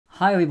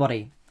Hi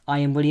everybody, I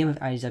am William of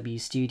AW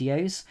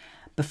Studios.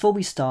 Before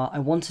we start, I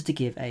wanted to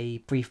give a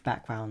brief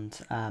background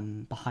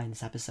behind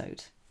this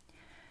episode.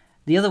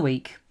 The other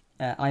week,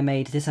 I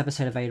made this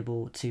episode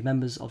available to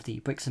members of the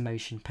Bricks in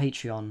Motion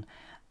Patreon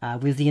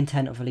with the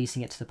intent of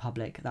releasing it to the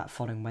public that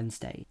following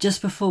Wednesday.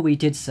 Just before we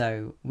did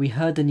so, we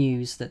heard the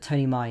news that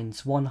Tony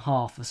Mines, one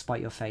half of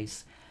Spite Your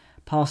Face,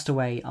 passed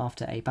away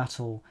after a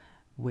battle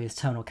with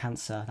terminal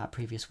cancer that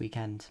previous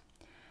weekend.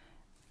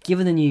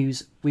 Given the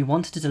news, we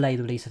wanted to delay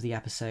the release of the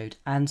episode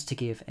and to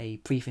give a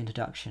brief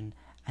introduction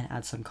and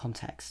add some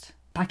context.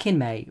 Back in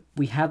May,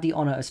 we had the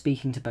honour of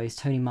speaking to both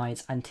Tony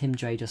Mines and Tim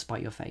Drage of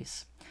Spite Your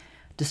Face.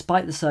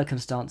 Despite the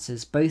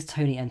circumstances, both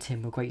Tony and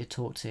Tim were great to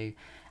talk to,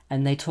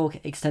 and they talk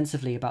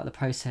extensively about the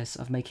process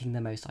of making the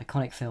most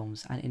iconic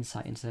films and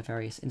insight into their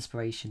various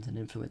inspirations and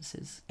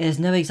influences. It is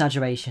no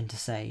exaggeration to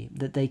say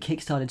that they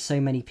kickstarted so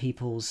many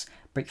people's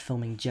brick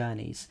filming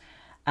journeys,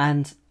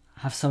 and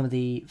have some of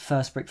the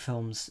first brick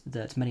films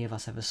that many of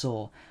us ever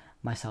saw,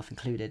 myself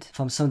included.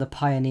 From some of the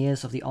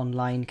pioneers of the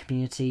online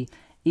community,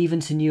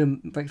 even to newer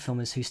brick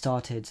filmers who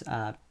started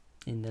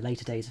in the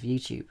later days of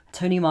YouTube.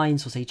 Tony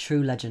Mines was a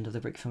true legend of the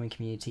brick filming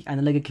community and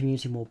the LEGO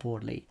community more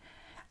broadly,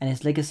 and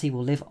his legacy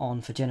will live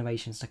on for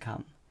generations to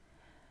come.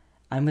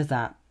 And with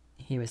that,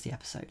 here is the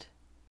episode.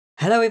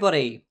 Hello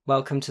everybody,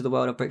 welcome to the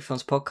World of Brick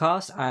Films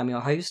podcast. I am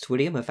your host,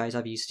 William of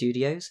AW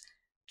Studios.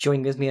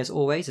 Joining with me as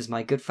always is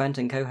my good friend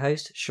and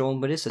co-host,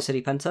 Sean Willis of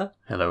Silly Penta.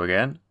 Hello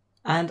again.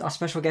 And our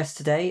special guests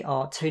today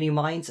are Tony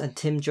Mines and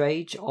Tim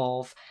Drage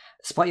of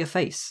Spite Your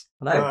Face.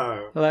 Hello.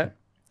 Hello. Hello.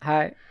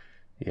 Hi.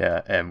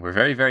 Yeah, we're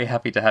very, very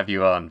happy to have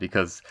you on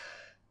because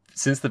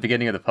since the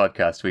beginning of the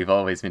podcast, we've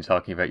always been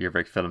talking about your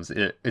brick films.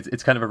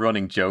 It's kind of a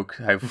running joke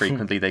how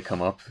frequently they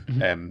come up.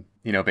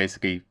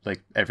 Basically,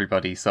 like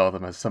everybody saw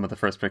them as some of the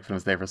first brick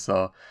films they ever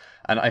saw.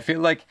 And I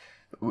feel like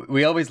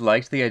we always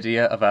liked the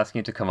idea of asking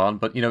you to come on,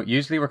 but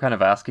usually we're kind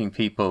of asking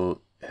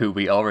people who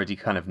we already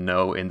kind of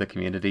know in the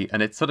community,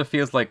 and it sort of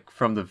feels like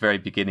from the very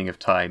beginning of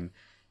time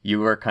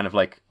you were kind of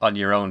like on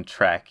your own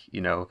track,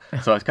 so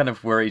I was kind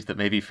of worried that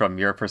maybe from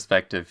your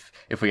perspective,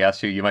 if we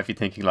asked you, you might be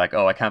thinking like,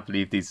 oh, I can't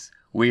believe these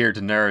weird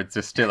nerds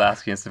are still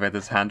asking us about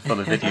this handful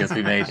of videos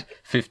we made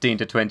 15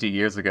 to 20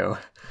 years ago.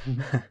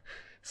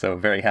 So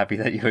very happy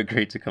that you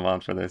agreed to come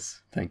on for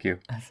this. Thank you.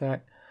 That's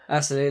right.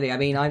 Absolutely. I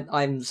mean,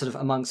 I'm sort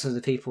of amongst some of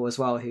the people as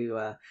well who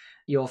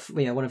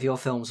one of your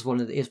films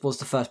was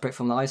the first brick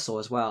film that I saw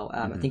as well.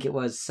 I think it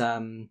was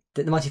the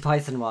Monty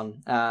Python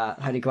one,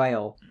 Holy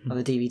Grail, on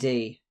the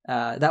DVD.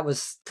 That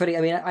was pretty.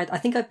 I mean, I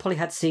think I probably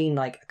had seen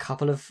like a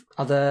couple of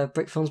other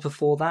brick films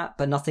before that,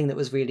 but nothing that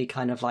was really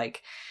kind of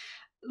like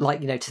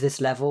to this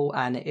level,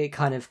 and it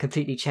kind of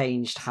completely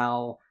changed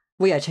how.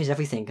 Well, yeah, it changed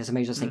everything because it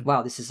made me just think,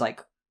 wow, this is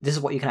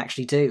what you can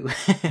actually do.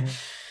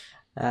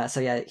 So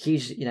yeah,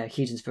 huge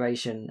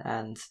inspiration,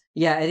 and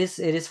yeah, it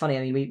is funny.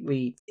 I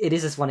mean, it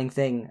is this running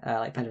thing,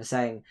 like Penta was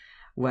saying,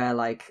 where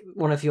like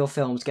one of your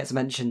films gets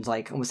mentioned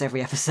like almost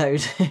every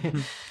episode.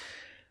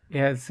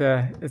 Yeah,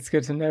 it's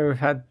good to know we've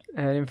had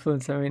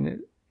influence. I mean,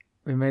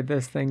 we made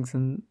those things,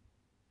 and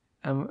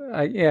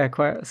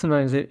quite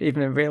sometimes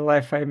even in real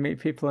life, I meet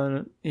people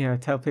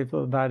and tell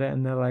people about it,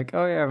 and they're like,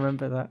 oh yeah, I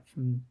remember that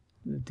from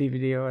the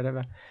DVD or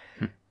whatever.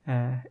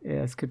 Yeah,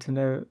 it's good to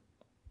know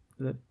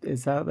that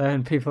it's out there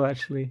and people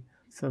actually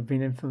sort of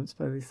been influenced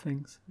by these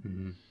things.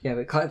 Yeah,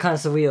 but kind of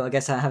surreal, I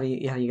guess, having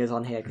you guys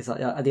on here, because the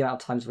amount of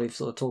times we've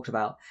sort of talked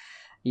about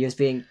you as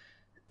being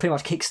pretty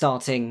much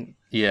kickstarting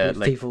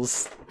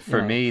people's.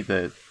 For me,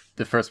 the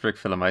first brick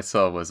film I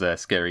saw was a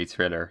Scary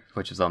Thriller,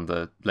 which was on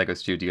the Lego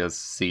Studios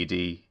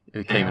CD.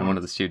 It came in one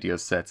of the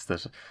studios sets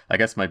that I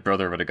guess my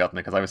brother would have gotten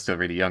it because I was still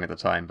really young at the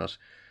time. But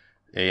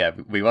yeah,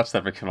 we watched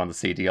that brick film on the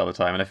CD all the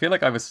time, and I feel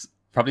like I was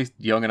probably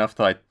young enough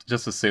that I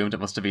just assumed it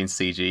must have been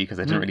CG because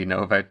I didn't really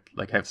know about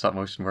like how stop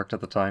motion worked at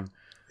the time.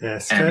 Yeah,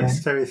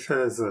 Scary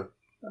Thriller's a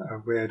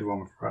weird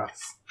one for us.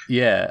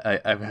 Yeah,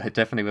 I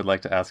definitely would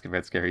like to ask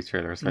about Scary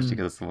Thriller, especially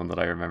because it's the one that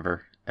I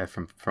remember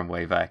from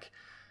way back.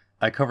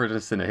 I covered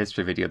this in a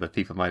history video that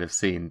people might have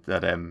seen,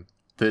 that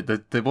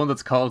the one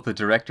that's called the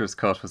director's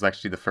cut was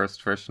actually the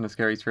first version of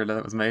Scary Thriller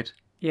that was made.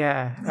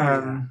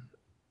 Yeah,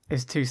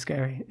 it's too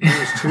scary.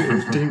 It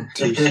was deemed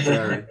too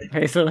scary.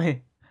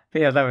 Basically.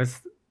 But yeah, that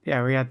was...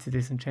 Yeah, we had to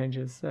do some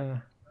changes.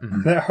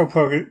 That whole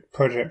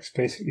project's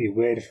basically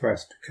weird for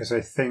us because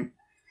I think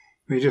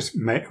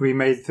we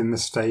made the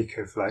mistake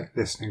of like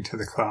listening to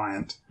the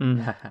client.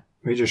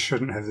 We just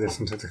shouldn't have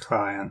listened to the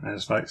client.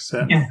 There's like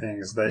certain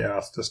things they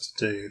asked us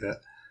to do that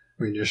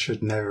we just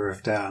should never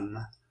have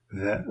done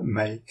that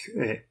make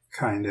it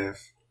kind of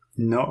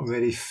not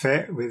really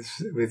fit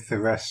with the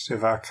rest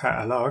of our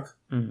catalogue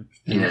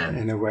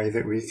in a way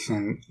that we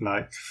can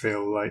like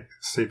feel like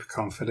super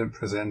confident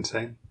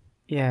presenting.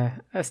 Yeah,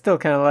 I still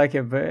kind of like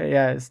it, but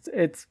yeah,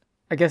 it's.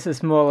 I guess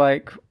it's more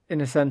like,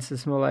 in a sense,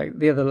 it's more like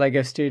the other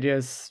Lego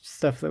Studios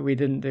stuff that we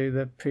didn't do.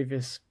 The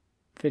previous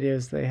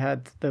videos they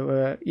had that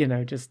were,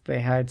 just they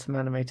hired some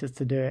animators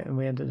to do it, and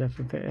we ended up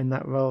a bit in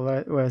that role.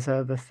 Whereas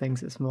other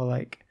things, it's more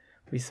like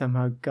we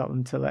somehow got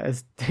them to let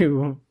us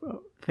do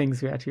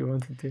things we actually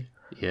wanted to.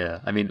 Yeah,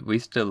 I mean, we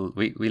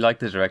like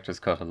the director's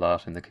cut a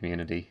lot in the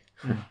community.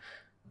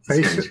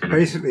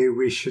 Basically,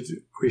 we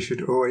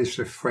should always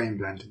have frame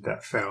blended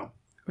that film.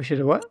 We should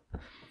have what?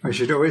 We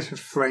should always have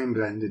frame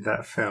blended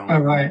that film. Oh,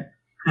 right.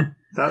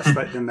 That's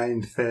like the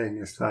main thing.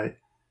 It's like,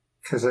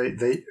 because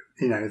they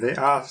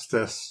asked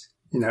us,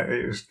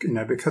 it was,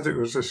 because it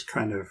was just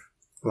kind of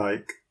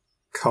like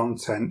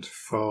content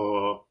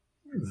for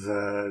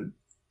the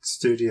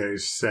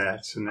studio's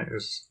set, and it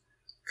was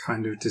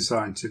kind of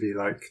designed to be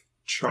like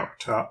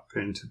chopped up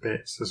into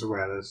bits as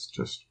well as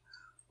just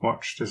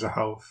watched as a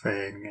whole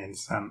thing in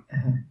some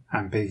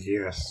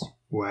ambiguous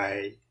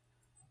way.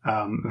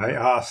 They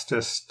asked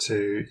us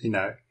to,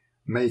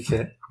 make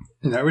it,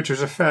 which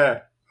was a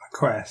fair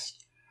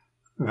request.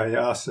 They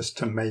asked us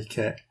to make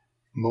it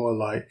more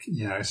like,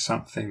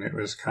 something that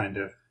was kind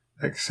of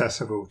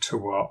accessible to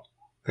what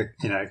the,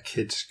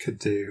 kids could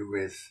do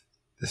with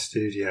the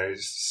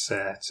studio's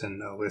set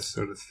and all this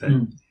sort of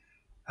thing.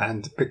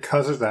 And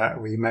because of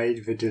that, we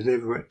made the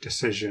deliberate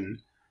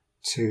decision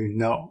to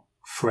not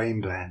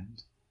frame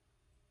blend,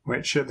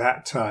 which at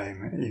that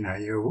time,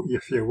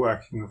 if you're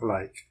working with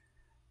like,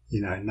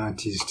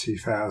 90s,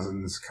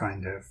 2000s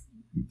kind of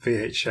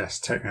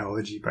VHS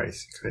technology,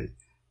 basically,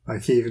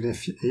 like even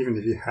if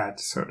you had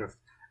sort of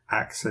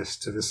access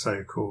to the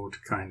so-called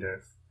kind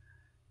of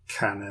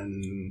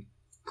Canon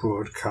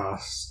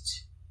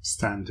broadcast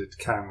standard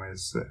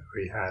cameras that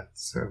we had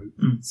some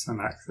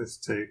access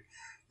to,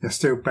 you're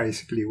still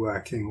basically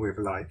working with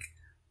like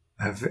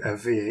a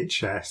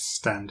VHS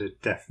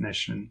standard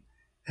definition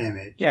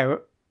image. Yeah,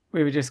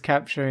 we were just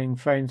capturing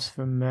frames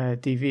from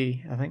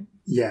DV, I think.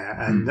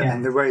 Yeah,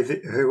 and the way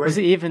was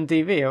it even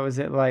DV or was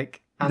it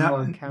like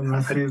analog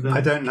camera?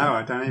 I don't know.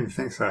 I don't even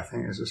think so. I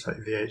think it was just like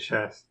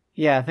VHS.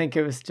 Yeah, I think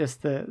it was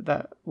just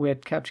that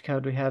weird capture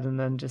card we had, and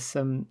then just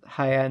some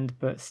high end,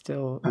 but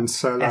still. And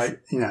so,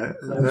 like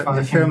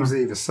the films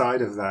either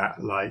side of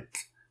that, like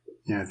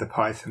the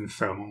Python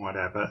film or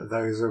whatever,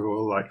 those are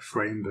all like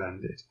frame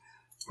blended,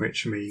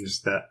 which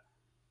means that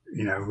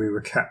we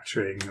were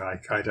capturing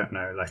like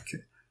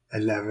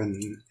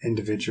 11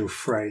 individual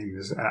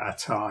frames at a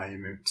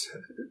time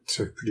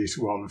to produce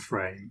one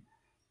frame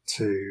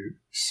to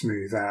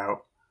smooth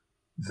out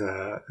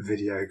the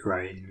video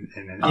grain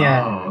in an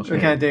image. We're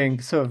kind of doing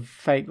sort of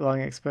fake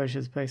long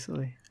exposures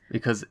basically.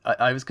 Because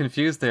I was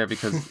confused there,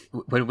 because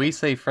when we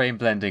say frame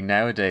blending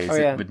nowadays,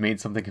 it would mean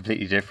something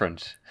completely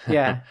different.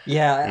 I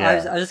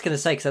was just going to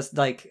say, because that's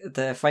like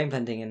the frame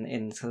blending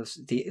in sort of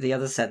the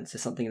other sense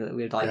is something that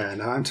we'd like. Yeah,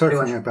 no, I'm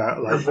talking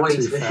about like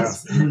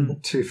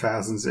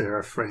 2000s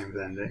era frame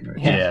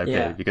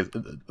blending. Because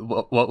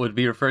what would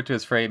be referred to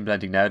as frame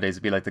blending nowadays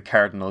would be like the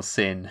cardinal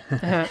sin.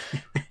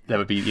 That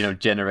would be,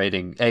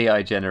 generating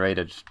AI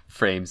generated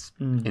frames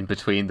in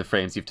between the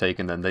frames you've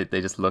taken, and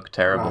they just look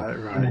terrible.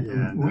 Right,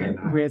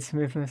 yeah. Weird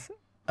smoothness.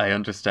 I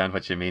understand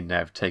what you mean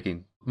now,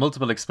 taking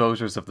multiple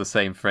exposures of the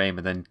same frame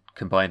and then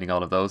combining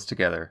all of those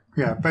together.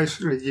 Yeah,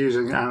 basically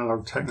using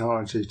analog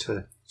technology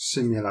to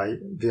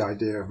simulate the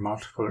idea of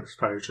multiple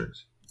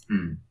exposures.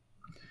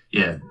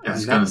 Yeah, I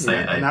was going to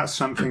say and that's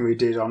something we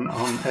did on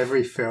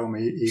every film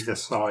either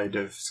side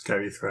of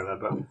Scary Thriller,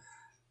 but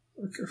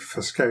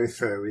for Scary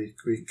Thriller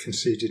we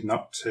conceded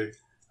not to,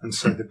 and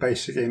so the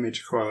basic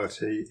image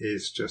quality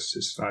is just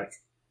this like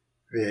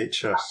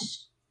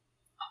VHS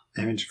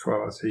image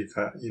quality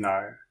that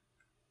I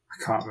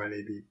can't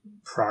really be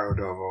proud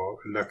of or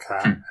look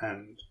at,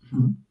 and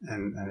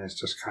it's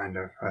just kind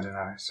of, I don't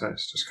know, so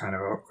it's just kind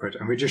of awkward,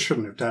 and we just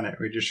shouldn't have done it.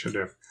 We just should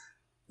have,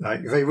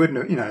 like, they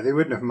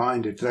wouldn't have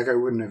minded. Lego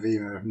wouldn't have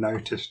even have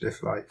noticed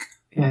if like.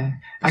 Yeah,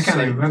 I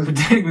can't even remember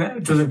doing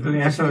that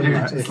deliberately. I thought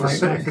it was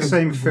just like if the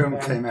same film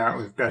came out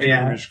with better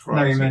image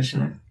quality, now you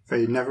mention it,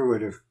 they never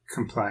would have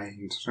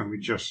complained, and we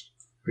just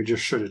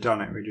should have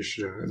done it. We just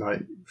should have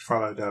like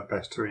followed our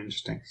better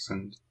instincts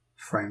and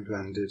frame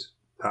blended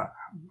that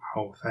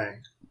whole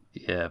thing.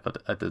 Yeah,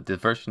 but the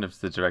version of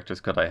the director's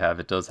cut I have,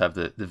 it does have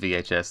the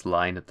VHS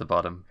line at the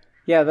bottom.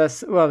 Yeah, that's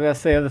the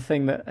other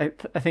thing that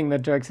I think the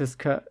director's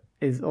cut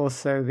is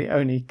also the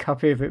only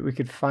copy of it we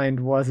could find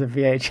was a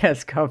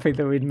VHS copy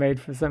that we'd made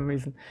for some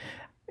reason.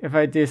 If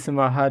I do some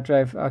more hard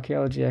drive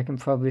archaeology, I can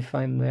probably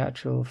find the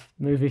actual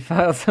movie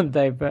file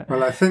someday. But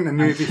I think the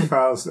movie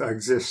files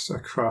exist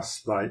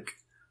across like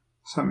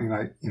something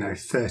like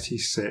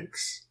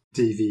 36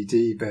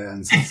 DVD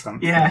burns or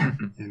something. Yeah,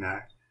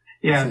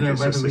 I don't know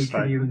whether we can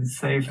like even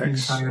save the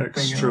entire thing.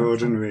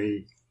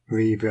 Extraordinary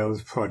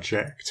rebuild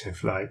project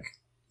of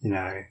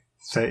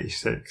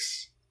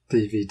 36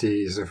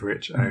 DVDs, of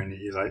which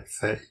only like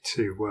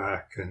 32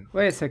 work. And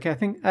wait a sec, I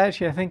think I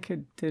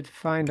did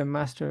find a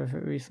master of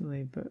it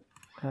recently, but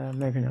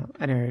maybe not.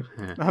 Anyway,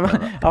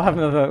 I'll have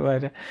another look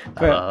later.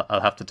 But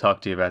I'll have to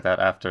talk to you about that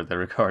after the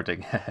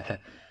recording.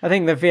 I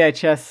think the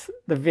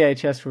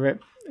VHS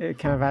rip, it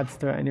kind of adds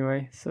to it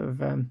anyway, sort of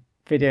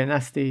video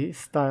nasty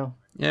style.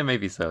 Yeah,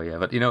 maybe so, yeah.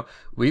 But,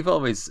 we've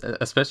always,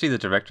 especially the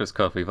director's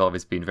cut, we've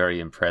always been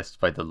very impressed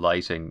by the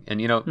lighting. And,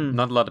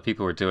 not a lot of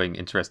people were doing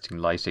interesting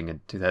lighting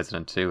in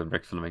 2002 in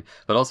brick filming.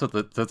 But also,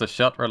 there's a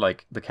shot where,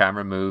 like, the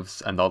camera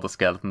moves and all the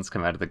skeletons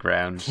come out of the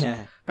ground.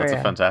 Yeah. That's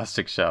a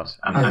fantastic shot.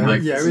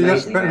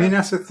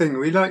 That's the thing.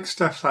 We like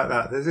stuff like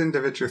that. There's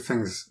individual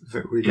things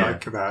that we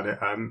like about it.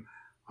 I'm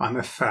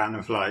a fan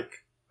of, like,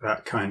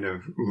 that kind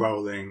of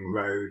rolling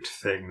road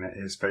thing that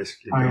is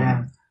basically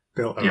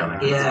built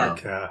around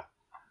like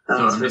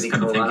that's really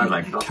cool.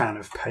 A can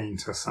of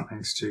paint or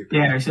something stupid.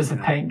 Yeah, it's just a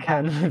paint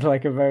can with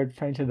like a road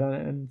painted on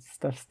it and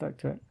stuff stuck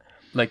to it.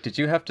 Like, did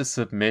you have to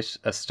submit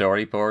a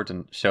storyboard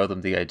and show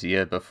them the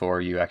idea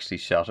before you actually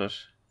shot it?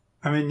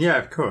 I mean, yeah,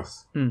 of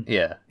course.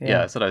 Yeah,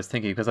 that's what I was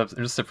thinking, because I'm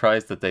just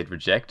surprised that they'd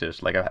reject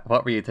it. Like,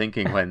 what were you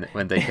thinking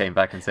when they came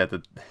back and said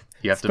that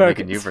you have to make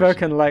a new version?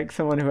 Spoken like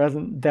someone who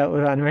hasn't dealt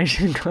with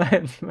animation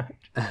clients much.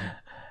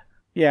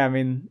 Yeah, I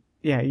mean,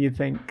 you'd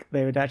think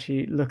they would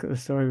actually look at the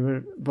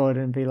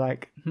storyboard and be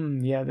like,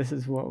 yeah, this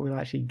is what we'll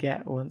actually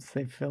get once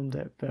they've filmed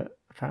it, but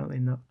apparently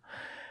not.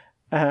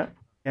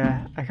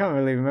 Yeah, I can't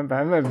really remember. I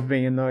remember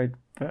being annoyed,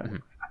 but...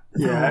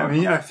 Yeah, I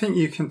mean, I think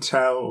you can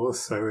tell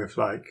also with,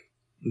 like,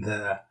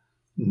 the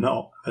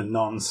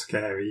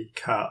non-scary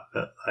cut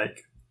that,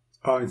 like,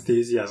 our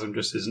enthusiasm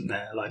just isn't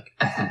there. Like,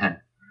 I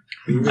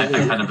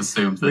kind of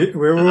assumed that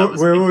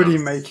we're already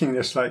making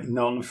this, like,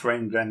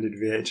 non-frame blended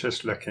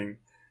VHS looking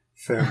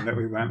film that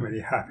we weren't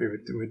really happy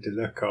with the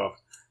look of,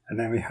 and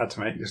then we had to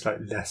make this, like,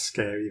 less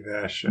scary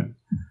version,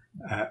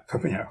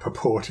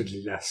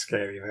 purportedly less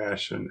scary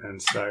version.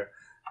 And so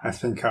I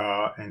think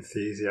our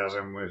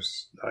enthusiasm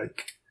was,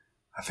 like,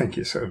 I think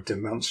it's sort of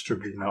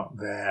demonstrably not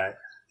there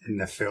in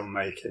the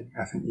filmmaking.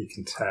 I think you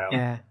can tell.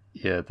 Yeah.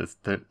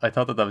 I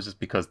thought that was just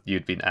because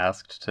you'd been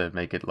asked to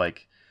make it,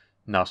 like,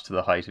 not to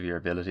the height of your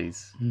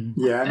abilities.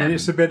 Yeah, I mean,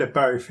 it's a bit of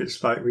both.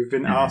 It's like we've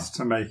been asked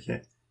to make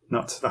it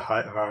not to the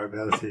height of our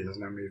abilities,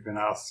 and then we've been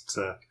asked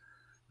to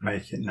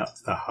make it not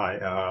to the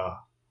height of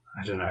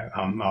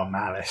our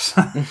malice.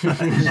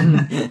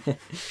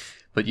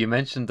 But you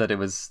mentioned that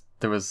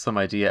there was some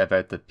idea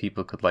about that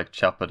people could, like,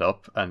 chop it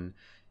up and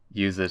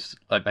use it,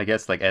 I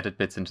guess, like, edit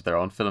bits into their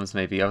own films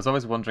maybe. I was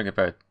always wondering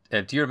about,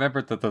 do you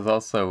remember that there's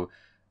also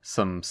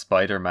some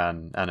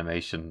Spider-Man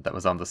animation that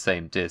was on the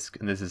same disc,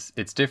 and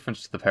it's different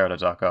to the Perla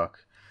Doc Ock.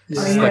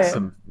 It's like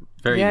some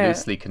very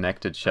loosely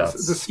connected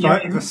shots.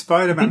 The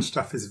Spider-Man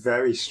stuff is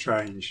very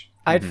strange.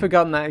 I'd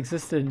forgotten that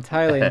existed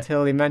entirely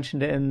until he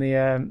mentioned it in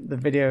the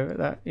video.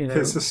 That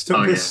because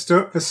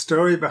the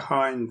story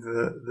behind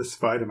the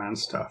Spider-Man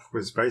stuff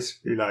was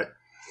basically like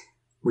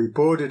we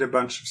boarded a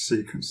bunch of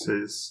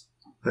sequences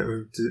that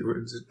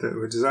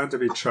were designed to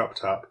be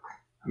chopped up,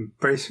 and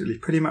basically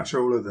pretty much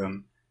all of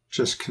them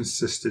just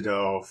consisted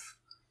of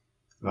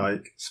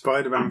like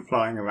Spider-Man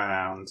flying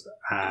around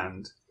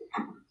and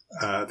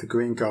the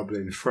Green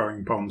Goblin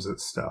throwing bombs at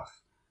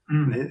stuff.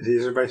 And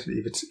these are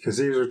basically, because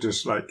these are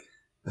just like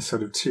the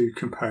sort of two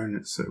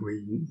components that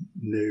we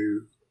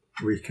knew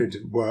we could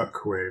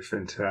work with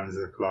in terms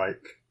of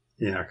like,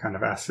 kind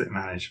of asset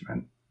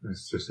management.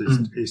 It's just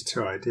these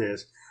two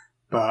ideas.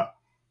 But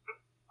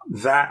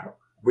that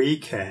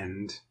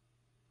weekend,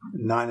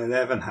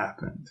 9/11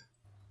 happened.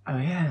 Oh,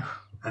 yeah.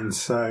 And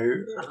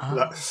so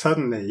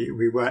suddenly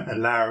we weren't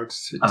allowed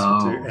to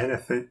do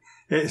anything.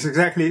 It's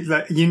exactly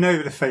like,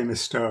 the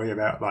famous story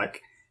about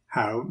like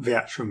how the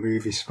actual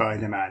movie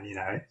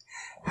Spider-Man,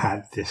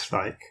 had this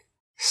like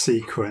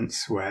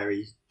sequence where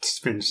he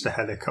spins the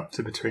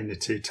helicopter between the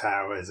two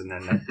towers, and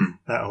then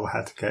that all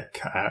had to get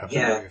cut out of the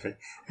movie.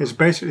 It was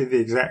basically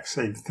the exact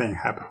same thing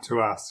happened to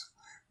us.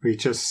 We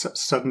just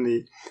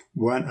suddenly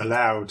weren't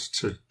allowed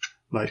to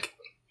like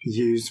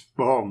use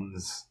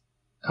bombs.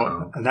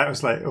 And that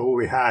was like all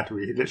we had.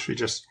 We literally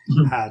just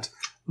had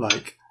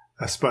like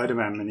a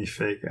Spider-Man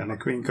minifig and a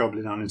Green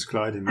Goblin on his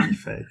glider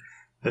minifig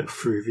that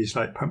threw these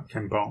like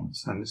pumpkin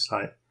bombs. And it's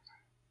like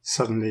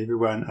suddenly we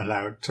weren't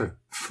allowed to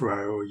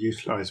throw or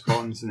utilize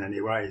bombs in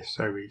any way.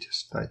 So we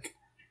just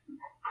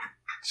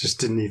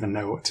didn't even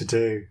know what to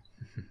do.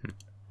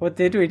 What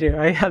did we do?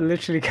 I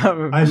literally can't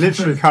remember. I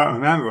literally can't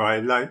remember. I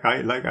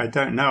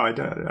don't know.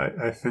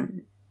 I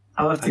think.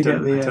 I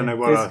don't know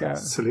what our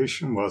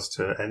solution was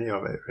to any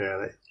of it,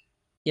 really.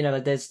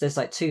 There's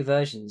like two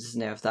versions, isn't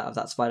there, of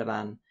that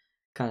Spider-Man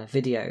kind of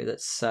video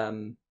that's at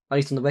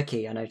least on the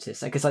wiki I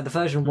noticed. Because like the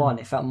version 1,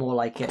 it felt more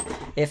like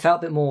it felt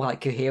a bit more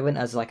like coherent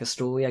as like a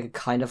story. I could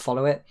kind of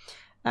follow it.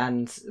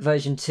 And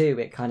version 2,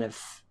 it kind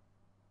of,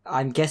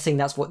 I'm guessing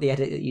that's what the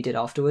edit that you did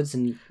afterwards.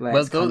 And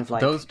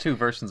those two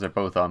versions are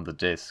both on the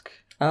disc.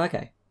 Oh,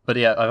 okay. But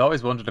yeah, I've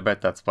always wondered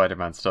about that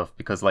Spider-Man stuff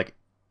because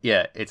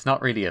it's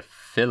not really a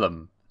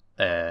film.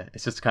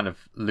 It's just kind of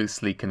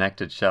loosely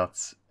connected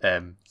shots.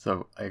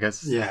 So I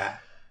guess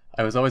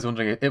I was always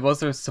wondering, was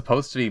there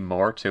supposed to be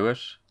more to it?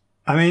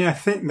 I mean, I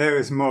think there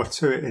is more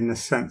to it in the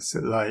sense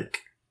that,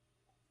 like,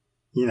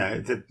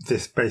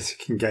 this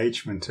basic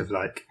engagement of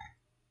like,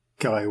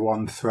 guy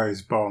 1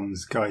 throws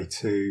bombs, guy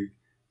 2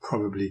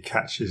 probably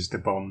catches the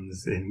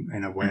bombs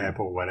in a web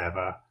or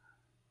whatever,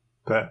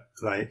 But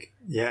like,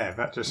 yeah,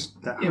 that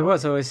it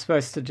was always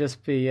supposed to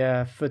just be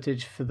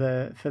footage for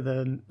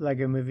the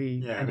Lego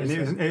movie. Yeah, I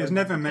mean, it was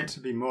never meant to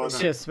be more. It's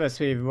just supposed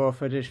to be raw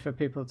footage for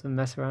people to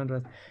mess around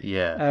with.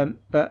 Yeah.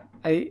 But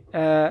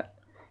I'll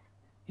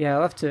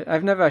have to.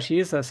 I've never actually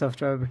used that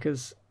software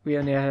because we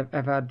only have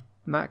had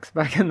Macs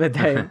back in the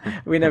day.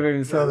 We never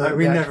even saw that.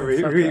 We could never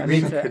even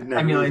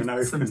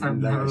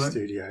open Lego look.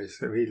 Studios.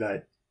 So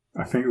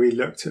I think we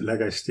looked at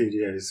Lego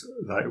Studios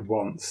like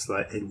once,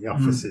 like in the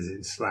offices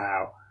in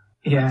Slough.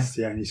 Yeah. That's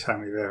the only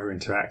time we've ever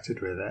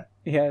interacted with it.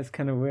 Yeah, it's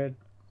kind of weird.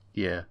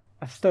 Yeah.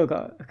 I've still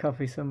got a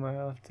copy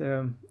somewhere. I'll have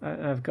to,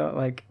 I've got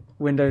like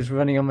Windows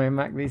running on my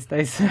Mac these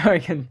days, so I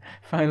can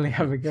finally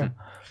have a go.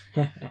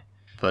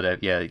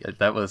 But yeah,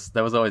 that was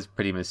always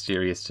pretty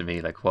mysterious to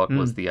me. Like, what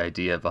was the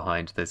idea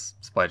behind this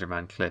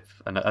Spider-Man clip?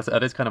 And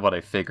that is kind of what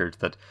I figured,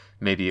 that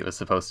maybe it was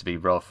supposed to be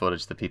raw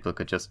footage that people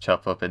could just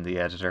chop up in the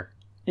editor.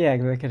 Yeah,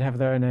 they could have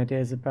their own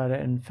ideas about it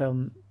and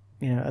film,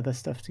 other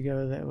stuff to go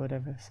with it or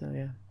whatever. So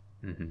yeah,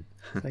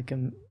 they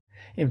can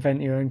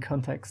invent your own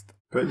context.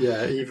 But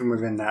yeah, even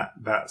within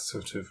that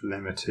sort of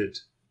limited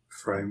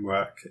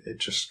framework, it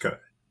just got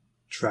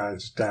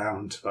dragged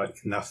down to like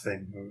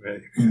nothing.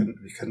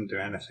 We couldn't do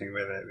anything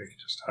with it. We could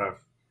just have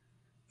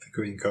the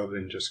Green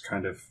Goblin just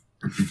kind of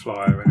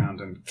fly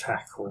around and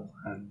cackle.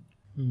 And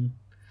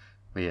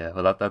yeah,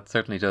 well, that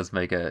certainly does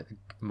make a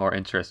more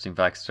interesting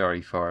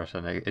backstory for it.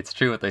 And it's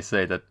true what they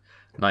say, that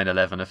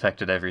 9/11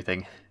 affected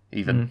everything,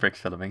 even brick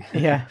filming.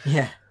 Yeah.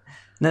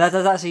 No, that's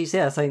actually,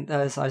 yeah.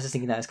 I was just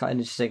thinking that it's quite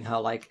interesting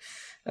how, like,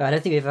 I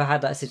don't think we've ever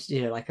had that,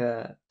 like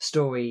a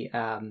story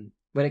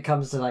when it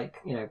comes to, like,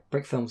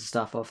 brick films and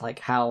stuff, of like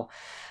how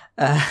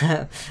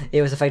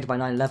it was affected by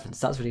 9/11.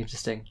 So that's really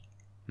interesting.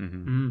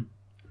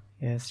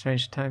 Yeah,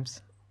 strange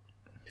times.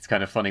 It's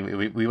kind of funny.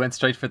 We went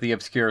straight for the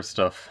obscure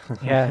stuff.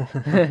 Yeah.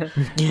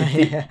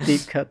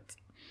 Deep cut.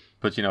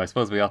 But I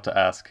suppose we ought to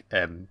ask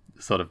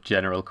sort of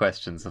general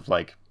questions of,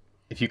 like,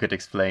 if you could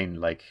explain,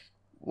 like,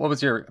 what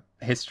was your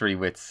history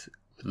with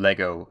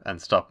Lego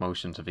and stop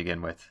motion to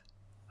begin with?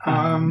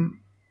 Well,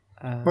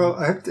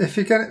 if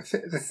you're going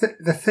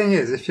the thing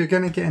is, if you're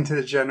going to get into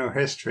the general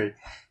history,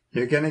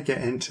 you're going to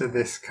get into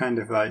this kind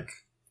of like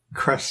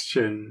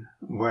question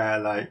where,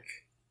 like,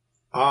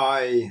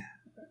 I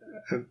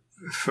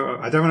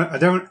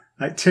don't want,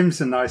 like,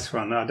 Tim's a nice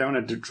one. I don't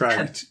want to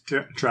drag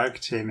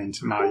Tim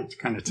into my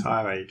kind of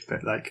tirade,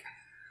 but like,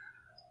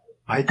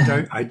 I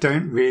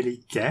don't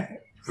really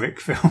get brick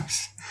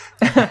films.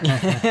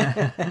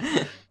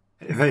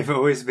 They've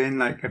always been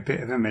like a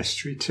bit of a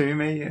mystery to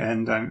me,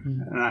 and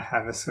I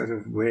have a sort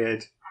of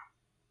weird,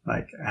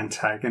 like,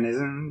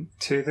 antagonism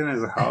to them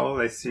as a whole.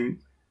 They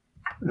seem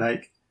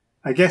like,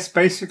 I guess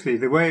basically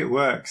the way it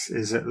works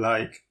is that,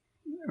 like,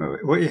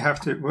 what you have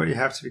to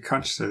be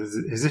conscious of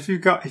is if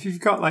you've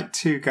got like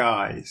two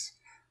guys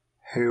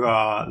who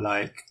are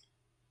like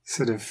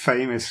sort of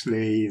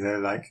famously, they're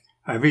like,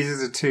 these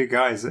are the two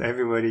guys that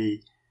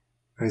everybody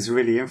was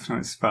really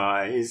influenced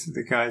by. These are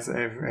the guys that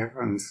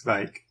everyone's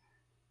like,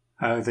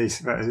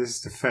 this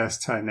is the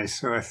first time they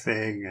saw a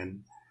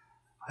thing,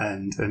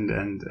 and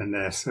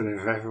they're sort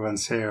of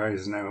everyone's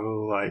heroes, and they're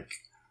all like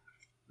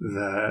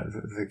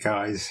the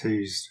guys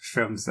whose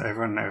films that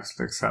everyone else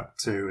looks up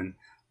to and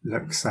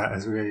looks at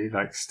as really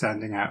like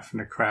standing out from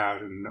the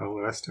crowd and all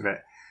the rest of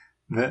it.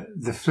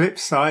 The flip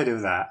side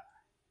of that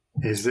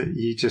is that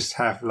you just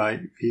have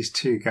like these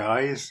two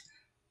guys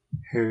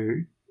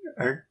who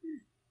are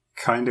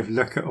kind of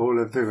look at all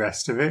of the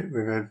rest of it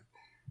with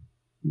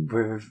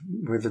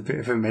a bit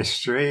of a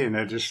mystery, and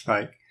are just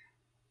like,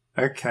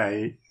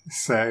 okay,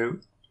 so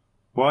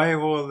why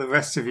are all the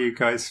rest of you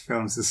guys'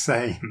 films the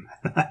same?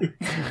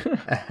 Like,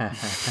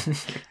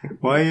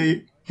 why are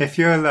you, if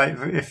you're like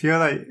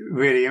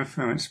really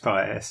influenced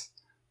by us,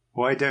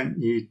 why don't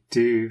you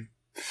do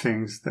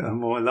things that are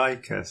more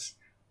like us?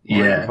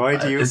 Why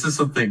do you? This is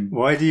something.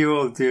 Why do you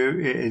all do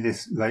it in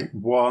this like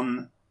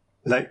one,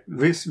 like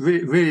this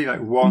really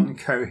like one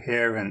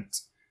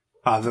coherent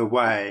other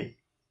way?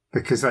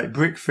 Because like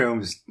brick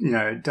films,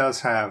 it does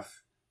have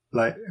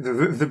like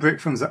the brick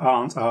films that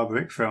aren't our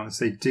brick films.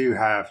 They do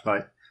have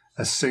like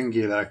a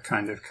singular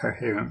kind of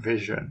coherent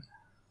vision,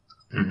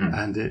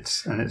 and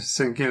it's a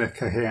singular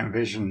coherent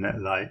vision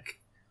that like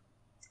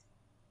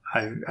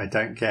I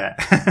don't get.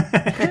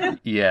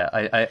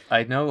 Yeah,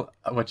 I know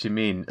what you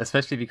mean,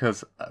 especially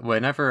because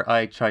whenever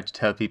I try to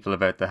tell people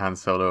about the Han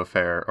Solo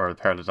affair or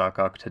the Perle of Doc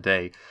Ock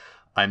today,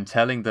 I'm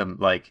telling them,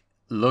 like,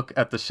 look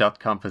at the shot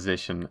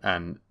composition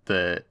and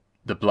the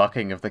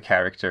blocking of the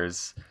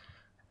characters.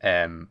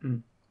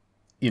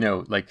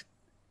 Like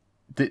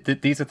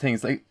these are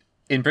things like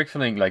in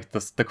brickfilming, like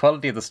the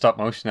quality of the stop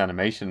motion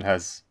animation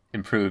has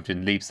improved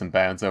in leaps and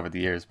bounds over the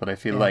years, but I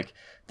feel like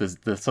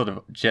the sort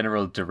of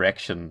general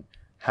direction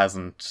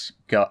hasn't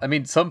got. I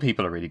mean, some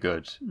people are really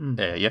good.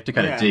 You have to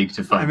kind of dig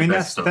to find. I mean, the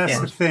best that's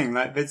stuff. the thing.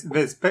 Like,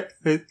 there's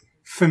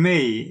for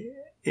me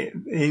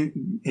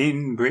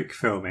in brick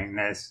filming,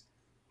 there's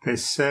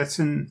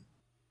certain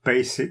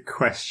basic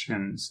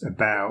questions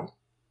about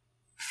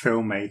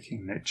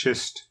filmmaking that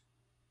just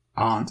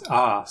aren't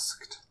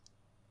asked.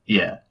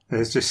 Yeah.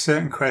 There's just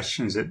certain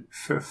questions that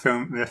the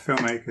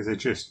filmmakers are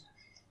just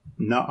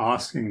not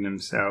asking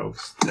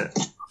themselves that,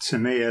 to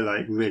me, are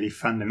like really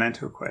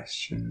fundamental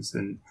questions,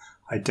 and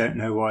I don't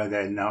know why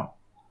they're not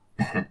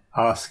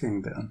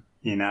asking them,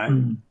 you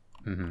know?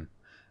 Mm-hmm.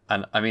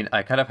 And I mean,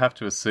 I kind of have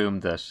to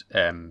assume that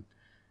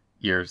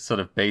you're sort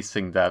of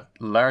basing that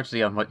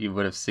largely on what you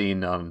would have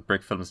seen on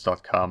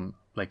brickfilms.com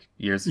like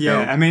years ago.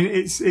 Yeah, I mean,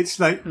 it's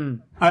like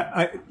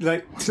I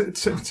like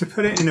to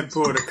put it in a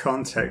broader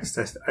context.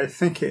 I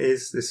think it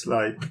is this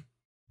like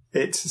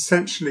it's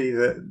essentially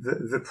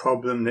the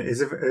problem that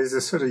is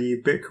a sort of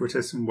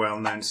ubiquitous and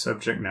well-known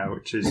subject now,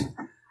 which is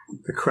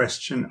the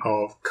question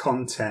of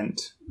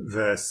content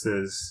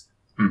versus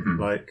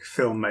like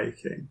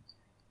filmmaking.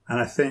 And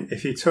I think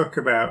if you talk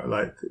about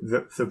like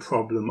the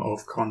problem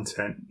of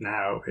content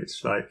now,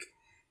 it's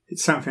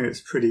something that's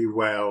pretty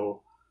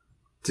well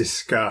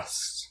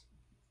discussed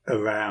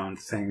around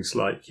things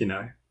like, you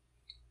know,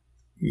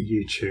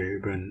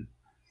 YouTube and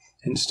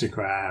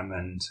Instagram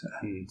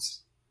and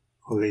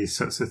all these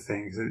sorts of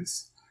things.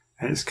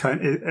 It's kind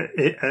of,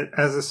 it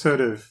as a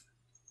sort of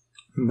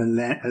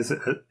as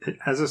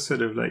a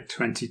sort of like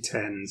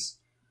 2010s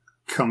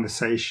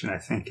conversation. I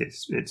think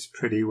it's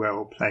pretty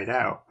well played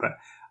out, but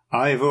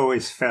I've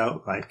always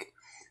felt like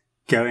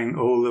going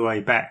all the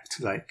way back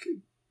to like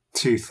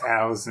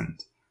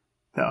 2000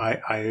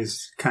 that I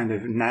was kind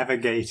of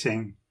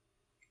navigating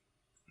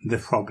the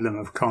problem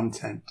of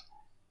content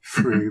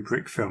through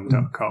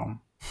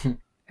brickfilm.com.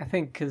 I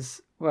think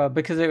because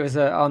it was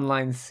an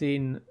online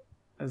scene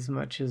as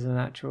much as an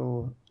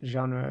actual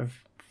genre of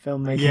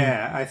filmmaking.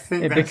 Yeah, I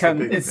think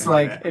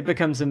it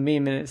becomes a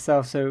meme in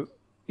itself. So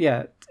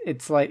yeah,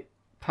 it's like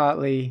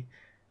partly,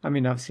 I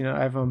mean, obviously not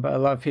everyone, but a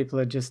lot of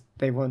people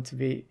they want to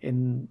be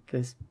in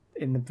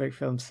the brick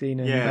film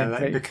scene,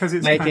 and because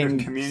it's making kind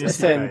of community a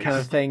certain kind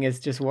of thing is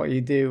just what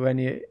you do when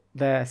you're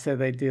there, so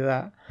they do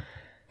that.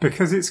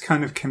 Because it's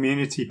kind of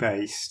community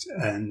based,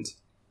 and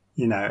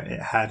you know, it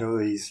had all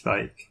these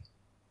like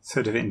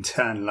sort of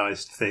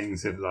internalized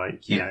things of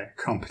like, you know,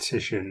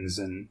 competitions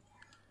and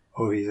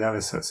all these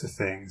other sorts of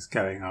things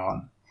going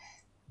on,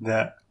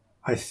 that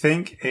I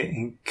think it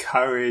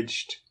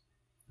encouraged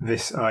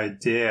this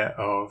idea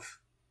of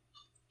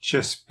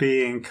just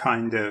being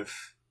kind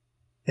of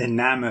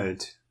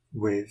enamored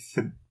with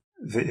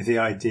the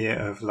idea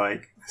of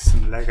like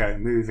some Lego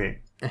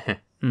moving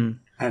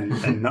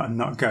and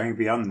not going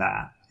beyond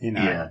that, you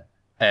know.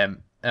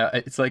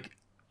 It's like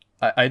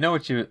I know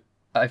what you.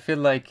 I feel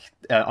like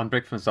on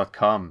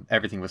brickfilms.com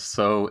everything was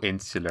so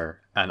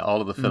insular, and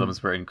all of the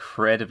films were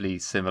incredibly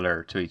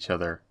similar to each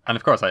other. And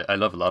of course, I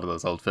love a lot of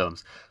those old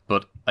films,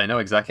 but I know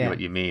exactly what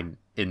you mean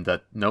in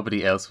that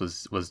nobody else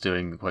was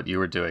doing what you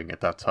were doing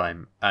at that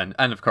time, and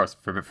of course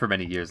for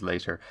many years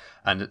later.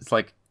 And it's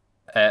like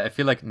I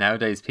feel like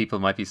nowadays people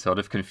might be sort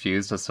of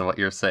confused as to what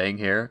you're saying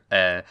here.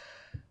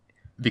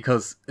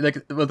 Because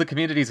the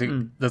communities,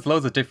 there's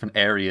loads of different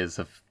areas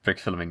of brick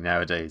filming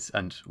nowadays,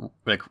 and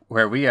like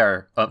where we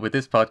are with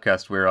this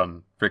podcast, we're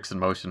on Bricks in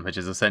Motion, which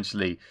is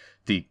essentially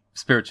the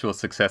spiritual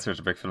successor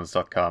to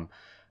brickfilms.com,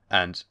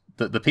 and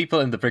the people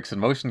in the Bricks in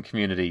Motion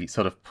community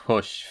sort of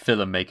push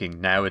filmmaking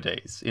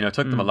nowadays. You know, it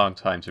took them a long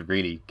time to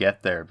really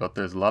get there, but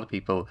there's a lot of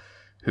people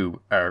who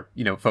are,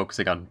 you know,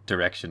 focusing on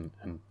direction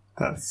and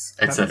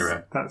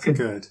etc. That's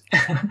good.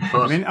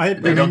 But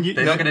they don't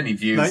get any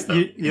views. Like,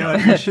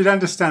 you should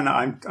understand that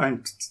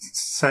I'm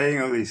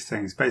saying all these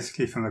things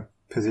basically from a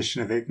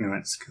position of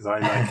ignorance, because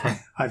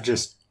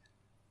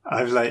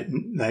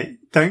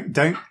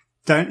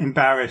don't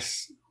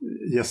embarrass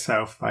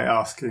yourself by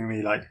asking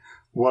me like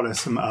what are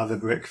some other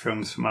brick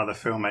films from other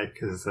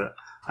filmmakers that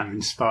I'm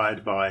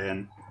inspired by.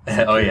 And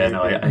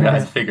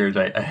I figured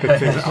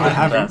because I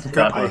haven't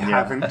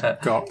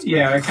got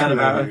yeah, I kind of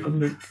out of the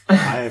loop.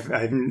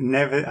 I've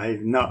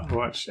not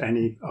watched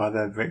any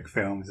other brick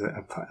films that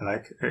are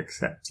like,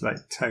 except like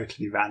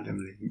totally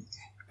randomly,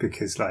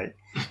 because like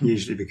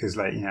usually because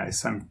like, you know,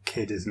 some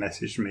kid has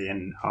messaged me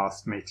and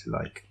asked me to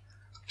like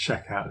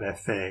check out their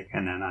thing,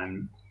 and then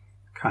I'm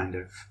kind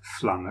of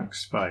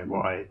flummoxed by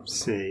what I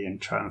see and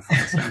try and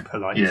find something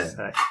polite to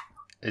say.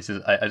 It's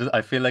just,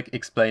 I feel like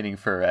explaining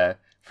for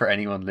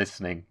anyone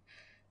listening,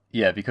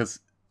 because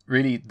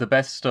really the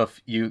best stuff,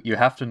 you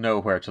have to know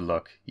where to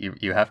look,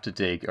 you have to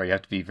dig, or you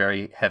have to be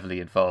very heavily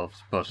involved.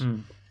 But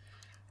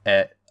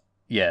there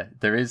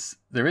is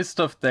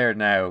stuff there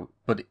now.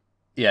 But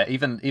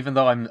even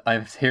though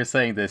I'm here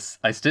saying this,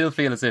 I still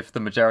feel as if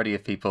the majority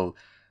of people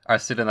are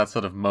still in that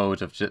sort of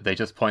mode of they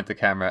just point the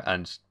camera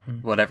and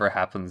whatever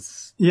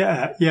happens.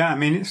 I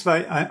mean, it's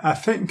like I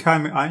think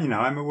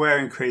I'm aware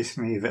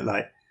increasingly that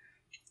like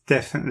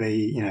definitely,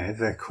 you know,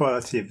 the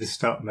quality of the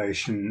stop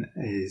motion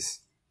is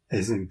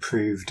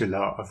improved a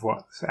lot of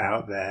what's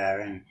out there,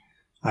 and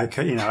like,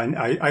 you know,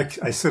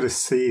 I sort of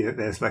see that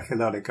there's like a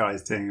lot of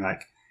guys doing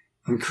like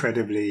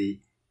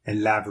incredibly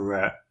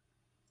elaborate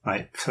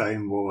like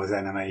Clone Wars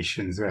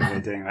animations where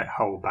they're doing like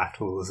whole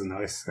battles and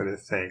this sort of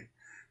thing,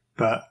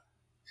 but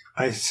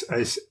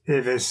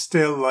there's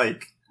still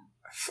like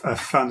a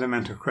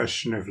fundamental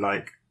question of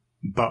like,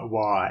 but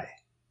why?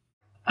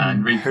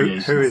 and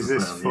recreations. Who is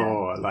this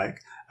for? Yeah.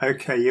 Like,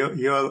 okay,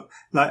 you're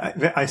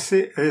like, I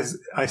see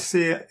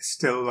it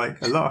still,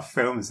 like a lot of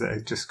films that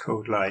are just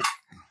called like,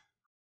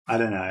 I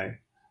don't know,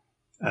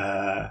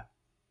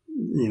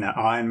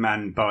 Iron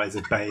Man buys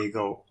a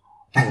bagel,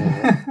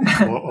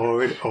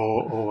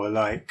 or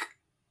like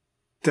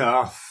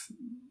Darth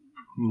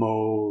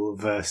Maul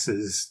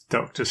versus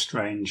Doctor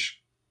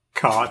Strange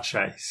car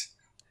chase.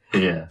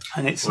 Yeah,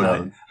 and it's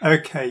like,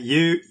 okay,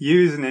 you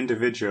as an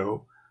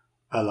individual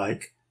are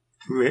like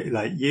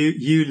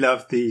you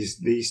love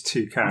these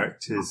two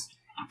characters.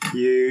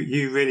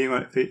 You really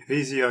want,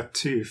 these are your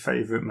two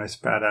favorite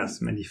most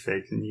badass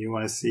minifigs, and you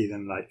want to see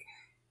them like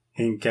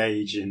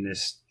engage in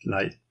this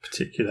like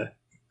particular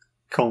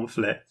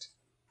conflict.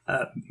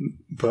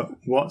 But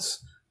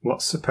what's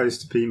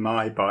supposed to be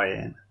my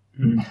buy-in?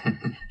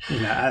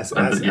 As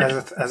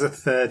a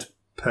third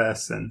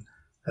person,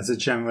 as a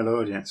general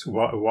audience,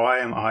 why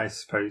am I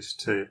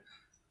supposed to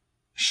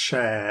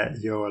share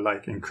your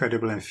like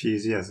incredible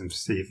enthusiasm to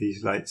see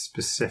these like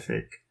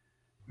specific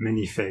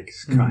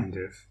minifigs kind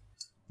of?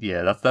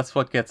 Yeah, that's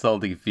what gets all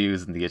the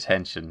views and the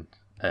attention,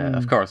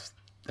 of course,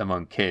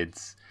 among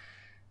kids.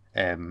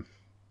 And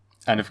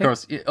of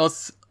course,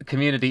 us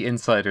community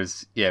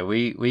insiders, yeah,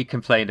 we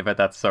complained about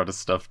that sort of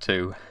stuff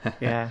too.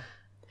 Yeah.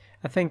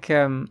 I think,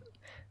 I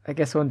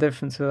guess one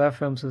difference with our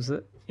films was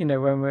that, when we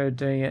were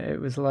doing it,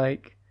 it was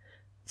like,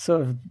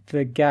 sort of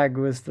the gag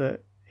was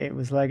that it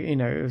was like,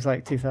 it was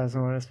like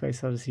 2001: A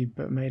Space Odyssey,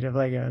 but made of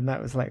Lego, and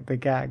that was like the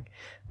gag.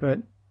 But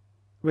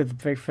with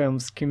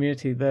Brickfilm's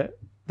Community, the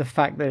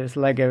fact that it's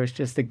Lego is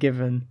just a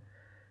given,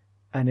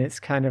 and it's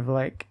kind of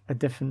like a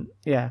different,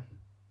 I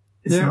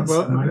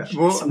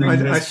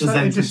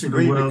slightly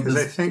disagree, because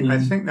I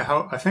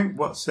think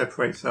what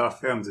separates our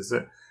films is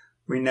that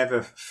we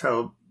never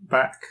fell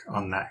back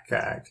on that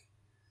gag.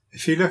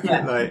 If you look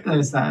at like,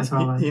 there's that as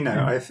well.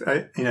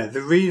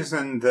 The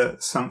reason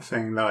that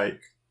something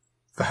like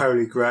the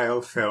Holy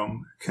Grail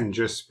film can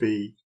just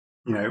be,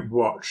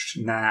 watched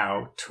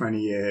now 20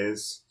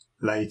 years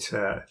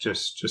later,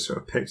 just sort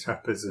of picked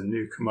up as a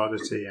new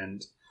commodity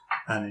and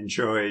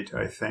enjoyed,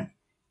 I think,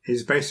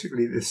 is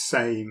basically the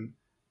same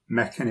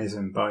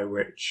mechanism by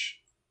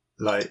which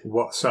like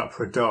What's Up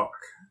with Doc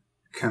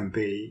can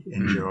be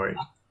enjoyed.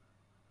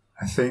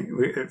 I think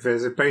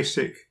there's a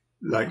basic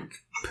like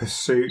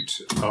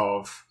pursuit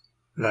of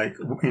like,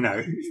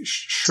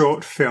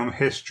 short film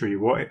history.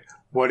 What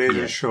is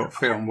a short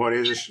film? What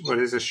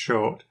is a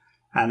short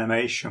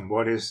animation?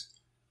 What has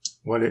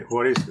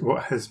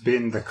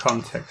been the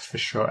context for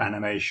short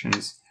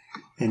animations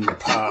in the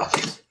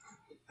past?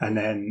 And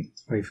then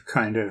we've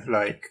kind of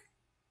like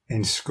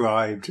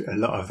inscribed a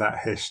lot of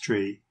that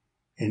history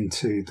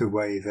into the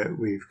way that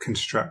we've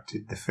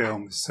constructed the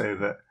films, so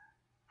that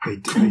they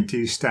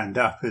do stand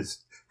up as,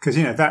 because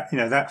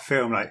that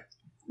film, like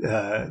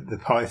the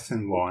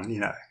Python one,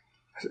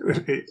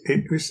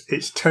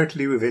 it's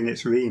totally within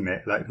its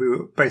remit. Like, we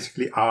were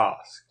basically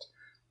asked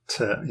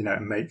to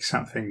make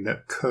something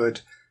that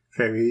could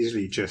very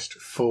easily just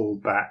fall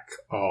back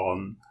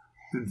on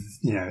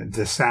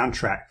the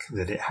soundtrack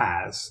that it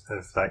has,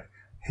 of like,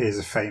 here's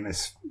a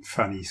famous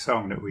funny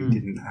song that we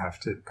didn't have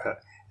to put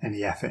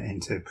any effort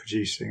into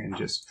producing, and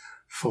just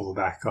fall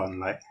back on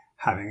like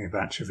having a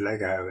bunch of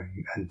Lego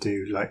and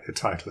do, like the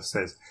title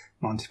says,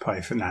 Monty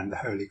Python and the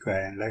Holy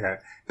Grail and Lego.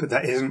 But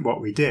that isn't what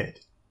we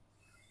did.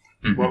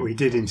 What we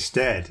did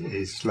instead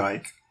is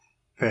like,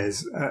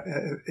 there's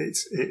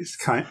it's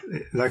kind of,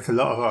 like a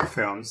lot of our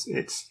films,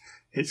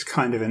 it's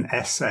kind of an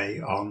essay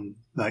on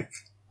like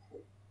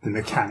the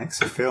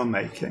mechanics of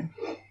filmmaking.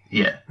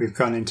 Yeah, we've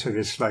gone into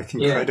this like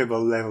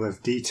incredible level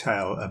of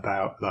detail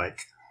about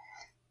like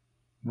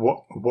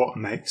what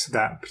makes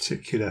that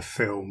particular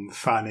film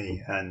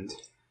funny, and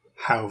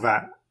how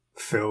that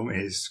film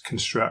is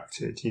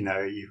constructed.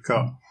 You've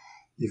got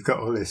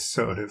all this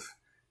sort of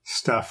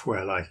stuff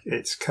where like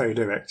it's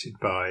co-directed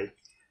by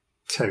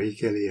Terry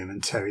Gilliam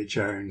and Terry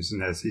Jones,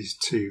 and there's these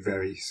two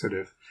very sort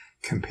of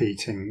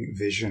competing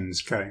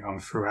visions going on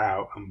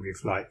throughout, and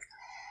we've like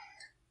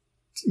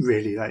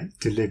really like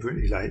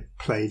deliberately like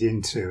played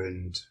into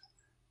and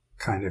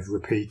kind of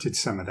repeated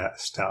some of that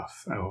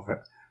stuff.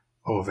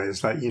 Or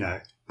there's like,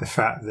 the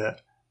fact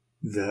that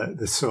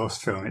the source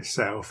film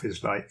itself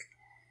is like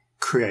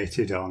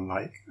created on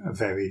like a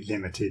very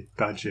limited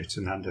budget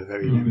and under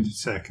very limited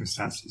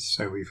circumstances.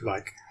 So we've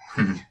like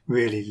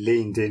really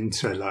leaned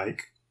into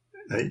like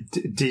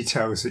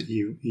details that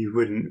you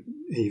wouldn't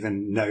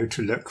even know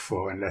to look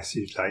for unless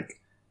you'd like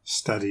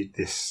studied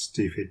this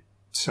stupid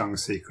song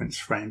sequence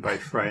frame by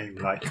frame,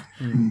 like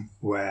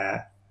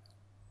where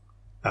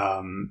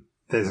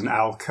there's an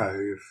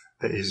alcove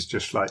that is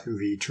just like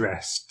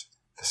redressed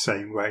the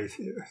same way,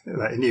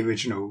 like in the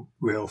original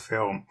real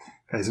film,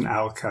 there's an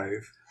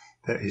alcove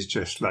that is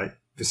just like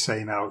the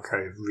same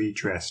alcove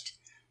redressed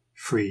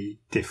 3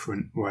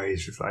 different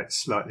ways with like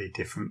slightly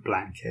different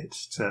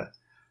blankets to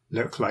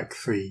look like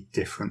 3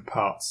 different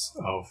parts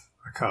of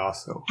a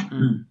castle.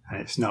 And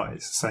it's not,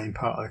 it's the same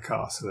part of the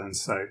castle. And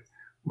so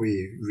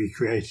we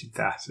recreated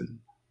that and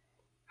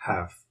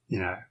have,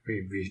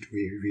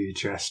 we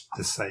readjust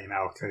the same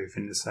alcove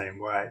in the same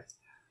way.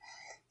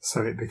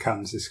 So it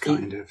becomes this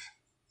kind of,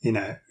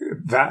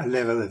 that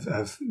level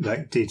of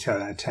like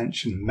detail and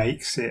attention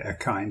makes it a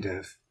kind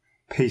of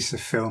piece of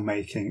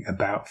filmmaking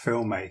about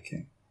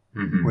filmmaking,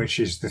 which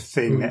is the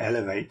thing that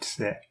elevates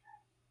it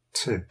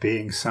to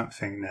being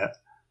something that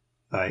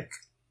like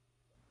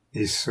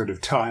is sort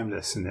of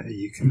timeless and that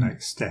you can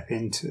like step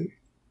into.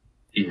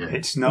 Yeah.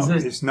 It's not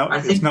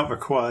the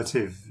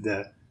quality of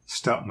the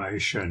stop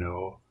motion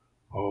or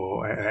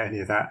any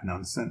of that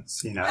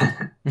nonsense,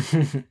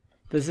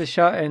 There's a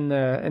shot in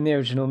the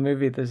original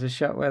movie. There's a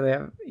shot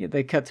where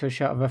they cut to a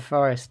shot of a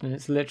forest, and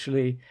it's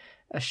literally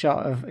a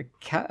shot of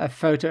a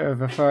photo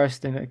of a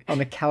forest on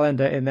a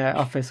calendar in their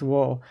office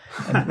wall,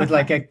 and with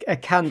like a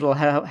candle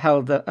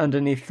held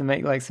underneath to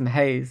make like some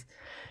haze,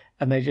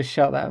 and they just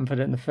shot that and put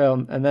it in the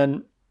film. And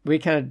then we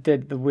kind of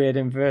did the weird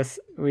inverse.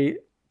 We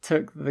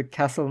took the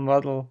castle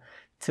model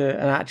to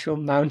an actual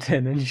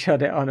mountain and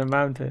shot it on a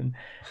mountain,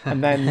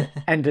 and then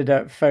ended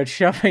up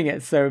photoshopping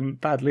it so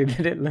badly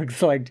that it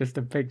looks like just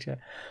a picture.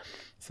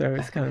 So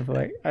it's kind of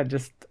like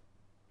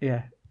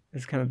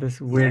it's kind of this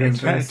weird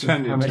inverse of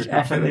how much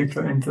effort they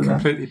put into that.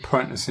 Completely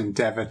pointless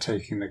endeavour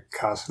taking the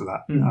castle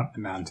up the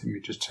mountain. We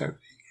just totally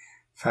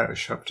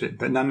photoshopped it,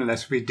 but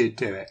nonetheless we did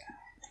do it.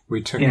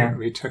 We took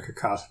a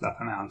castle up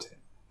a mountain.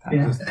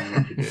 That was the thing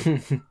that we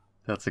did.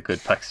 That's a good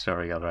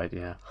backstory, all right.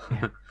 Yeah.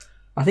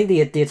 I think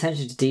the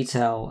attention to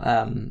detail,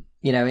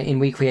 in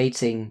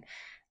recreating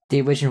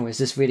the original is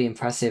just really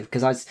impressive,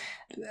 because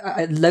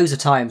loads of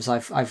times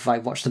I've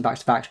like watched them back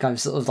to back to kind of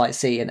sort of like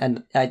see,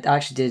 and I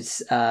actually did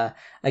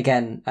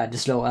again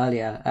just a little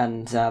earlier,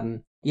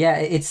 and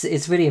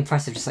it's really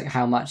impressive just like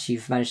how much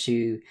you've managed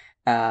to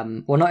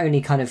not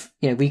only kind of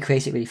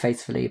recreate it really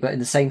faithfully, but at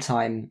the same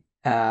time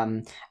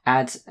add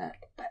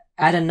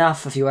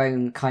enough of your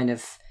own kind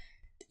of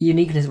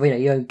uniqueness,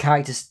 your own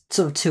characters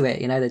sort of to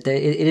it. That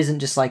it isn't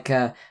just like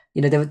there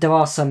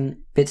are some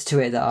bits to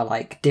it that are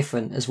like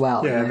different as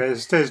well. Yeah,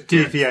 there's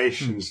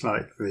deviations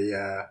like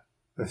the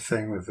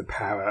thing with the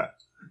parrot,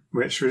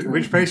 which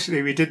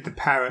basically we did the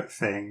parrot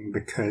thing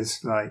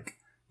because like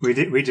we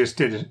did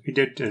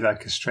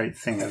like a straight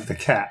thing of the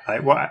cat.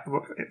 Like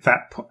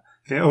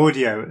the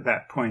audio at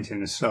that point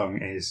in the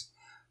song is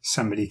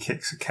somebody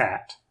kicks a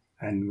cat,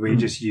 and we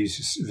just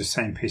use the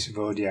same piece of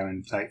audio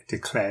and like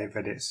declare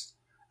that it's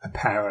a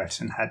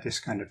parrot and had this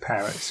kind of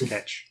parrot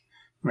sketch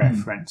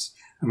reference.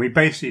 And we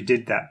basically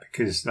did that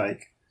because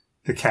like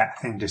the cat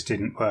thing just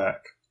didn't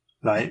work.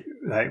 Like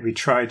we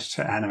tried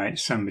to animate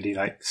somebody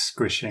like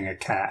squishing a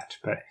cat,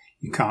 but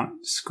you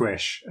can't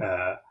squish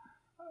a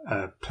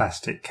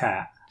plastic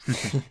cat.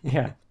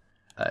 Yeah.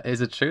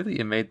 Is it true that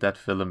you made that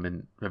film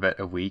in about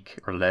a week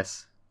or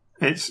less?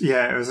 It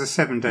was a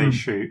 7-day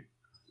shoot.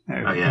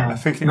 I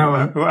think it it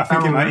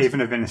might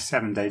even have been a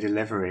 7-day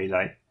delivery,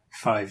 like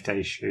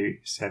 5-day shoot,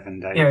 7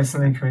 days. Yeah,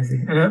 something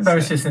crazy. And that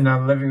was just in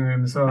our living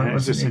room as well. It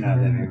was just in our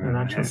living room.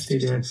 An actual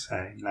studio.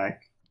 Insane,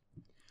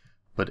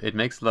 But it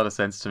makes a lot of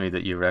sense to me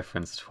that you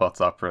referenced What's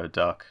Opera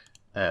Doc,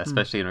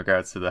 especially in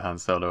regards to the Han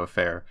Solo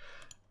affair.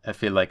 I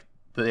feel like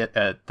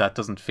that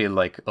doesn't feel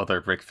like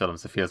other Brick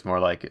films. It feels more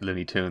like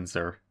Looney Tunes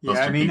or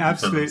Buster Keaton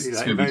absolutely.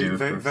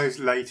 Like those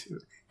late,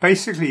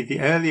 basically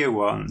the earlier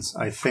ones.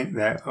 I think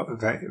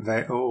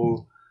they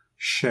all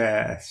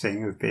share a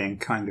thing of being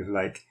kind of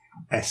like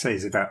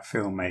essays about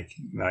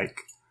filmmaking,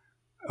 like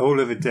All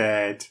of the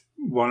Dead,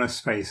 One: A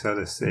Space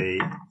Odyssey.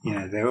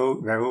 They're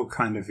all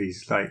kind of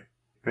these like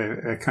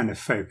they're kind of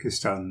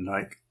focused on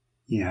like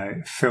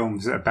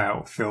films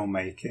about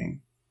filmmaking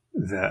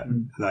that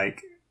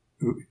like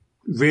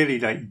really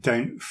like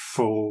don't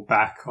fall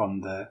back on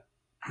the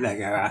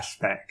Lego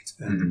aspect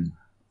and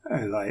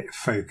are like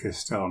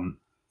focused on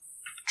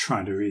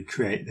trying to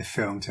recreate the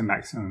film to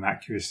maximum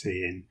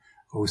accuracy in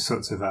all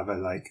sorts of other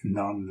like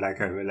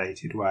non-Lego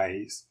related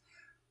ways.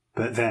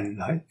 But then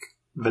like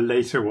the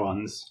later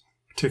ones,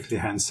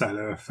 particularly Han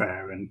Solo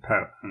Affair and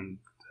Pearl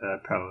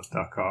of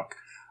Dark Ark,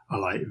 are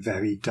like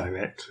very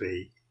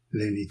directly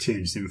Looney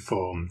Tunes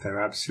informed.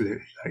 They're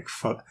absolutely like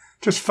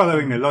just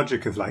following the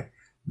logic of like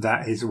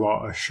that is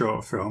what a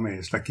short film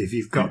is. Like if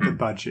you've got the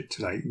budget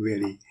to like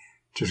really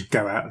just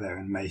go out there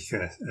and make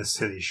a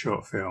silly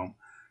short film,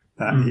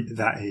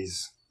 that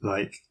is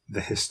like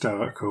the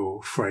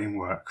historical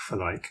framework for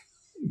like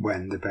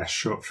when the best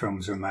short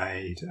films were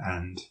made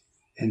and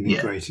in the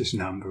greatest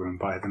number and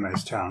by the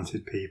most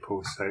talented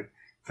people. So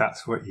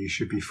that's what you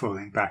should be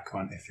falling back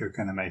on if you're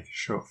going to make a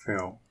short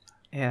film.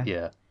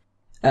 Yeah.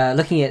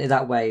 Looking at it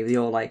that way, with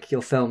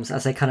your films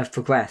as they kind of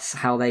progress,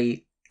 how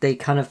they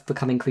kind of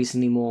become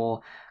increasingly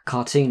more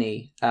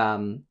cartoony,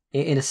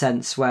 in a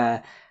sense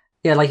where,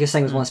 like you're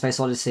saying with One: Space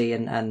Odyssey,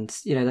 and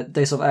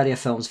those sort of earlier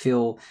films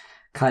feel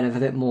kind of a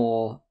bit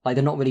more like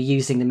they're not really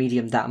using the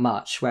medium that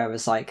much.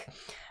 Whereas like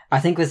I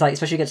think with like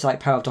especially when you get to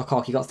like Power of Doc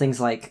Ock, you got things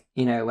like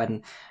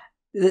when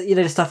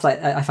the stuff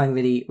like I find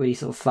really really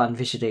sort of fun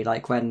visually,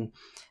 like when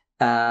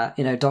Doc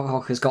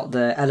Ock has got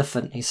the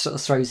elephant, he sort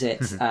of throws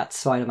it at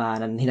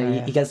Spider-Man, and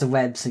he gets the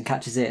webs and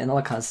catches it and all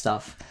that kind of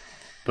stuff.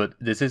 But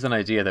this is an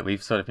idea that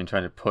we've sort of been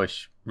trying to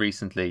push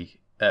recently,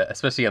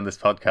 especially on this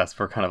podcast.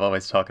 We're kind of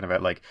always talking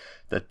about like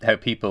how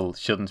people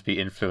shouldn't be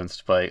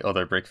influenced by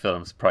other brick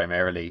films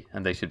primarily,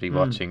 and they should be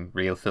watching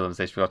real films.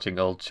 They should be watching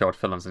old short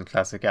films and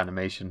classic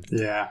animation.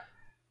 Yeah.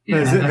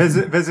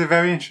 There's a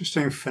very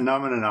interesting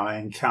phenomenon I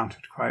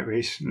encountered quite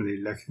recently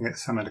looking at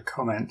some of the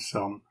comments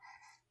on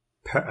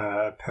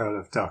Pearl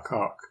of Duck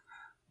Ock,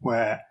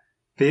 where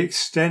the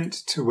extent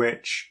to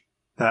which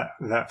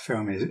that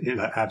film is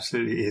like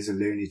absolutely is a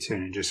Looney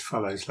Tune and just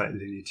follows like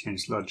Looney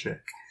Tunes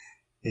logic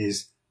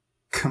is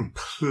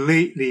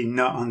completely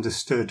not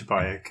understood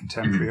by a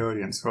contemporary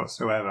audience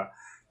whatsoever,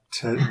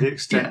 to the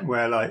extent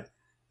where, like,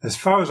 as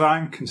far as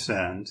I'm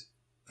concerned,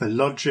 the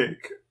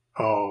logic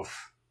of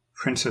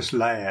Princess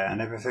Leia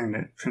and everything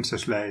that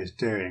Princess Leia is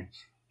doing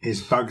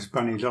is Bugs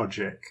Bunny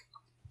logic.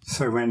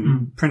 So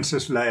when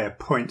Princess Leia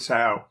points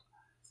out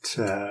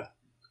to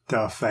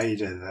Darth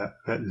Vader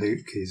that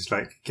Luke is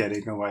like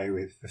getting away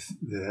with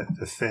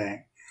the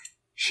thing,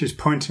 she's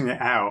pointing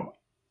it out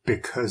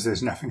because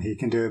there's nothing he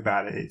can do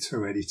about it. It's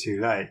already too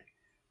late.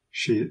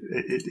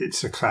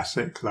 It's a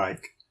classic,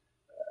 like,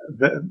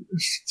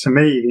 to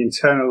me, the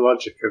internal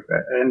logic of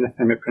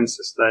anything that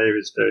Princess Leia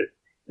is doing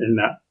in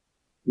that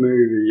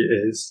movie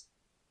is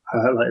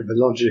like the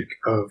logic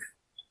of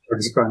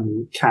Bugs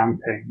Bunny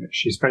camping. That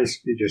she's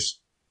basically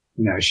just,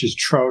 she's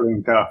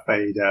trolling Darth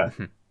Vader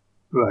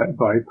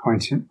by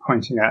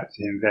pointing out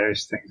to him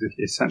various things that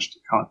he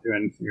essentially can't do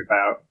anything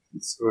about.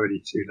 It's already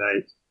too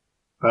late.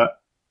 But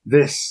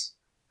this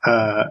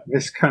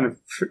kind of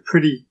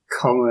pretty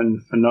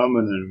common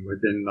phenomenon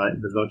within like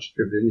the logic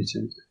of Looney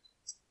Tunes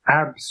is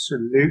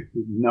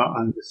absolutely not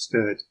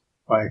understood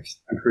by a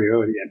contemporary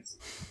audience.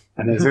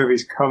 And there's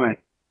always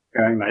comments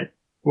going like,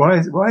 why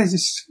is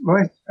it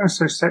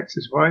so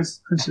sexist? Why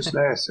is Princess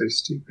Leia so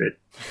stupid?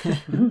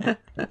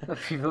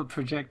 People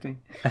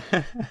projecting.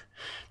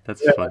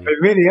 That's funny. They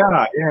really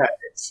are. Yeah,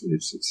 it's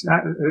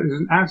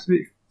an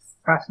absolutely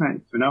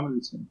fascinating phenomenon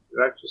to me.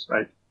 I've just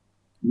like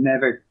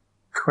never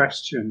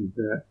questioned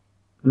the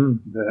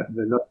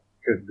logic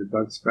of the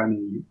Bugs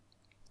Bunny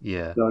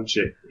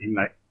logic in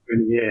like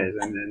 20 years,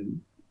 and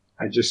then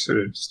I just sort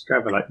of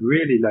discover, like,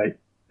 really like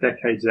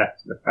decades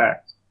after the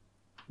fact,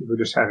 people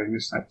just having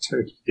this like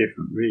totally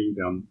different read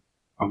on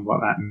what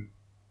that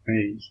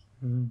means.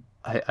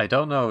 I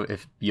don't know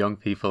if young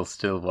people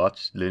still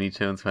watch Looney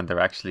Tunes when they're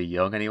actually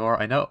young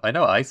anymore. I know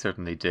I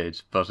certainly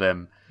did, but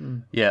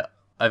yeah,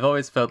 I've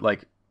always felt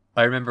like,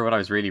 I remember when I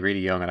was really,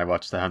 really young and I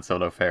watched the Han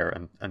Solo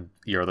Fair and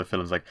your other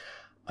films, like,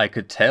 I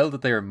could tell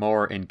that they were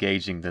more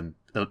engaging than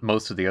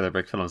most of the other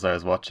brick films I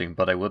was watching,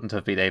 but I wouldn't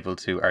have been able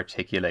to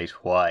articulate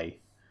why.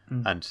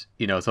 And,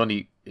 it's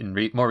only in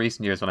more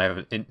recent years when I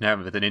have now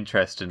with an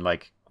interest in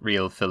like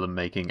real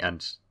filmmaking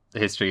and the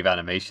history of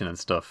animation and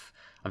stuff,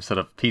 I'm sort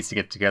of piecing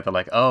it together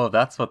like, oh,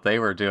 that's what they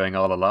were doing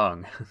all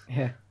along.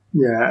 Yeah,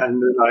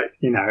 and like,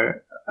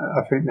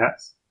 I think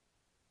that's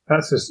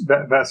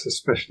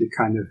especially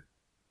kind of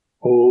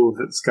all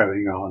that's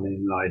going on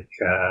in like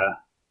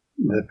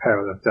the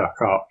Peril of Duck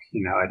Ock.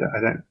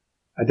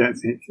 I don't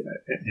think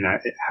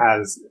it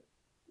has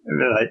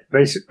like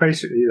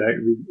basically like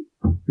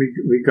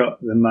we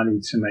got the money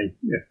to make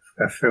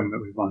a film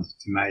that we wanted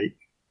to make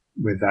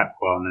with that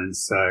one, and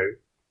so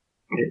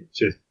it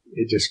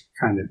just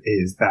kind of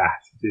is that.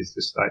 It is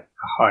just like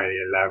a highly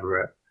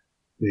elaborate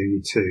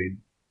Looney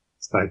Tune.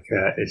 It's like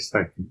a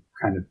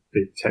kind of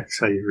big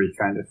Tex Avery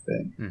kind of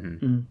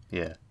thing.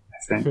 Yeah,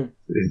 I think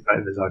is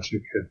like the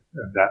logic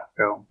of that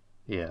film.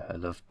 Yeah, I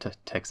love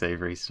Tex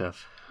Avery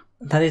stuff.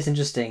 That is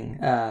interesting.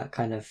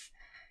 Kind of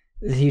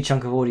a huge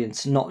chunk of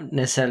audience not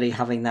necessarily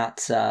having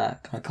that kind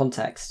of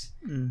context,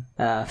 and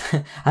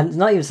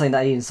not even something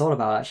that I even thought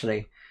about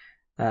actually.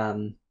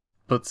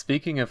 But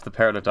speaking of the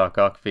Peril of Doc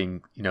Ock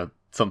being,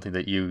 something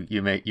that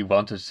you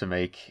wanted to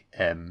make,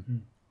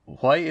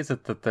 why is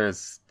it that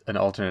there's an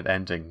alternate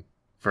ending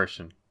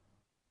version?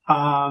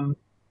 I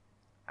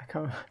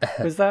can't.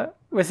 Was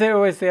there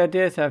always the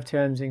idea to have two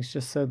endings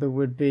just so there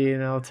would be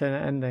an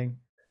alternate ending?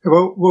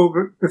 Well,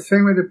 the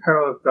thing with the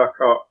Peril of Duck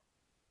Ock,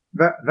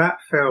 that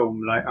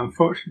film, like,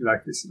 unfortunately,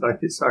 like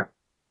it's like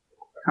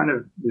kind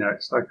of,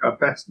 it's like our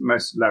best,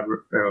 most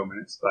elaborate film,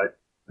 and it's like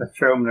a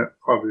film that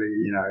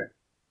probably,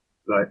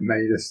 like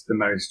made us the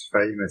most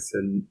famous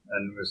and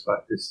was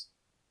like this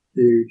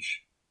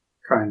huge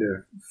kind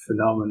of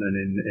phenomenon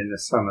in the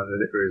summer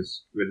that it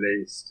was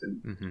released,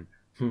 and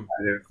kind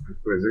of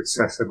was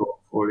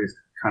accessible for all these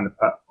kind of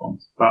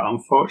platforms. But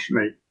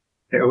unfortunately,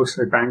 it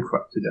also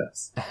bankrupted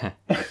us.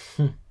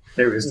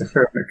 It was the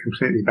film that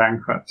completely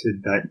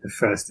bankrupted like the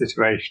first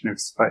iteration of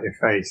Spite Your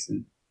Face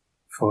and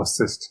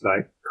forced us to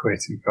like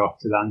quit and go off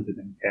to London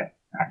and get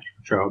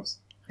actual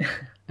jobs.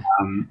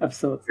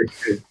 Absolutely.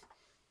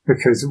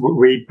 Because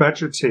we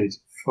budgeted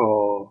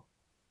for,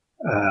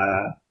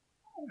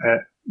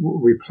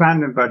 we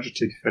planned and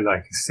budgeted for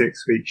like a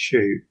 6-week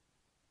shoot,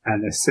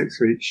 and the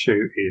 6-week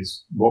shoot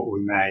is what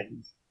we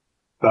made.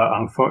 But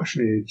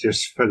unfortunately,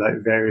 just for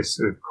like various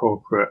sort of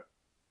corporate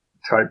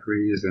type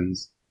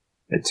reasons,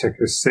 it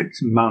took us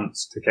 6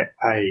 months to get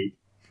paid.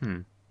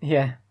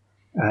 Yeah.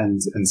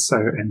 And so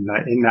in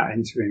that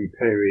interim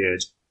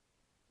period,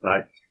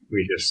 like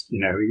we just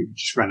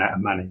ran out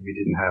of money. We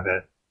didn't have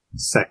a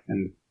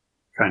second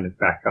kind of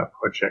backup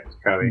project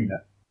going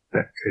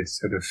that could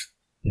sort of,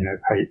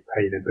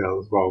 pay the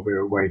bills while we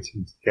were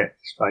waiting to get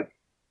like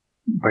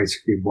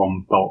basically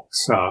one bulk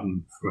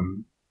sum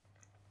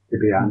to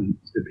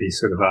be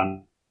sort of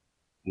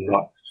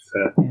unlocked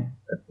for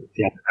at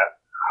the end of that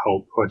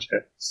whole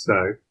project.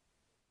 So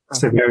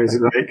there is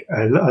like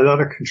a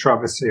lot of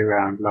controversy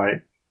around,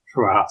 like,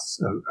 for us,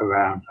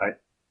 around like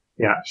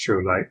the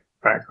actual like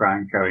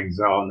background goings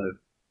on of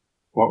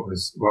what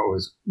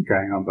was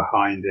going on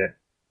behind it.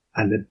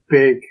 And the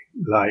big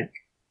like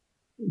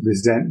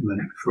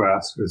resentment for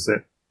us was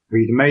that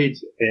we'd made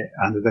it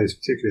under those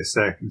particular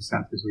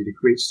circumstances. We'd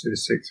agreed to do a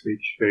 6-week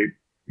shoot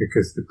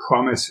because the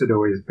promise had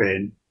always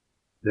been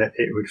that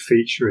it would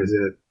feature as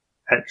an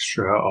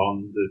extra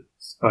on the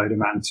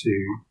Spider-Man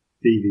 2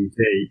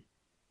 DVD.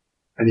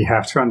 And you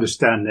have to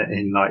understand that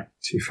in like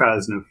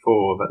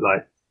 2004, that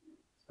like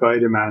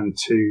Spider-Man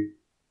 2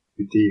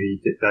 DVD,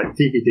 like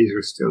DVDs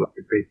were still like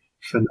a big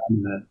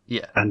phenomenon.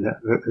 Yeah. And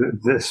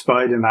the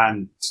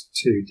Spider-Man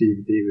 2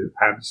 DVD was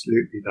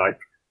absolutely like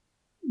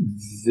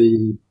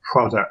the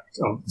product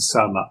of the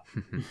summer.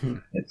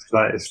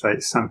 It's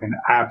like something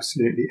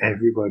absolutely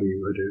everybody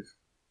would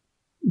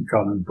have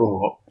gone and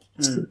bought.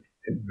 It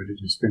would have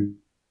just been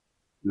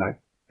like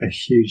a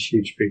huge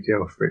big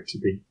deal for it to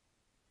be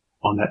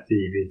on that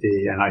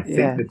DVD. And I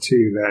think the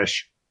two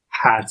version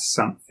had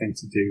something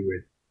to do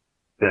with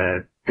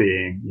there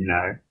being,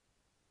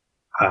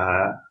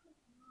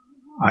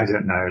 I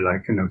don't know,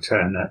 like an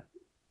alternate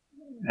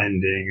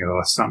ending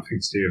or something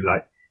to do with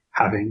like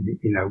having,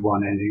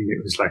 one ending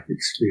that was like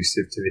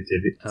exclusive to the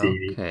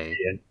DVD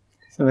and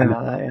something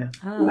like that, yeah.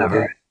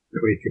 Another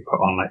that we could put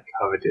on like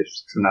cover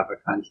discs and other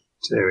kinds of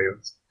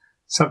materials.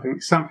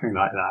 Something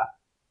like that.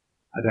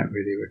 I don't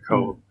really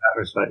recall. That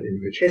was like the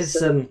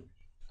original.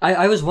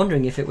 I was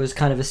wondering if it was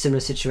kind of a similar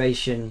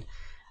situation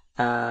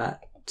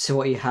to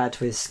what you had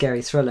with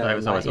Scary Thriller. I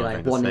was always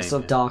like one is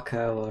sort of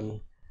darker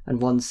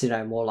and one's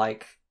more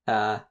like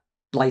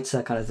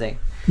lighter kind of thing.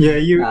 Yeah,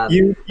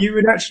 you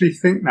would actually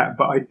think that,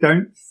 but I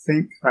don't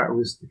think that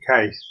was the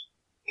case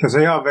because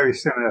they are very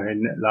similar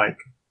in that, like,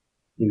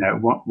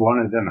 one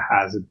of them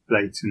has a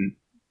blatant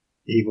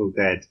Evil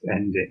Dead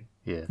ending.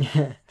 Yeah,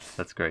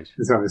 that's great.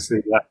 Because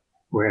obviously, like,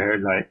 we're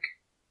like,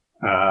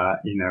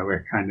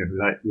 we're kind of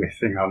like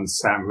riffing on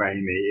Sam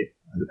Raimi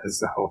as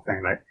the whole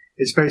thing. Like,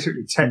 it's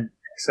basically Tex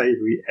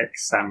Avery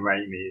x Sam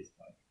Raimi is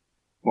like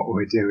what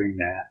we're doing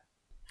there.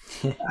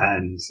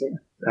 And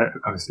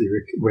obviously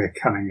we're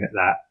coming at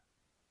that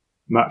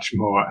much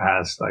more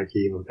as like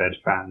Evil Dead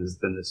fans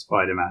than the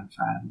Spider-Man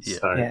fans.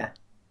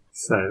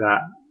 So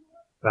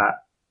that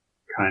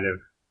kind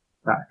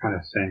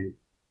of thing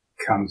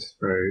comes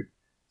through.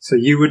 So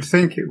you would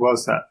think it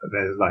was that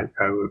there's like,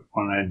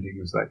 one ending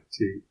was like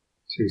too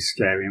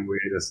scary and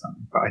weird or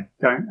something, but I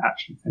don't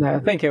actually think. No, I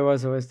think it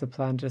was always the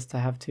plan just to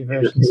have two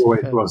versions for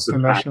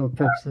promotional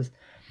purposes.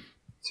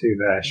 Two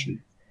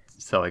versions.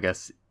 So I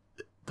guess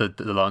the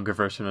longer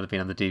version would have been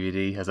on the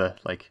DVD as an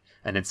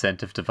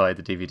incentive to buy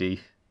the DVD,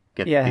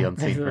 get the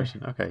unseen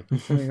version. Okay.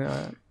 Something like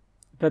that.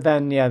 But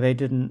then they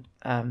didn't.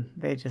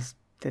 They just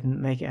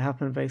didn't make it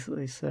happen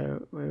basically.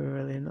 So we were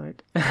really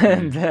annoyed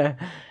and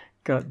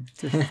got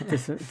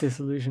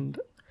disillusioned.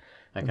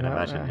 I can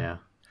imagine. Yeah.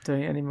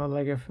 Doing any more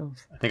Lego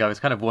films. I think I was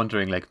kind of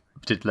wondering, like,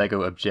 did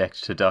Lego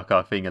object to Doc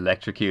Ock being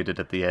electrocuted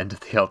at the end of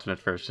the alternate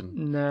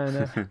version?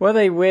 No. What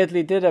they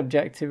weirdly did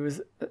object to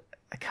was,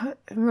 I can't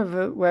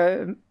remember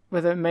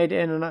whether it made it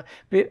in or not,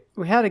 but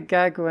we had a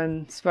gag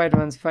when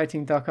Spider-Man's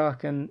fighting Doc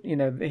Ock and,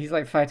 he's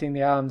like fighting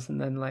the arms and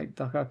then like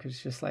Doc Ock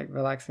is just like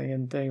relaxing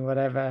and doing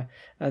whatever.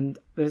 And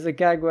there's a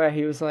gag where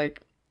he was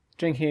like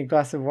drinking a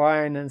glass of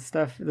wine and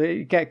stuff.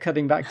 They kept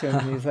cutting back to him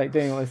and he's like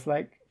doing all this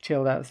like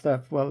chilled out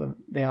stuff while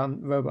the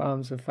robot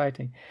arms were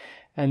fighting,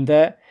 and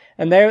they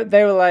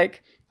were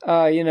like,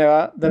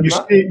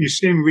 you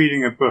see him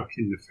reading a book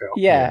in the film.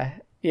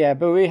 Yeah.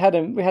 But we had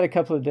a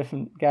couple of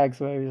different gags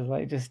where he was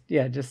like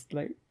just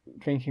like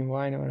drinking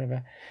wine or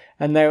whatever,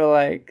 and they were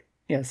like,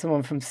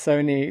 someone from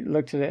Sony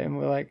looked at it and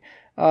were like,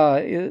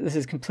 this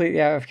is completely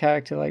out of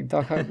character. Like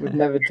Doc Ock would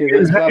never do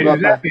this. Blah blah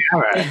blah.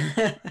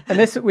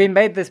 And we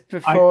made this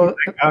before.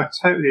 I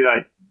totally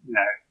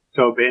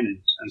go in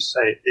and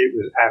say it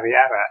was Avi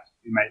Arad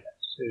who made that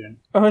decision.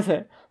 Oh, was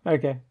it?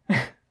 Okay.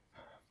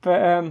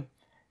 But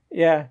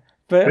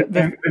But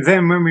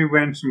then when we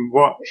went and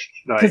watched,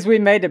 because we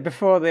made it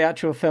before the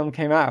actual film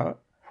came out.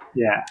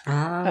 Yeah.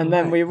 And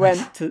then we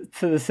went to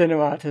the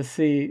cinema to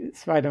see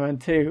Spider-Man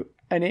 2,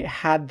 and it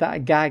had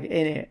that gag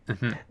in it,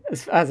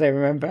 as I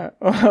remember,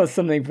 or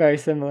something very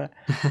similar.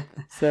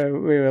 So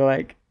we were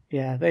like,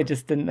 they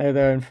just didn't know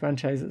their own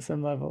franchise at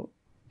some level.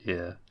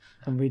 Yeah.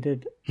 And we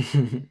did.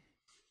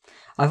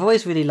 I've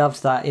always really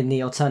loved that in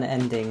the alternate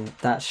ending,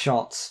 that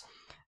shot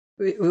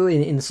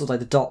in sort of like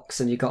the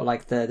docks, and you've got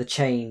like the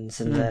chains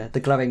and the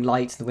glowing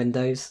lights in the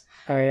windows.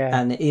 Oh yeah.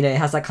 And it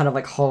has that kind of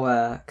like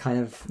horror kind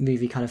of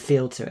movie kind of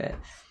feel to it.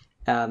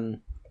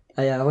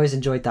 I always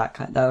enjoyed that.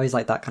 I always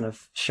liked that kind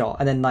of shot,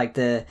 and then like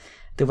the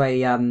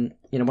way one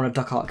of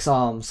Doc Ock's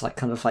arms like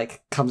kind of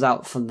like comes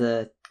out from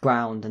the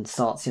ground and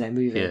starts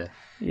moving.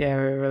 Yeah,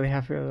 we were really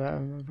happy with that. I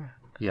remember.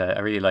 Yeah, I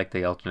really like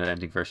the alternate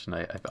ending version.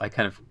 I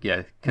kind of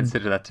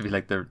consider that to be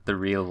like the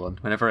real one.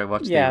 Whenever I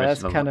watch the original,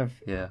 that's kind of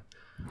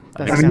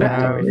That's kind of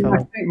how we felt. I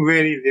think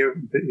really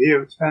the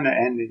alternate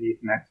ending,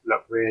 even though it's a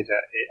lot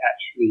weirder, it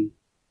actually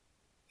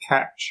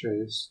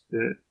captures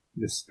the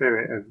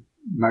spirit of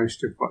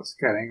most of what's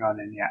going on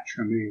in the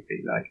actual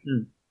movie. Like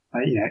in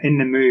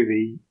the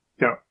movie,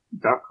 Doc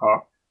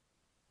Ock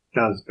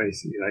does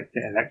basically like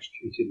get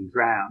electrocuted and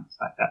drowns.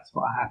 Like that's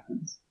what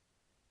happens.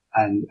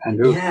 And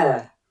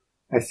also,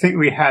 I think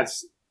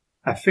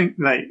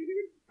like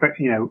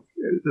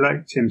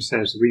Tim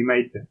says, we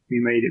made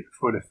it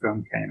before the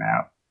film came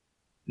out,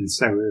 and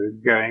so we were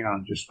going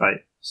on just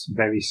like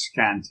very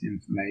scant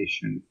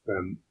information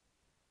from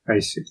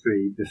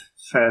basically the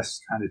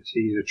first kind of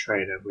teaser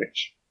trailer,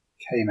 which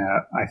came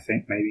out I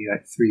think maybe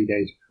like 3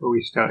 days before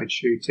we started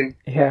shooting.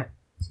 Yeah,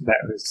 so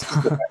that was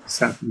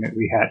something that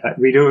we had. Like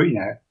we'd already,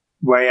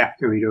 way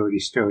after we'd already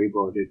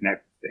storyboarded and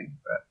everything,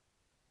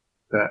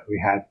 but we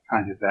had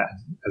kind of that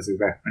as a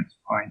reference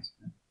point.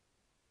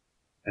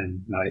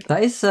 And like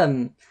that is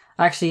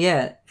actually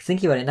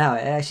thinking about it now,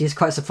 it actually is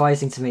quite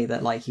surprising to me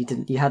that like you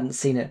hadn't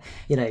seen it,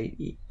 you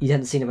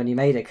hadn't seen it when you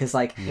made it, because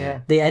like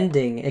the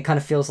ending, it kind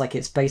of feels like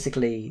it's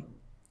basically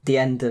the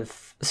end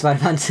of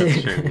Spider-Man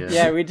 2. True,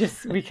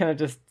 we kind of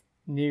just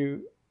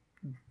knew,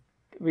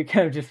 we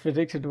kind of just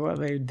predicted what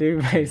they would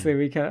do.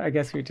 Basically, I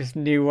guess we just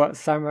knew what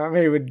Sam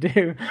Raimi would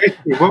do.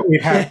 Basically, what we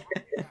had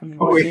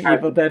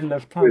Evil Dead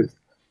enough times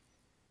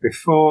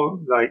before,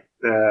 like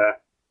the.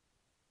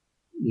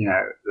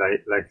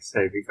 Like I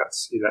say, we got to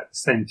see that the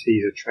same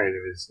teaser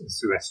trailer as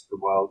the rest of the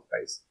world,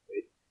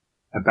 basically,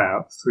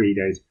 about 3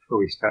 days before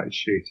we started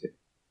shooting.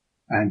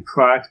 And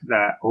prior to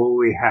that, all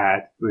we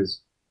had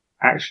was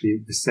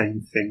actually the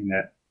same thing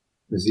that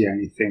was the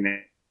only thing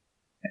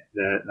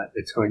that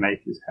the toy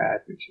makers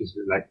had, which is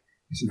like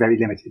this very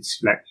limited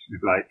selection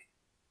of like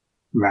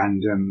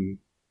random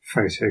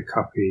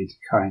photocopied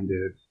kind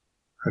of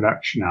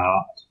production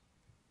art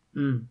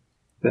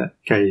that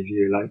gave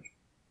you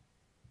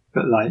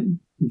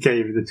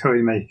gave the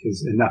toy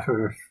makers enough of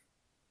a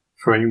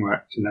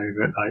framework to know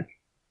that like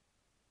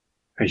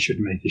they should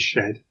make a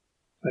shed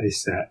play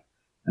set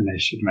and they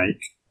should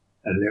make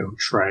a little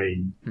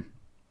train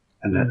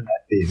and that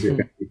these are going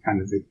to be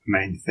kind of the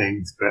main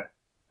things. But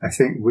I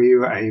think we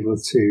were able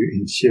to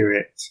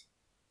intuit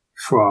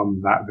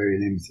from that very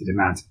limited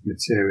amount of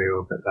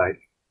material that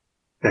like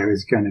there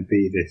is going to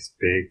be this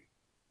big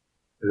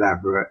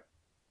elaborate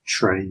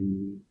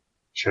train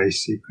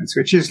chase sequence,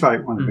 which is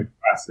like one of the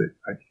classic,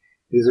 like,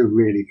 is a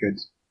really good,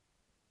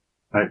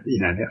 like, the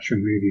actual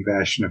movie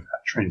version of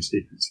that train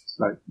sequence is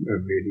like a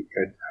really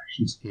good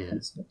action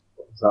sequence.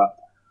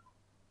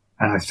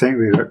 And I think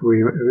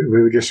we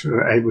were just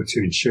able to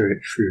ensure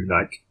it through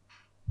like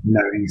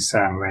knowing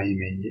Sam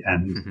Raimi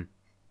and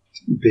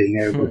being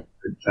able to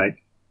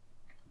like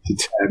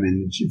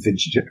determine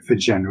the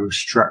general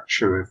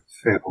structure of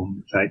the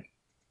film. Like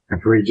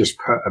if we just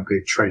put a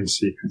big train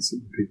sequence at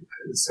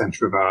the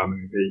center of our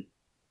movie,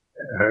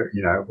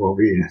 we'll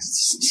be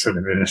sort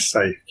of in a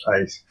safe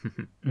place.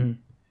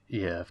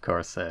 Yeah, of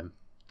course.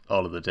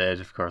 All of the Dead,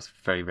 of course,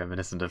 very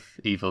reminiscent of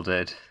Evil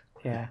Dead.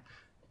 Yeah,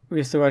 we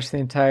used to watch the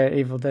entire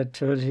Evil Dead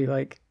trilogy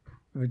like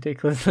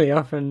ridiculously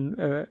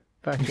often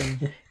back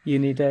in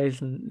uni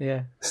days,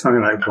 and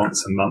something like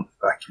once a month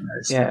back in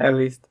those. Yeah, at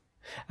least.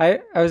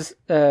 I've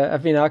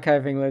been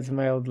archiving loads of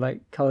my old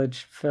like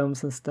college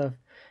films and stuff.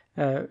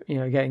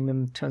 Getting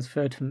them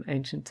transferred from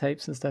ancient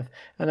tapes and stuff.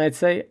 And I'd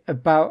say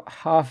about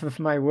half of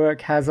my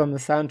work has on the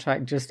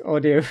soundtrack just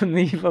audio from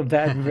the Evil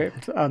Dead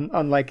ripped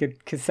on like a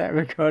cassette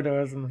recorder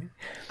or something.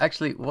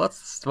 Actually,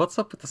 what's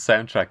up with the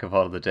soundtrack of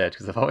All of the Dead?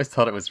 Because I've always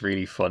thought it was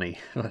really funny.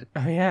 Oh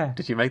yeah.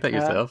 Did you make that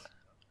yourself?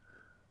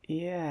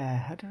 Yeah,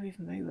 how do I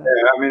even make that?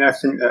 Yeah, I mean, I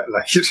think that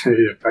like it's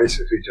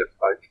basically just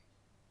like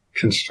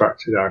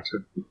constructed out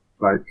of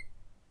like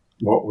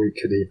what we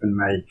could even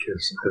make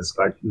as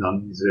like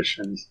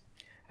non-musicians.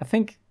 I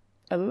think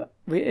part of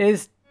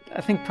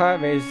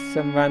it is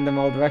some random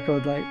old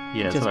record, like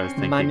just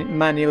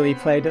manually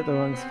played at the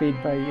wrong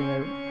speed by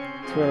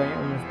twirling it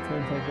on the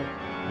turntable,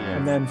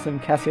 and then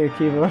some Casio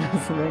keyboard or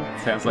something.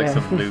 Sounds like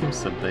some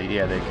loops, and they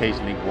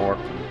occasionally warp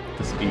and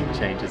the speed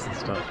changes and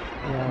stuff.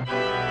 Yeah.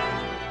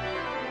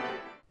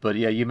 But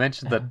yeah, you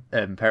mentioned that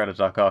Parallel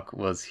Doc Ock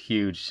was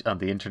huge on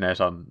the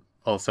internet on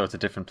all sorts of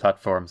different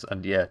platforms,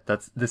 and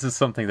this is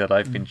something that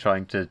I've been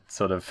trying to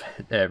sort of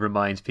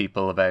remind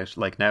people about.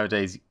 Like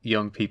nowadays,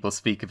 young people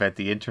speak about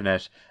the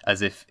internet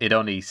as if it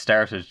only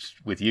started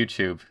with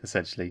YouTube,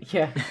 essentially.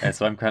 Yeah. And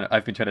so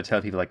I've been trying to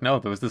tell people like, no,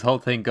 there was this whole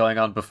thing going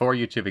on before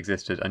YouTube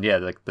existed, and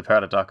like the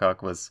Parallel Doc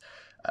Ock was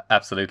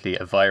absolutely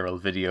a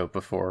viral video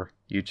before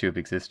YouTube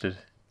existed.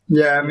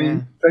 Yeah, I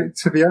mean,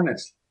 to be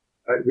honest,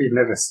 like, we've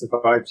never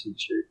survived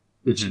YouTube.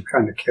 YouTube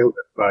kind of killed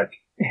it. Like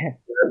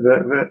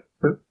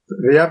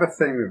the other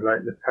thing with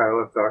like the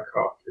Parallel Doc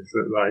Ock is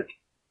that like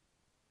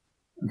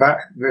that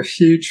the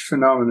huge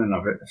phenomenon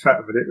of it, the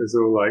fact that it was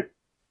all like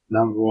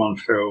 #1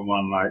 film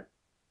on like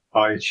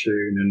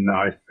iTunes and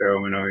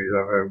iFilm and all these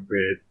other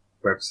weird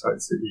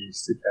websites that you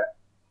used to get.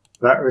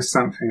 That was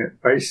something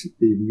that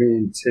basically me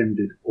and Tim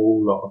did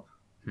all of.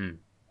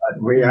 Like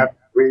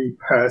we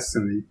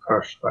personally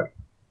pushed like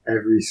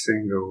every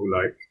single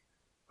like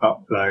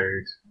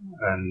upload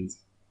and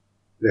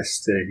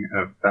listing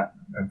of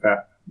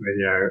that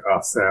video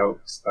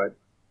ourselves. Like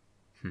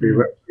we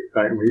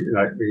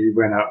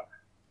went up.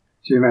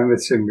 Do you remember,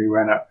 Tim? We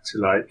went up to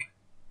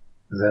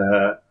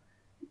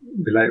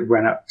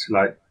went up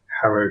to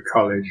Harrow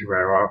College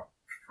where our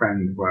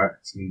friend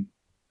worked and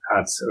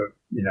had sort of,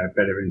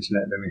 better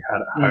internet than we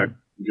had at home.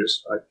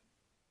 Just like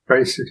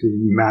basically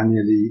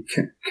manually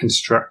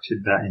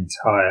constructed that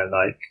entire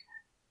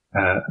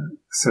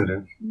sort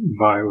of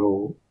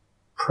viral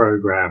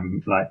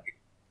program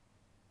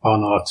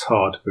on our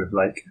Todd with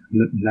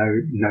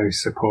no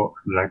support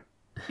from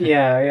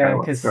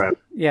because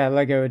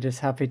Lego were just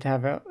happy to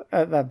have it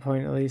at that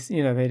point. At least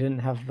they didn't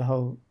have the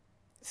whole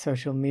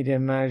social media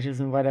managers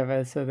and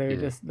whatever, so they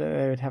would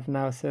they would have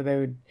now. So they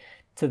would,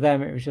 to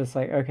them it was just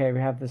like, okay, we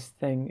have this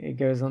thing, it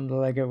goes on the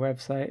Lego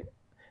website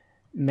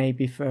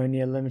maybe for only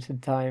a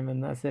limited time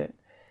and that's it.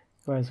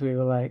 Whereas we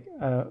were like,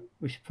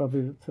 we should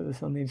probably put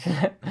this on the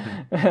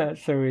internet.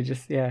 So we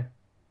just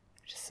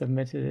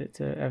submitted it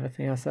to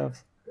everything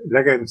ourselves.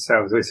 Lego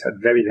themselves always had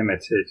very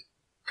limited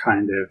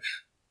kind of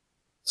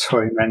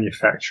toy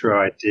manufacturer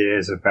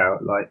ideas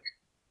about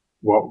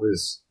what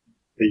was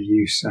the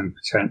use and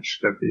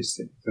potential of these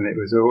things, and it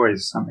was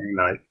always something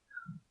like,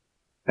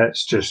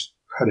 let's just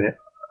put it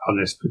on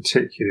this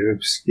particular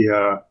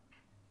obscure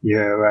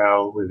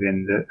URL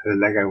within the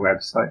Lego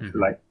website for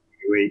 3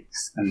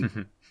 weeks, and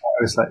that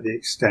was the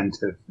extent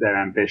of their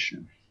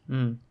ambition.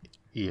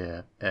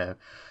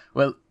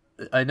 Well,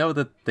 I know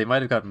that they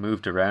might have got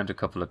moved around a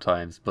couple of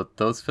times, but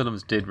those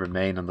films did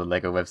remain on the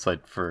Lego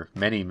website for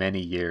many, many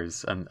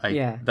years. And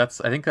I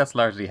think that's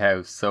largely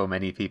how so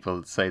many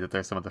people say that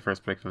they're some of the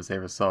first brick films they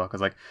ever saw.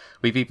 Because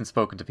we've even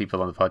spoken to people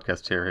on the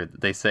podcast here who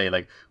they say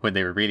when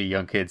they were really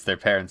young kids, their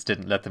parents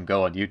didn't let them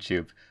go on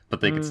YouTube,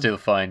 but they could still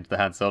find the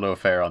Han Solo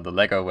affair on the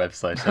Lego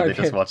website, and they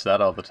just watched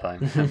that all the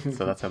time. And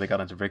so that's how they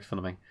got into brick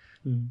filming.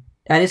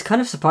 And it's kind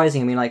of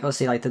surprising. I mean,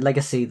 obviously, the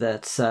legacy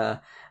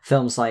that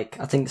films I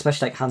think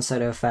especially Han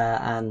Solo Affair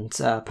and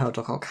Pearl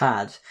Dog Hawk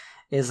had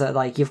is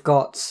that you've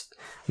got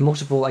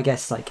multiple, I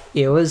guess,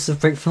 eras of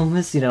brick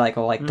filmers,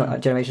 or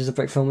generations of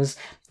brick filmers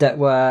that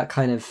were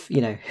kind of,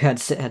 who had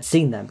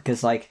seen them,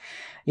 because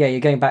you're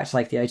going back to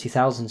the early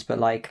 2000s,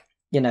 but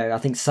I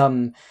think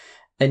some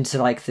into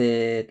the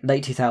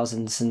late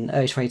 2000s and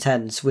early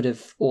 2010s would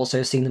have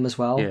also seen them as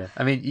well. Yeah,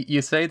 I mean,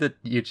 you say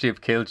that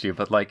YouTube killed you,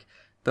 but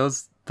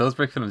those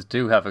brick films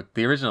do have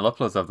the original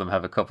uploads of them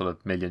have a couple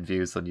of million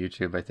views on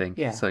YouTube, I think.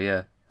 Yeah. So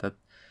that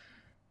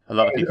a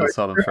lot of people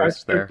saw them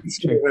first there.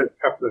 A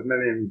couple of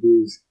million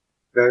views,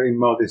 very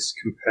modest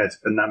compared to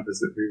the numbers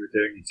that we were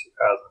doing in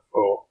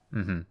 2004.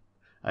 Mm-hmm.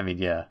 I mean,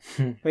 yeah.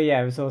 But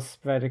it was all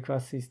spread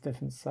across these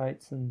different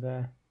sites, and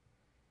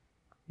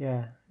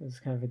it was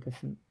kind of a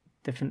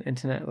different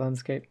internet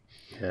landscape.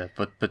 Yeah,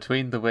 but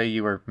between the way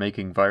you were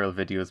making viral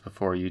videos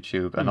before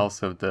YouTube and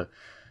also the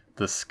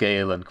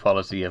scale and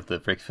quality of the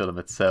brick film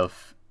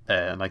itself,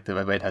 and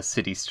the way it has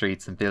city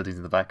streets and buildings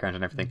in the background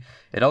and everything,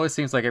 it always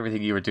seems like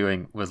everything you were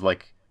doing was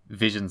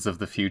visions of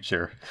the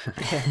future.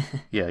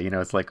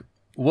 It's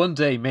one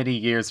day, many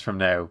years from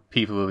now,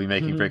 people will be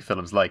making brick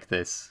films like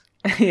this.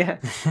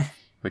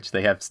 Which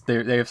they have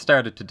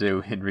started to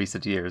do in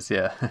recent years.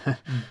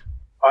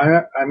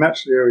 I'm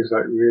actually always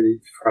really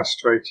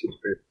frustrated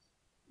with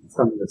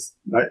some of this.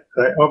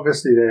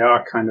 Obviously they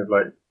are kind of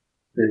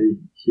really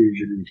huge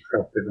and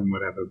impressive and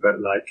whatever, but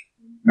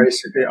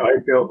basically I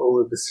built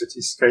all of the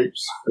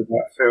cityscapes for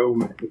that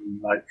film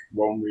in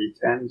one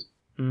weekend.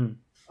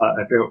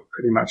 I built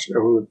pretty much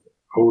all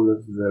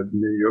of the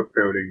New York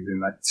buildings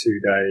in 2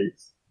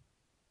 days.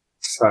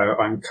 So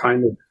I'm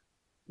kind of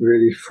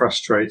really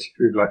frustrated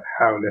with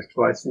how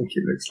little I think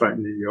it looks like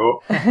New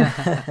York.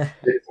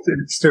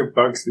 it still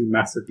bugs me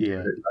massively.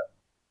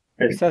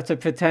 You have to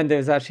pretend it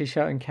was actually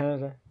shot in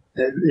Canada.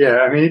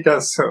 I mean, it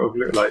does sort of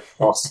look like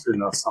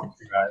Boston or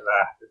something like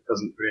that. It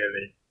doesn't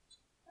really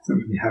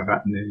have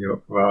that New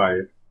York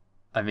vibe.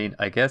 I mean,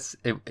 I guess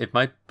it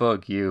might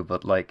bug you,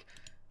 but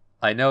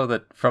I know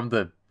that from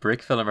the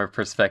brick filmer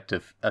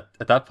perspective,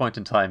 at that point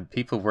in time,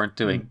 people weren't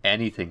doing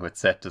anything with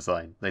set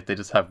design. They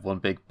just have one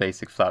big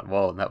basic flat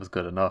wall, and that was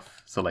good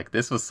enough. So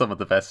this was some of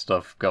the best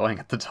stuff going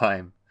at the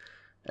time,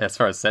 as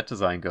far as set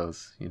design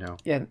goes.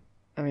 Yeah,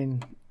 I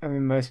mean,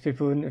 most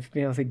people wouldn't have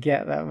been able to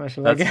get that much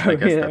Lego. I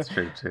guess that's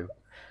true too.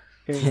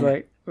 It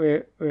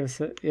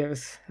was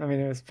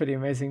it was pretty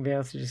amazing being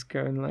able to just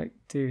go and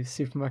do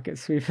supermarket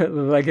sweep at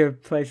the Lego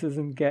places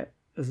and get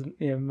as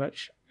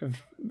much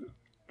of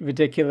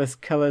ridiculous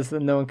colours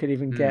that no one could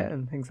even get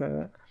and things like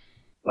that.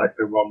 Like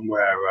the one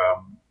where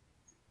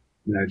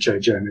Joe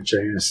Jonah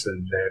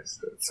Jameson lives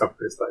at the top of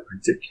this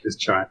ridiculous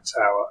giant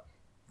tower.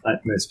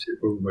 Most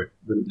people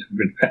wouldn't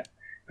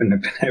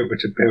have been able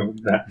to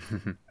build that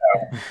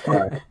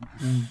Right.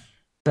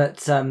 But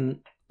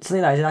something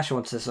that I did actually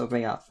want to sort of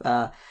bring up,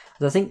 I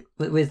think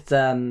with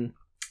the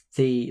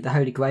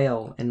Holy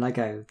Grail in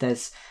Lego,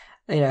 there's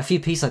a few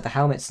pieces like the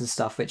helmets and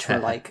stuff which were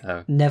like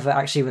never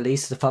actually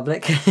released to the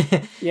public.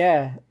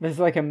 Yeah, there's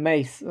like a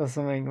mace or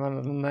something one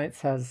of the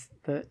knights has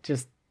that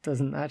just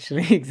doesn't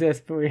actually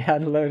exist, but we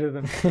had a load of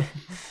them.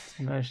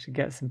 Managed to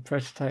get some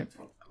prototype.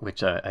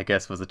 Which I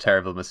guess was a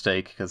terrible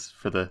mistake, because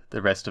for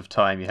the rest of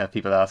time you have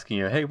people asking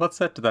you, hey, what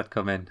set did that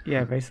come in?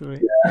 Yeah,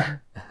 basically. Yeah.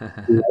 A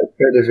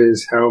bit of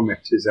his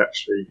helmet is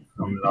actually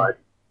from like,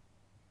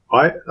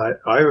 I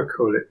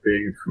recall it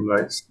being from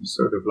like some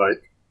sort of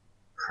like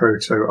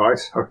proto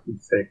ice hockey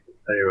thing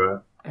that they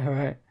were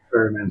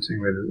experimenting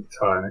with at the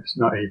time. It's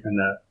not even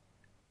a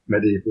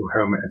medieval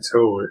helmet at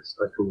all. It's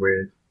like a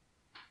weird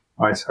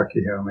ice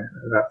hockey helmet.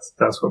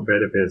 That's what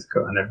Bedivere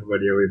got, and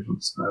everybody always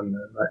wants to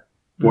know like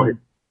what is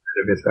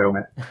Bedivire's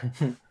helmet.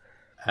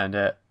 And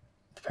the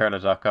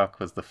Perla.Gok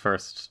was the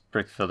first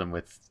brick film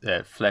with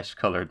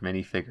flesh-coloured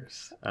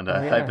minifigures, and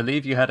I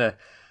believe you had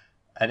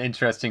an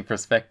interesting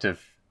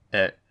perspective.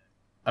 Am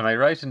I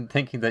right in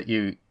thinking that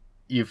you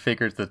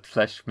figured that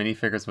flesh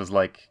minifigures was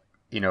like,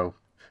 the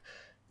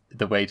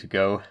way to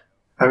go?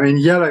 I mean,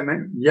 yellow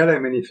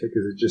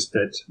minifigures are just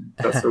dead to me.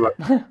 That's all.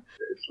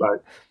 It's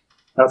like,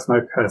 that's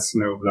my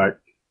personal like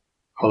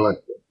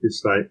politics.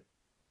 It's like,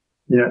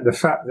 the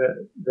fact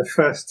that the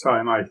first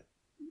time I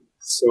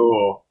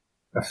saw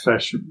a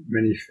flesh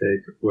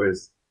minifig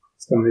was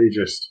somebody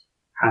just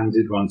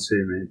handed one to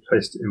me and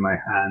placed it in my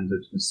hand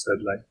and just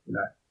said like,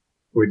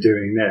 we're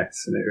doing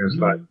this, and it was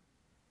like,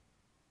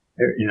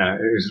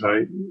 it was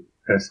like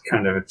a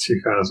kind of a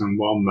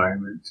 2001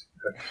 moment.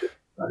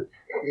 Like,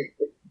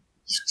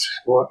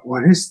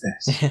 what is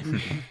this? What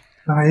am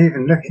I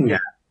even looking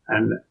at?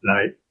 And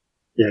like,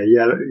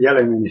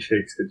 yellow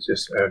minifigs have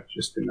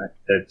just been like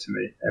dead to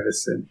me ever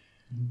since.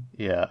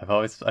 Yeah,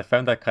 I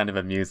found that kind of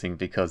amusing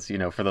because,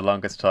 for the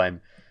longest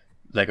time,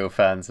 Lego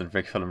fans and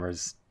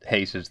Brickfilmers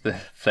hated the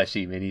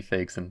fleshy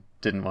minifigs and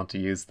didn't want to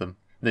use them.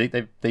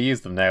 They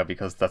use them now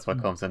because that's what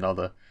comes in all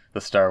the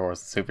Star Wars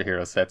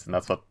superhero sets, and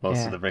that's what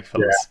most of the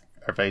Brickfilms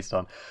are based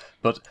on.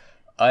 But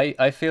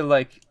I feel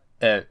like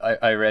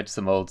I read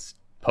some old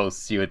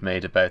posts you had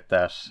made about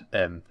that,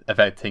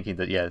 about thinking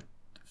that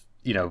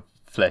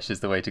flesh is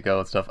the way to go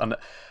and stuff, and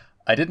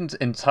I didn't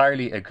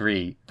entirely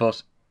agree,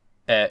 but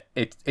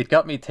it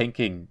got me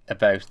thinking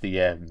about the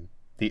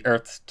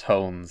earth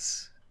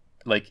tones.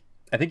 Like,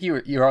 I think you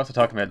were also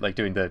talking about like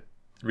doing the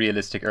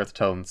realistic earth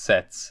tone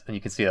sets, and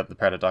you can see that in the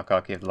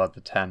Perla.Gok you have a lot of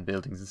the tan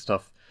buildings and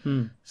stuff.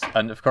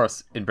 And of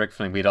course in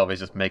Brickfilming we'd always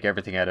just make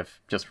everything out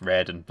of just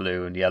red and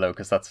blue and yellow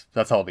because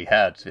that's all we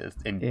had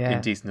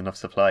in decent enough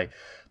supply.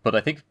 But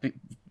I think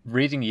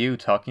reading you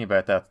talking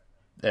about that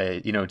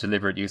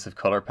deliberate use of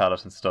color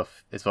palette and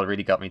stuff is what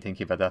really got me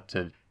thinking about that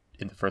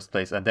in the first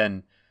place. And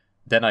then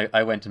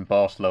I went and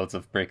bought loads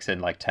of bricks in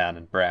like tan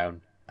and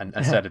brown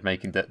and started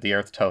making the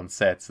earth tone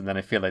sets, and then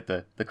I feel like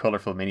the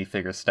colourful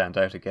minifigures stand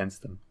out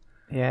against them.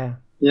 Yeah.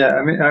 Yeah,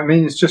 I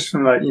mean, it's just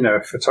from like,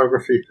 a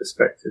photography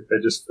perspective, they're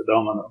just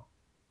phenomenal.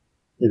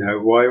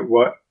 Why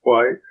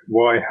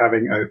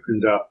having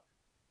opened up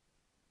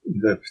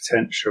the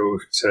potential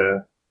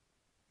to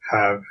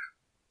have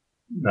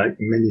like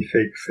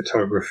minifig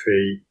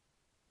photography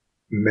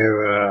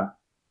mirror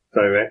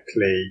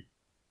directly,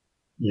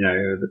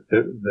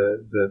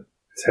 the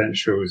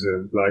potentials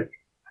of like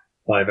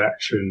live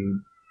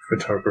action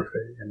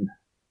photography, and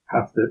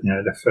have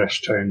the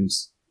flesh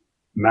tones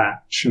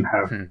match and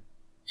have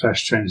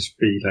flesh tones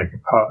be like a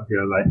part of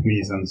your like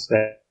mise en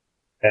scène.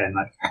 And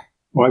like,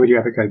 why would you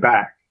ever go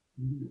back?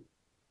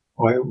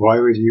 Why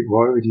would you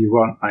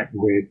want like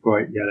weird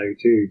bright yellow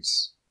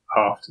dudes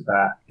after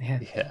that?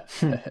 Yeah.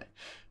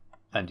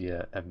 And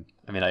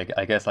I mean,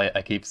 I guess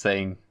I keep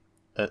saying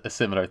a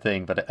similar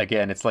thing, but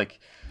again, it's like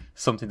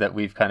something that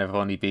we've kind of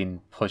only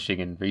been pushing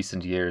in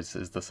recent years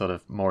is the sort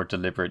of more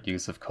deliberate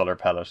use of color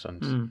palette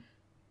and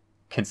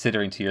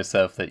considering to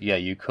yourself that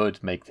you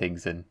could make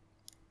things in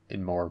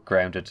more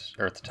grounded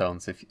earth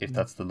tones if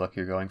that's the look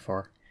you're going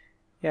for.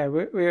 Yeah,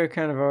 we were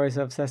kind of always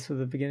obsessed with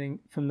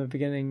from the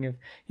beginning of,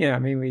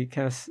 we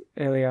kind of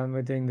early on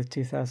we're doing the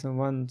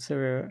 2001, so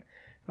we were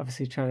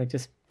obviously trying to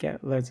just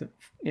get loads of,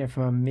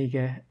 from a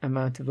meager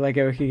amount of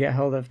Lego we could get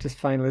hold of, just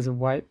find loads of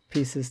white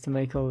pieces to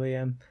make all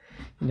the,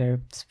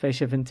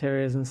 spaceship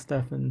interiors and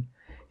stuff. And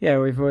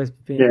we've always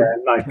been... Yeah,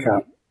 like,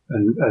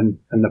 and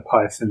the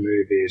Python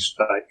movie is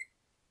like,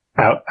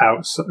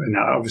 outside,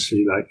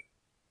 obviously like,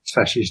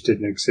 Slashies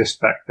didn't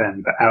exist back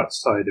then, but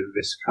outside of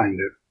this kind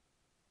of,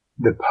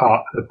 the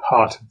part of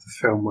the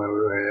film where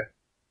we're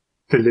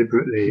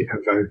deliberately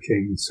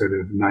evoking sort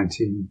of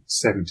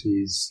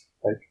 1970s,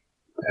 like,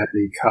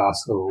 early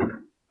castle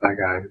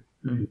Lego,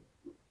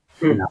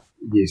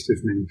 use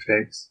of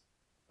minifigs.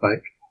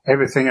 Like,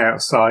 everything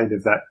outside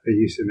of that, the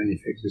use of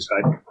minifigs is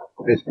like,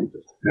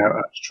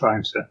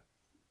 trying to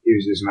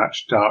use as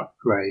much dark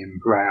grey and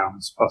brown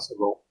as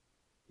possible.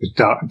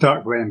 Because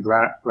dark grey and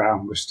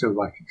brown were still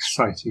like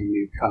exciting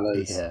new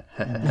colours. Yeah.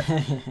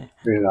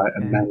 We're like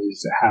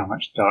amazed at how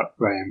much dark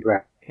grey and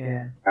brown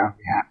Yeah.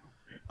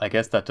 I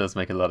guess that does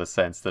make a lot of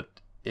sense, that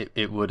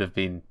it would have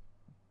been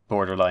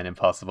borderline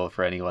impossible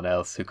for anyone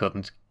else who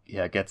couldn't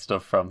get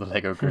stuff from the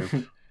Lego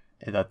group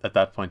at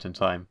that point in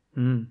time.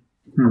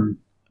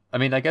 I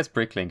mean, I guess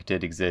Bricklink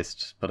did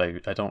exist, but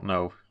I don't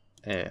know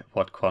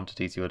what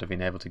quantities you would have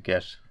been able to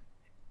get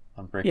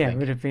on Bricklink. Yeah, it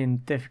would have been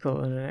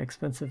difficult and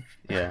expensive.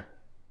 Yeah,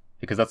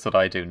 because that's what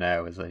I do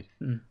now, is I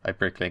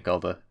Bricklink all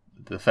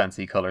the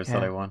fancy colours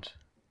that I want.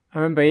 I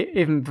remember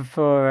even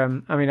before,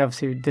 I mean,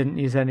 obviously we didn't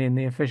use any in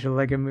the official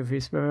Lego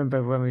movies, but I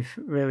remember when we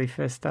really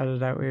first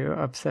started out, we were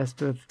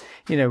obsessed with,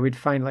 we'd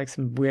find like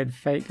some weird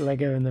fake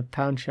Lego in the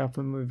pound shop,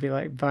 and we'd be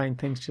like buying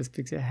things just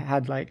because it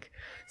had like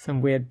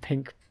some weird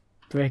pink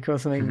brick or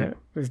something that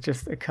was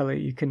just a colour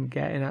you couldn't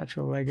get in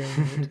actual Lego,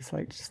 and we were just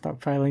like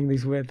stockpiling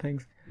these weird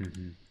things.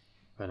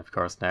 And of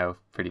course now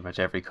pretty much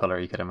every colour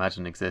you could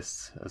imagine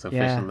exists as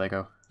official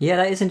Lego. Yeah,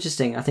 that is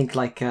interesting. I think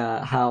like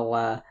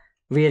how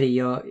really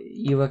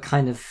you were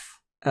kind of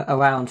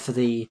around for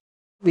the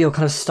real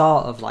kind of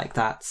start of like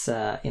that,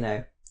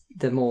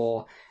 the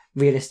more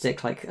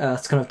realistic like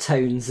Earth's kind of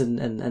tones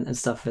and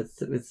stuff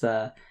with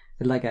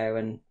Lego,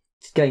 and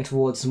going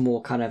towards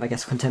more kind of, I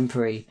guess,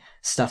 contemporary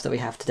stuff that we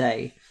have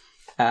today.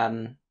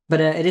 But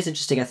it is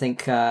interesting. I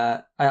think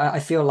I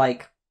feel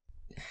like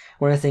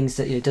one of the things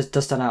that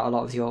does stand out a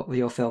lot with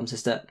your films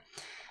is that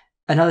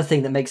another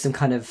thing that makes them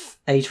kind of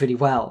age really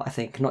well, I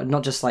think,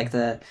 not just like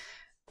the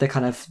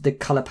kind of the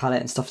color palette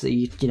and stuff that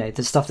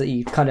the stuff that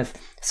you kind of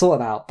thought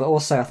about, but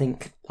also I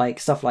think like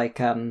stuff like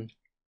I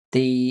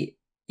think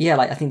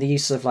the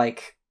use of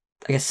like,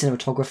 I guess,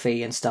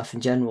 cinematography and stuff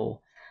in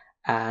general,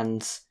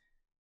 and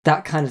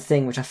that kind of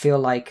thing, which I feel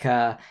like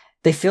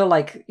they feel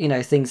like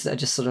things that are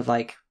just sort of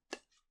like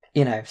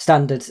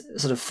standard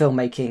sort of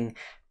filmmaking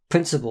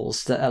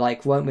principles that are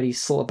like weren't really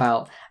thought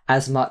about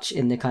as much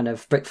in the kind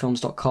of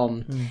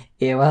brickfilms.com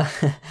era.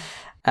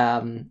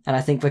 And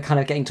I think we're kind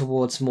of getting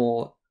towards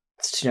more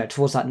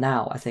towards that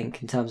now, I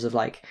think, in terms of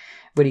like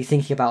really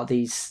thinking about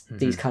these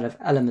kind of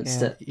elements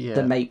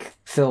that make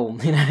film.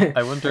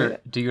 I wonder,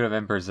 do you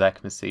remember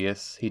Zach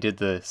Macias? He did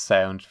the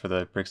sound for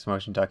the Bricks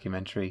Motion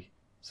documentary,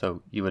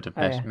 so you would have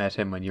met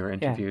him when you were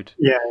interviewed.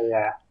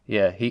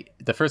 Yeah.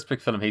 The first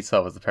Brick film he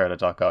saw was the Pearl of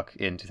Doc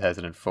in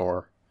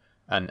 2004,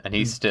 and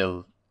he's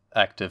still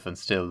active and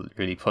still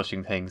really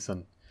pushing things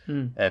and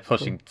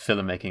pushing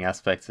filmmaking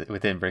aspects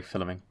within brick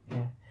filming.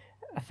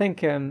 I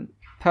think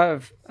part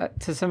of,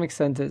 to some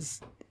extent,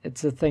 it's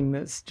a thing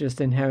that's just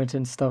inherent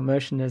in stop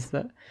motion, is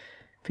that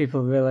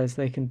people realize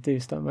they can do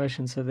stop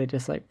motion, so they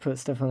just like put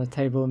stuff on a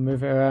table and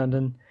move it around.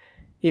 And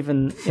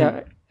even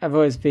I've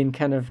always been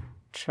kind of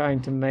trying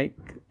to make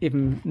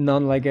even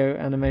non-Lego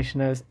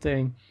animation I was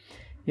doing.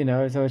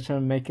 I was always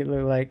trying to make it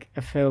look like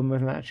a film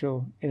with in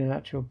an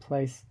actual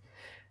place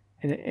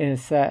in a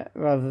set,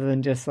 rather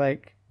than just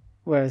like,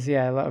 whereas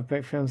a lot of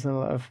brick films and a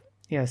lot of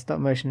stop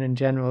motion in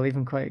general,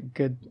 even quite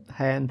good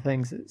high-end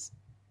things, it's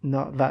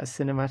not that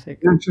cinematic.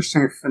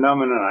 Interesting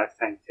phenomenon, I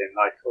think, in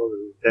like All of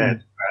the Dead,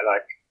 where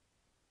like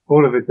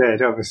All of the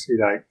Dead obviously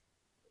like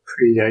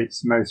predates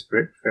most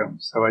brick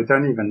films, so I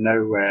don't even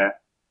know where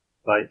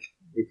like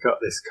we got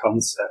this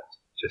concept,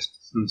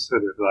 just some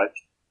sort of like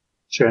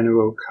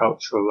general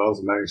cultural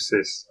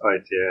osmosis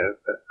idea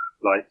that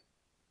like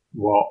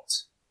what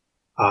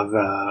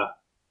other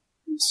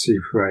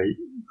Super 8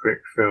 brick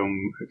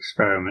film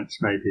experiments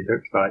maybe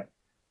looked like.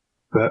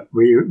 But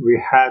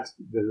we had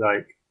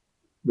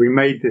we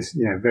made this,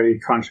 very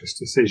conscious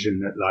decision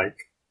that like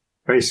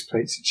base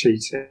plates are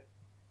cheating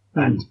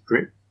and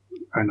brick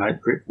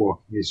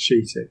walking is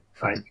cheating.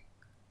 Like,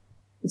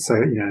 so,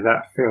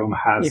 that film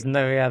has, even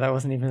though, that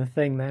wasn't even a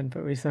thing then,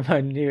 but we somehow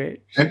knew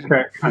it.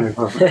 It kind of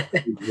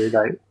we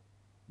like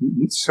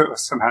sort of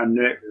somehow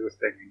knew it was a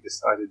thing and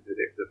decided that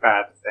it was a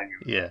bad thing.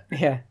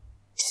 Yeah.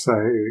 So,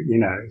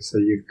 so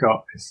you've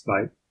got this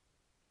like,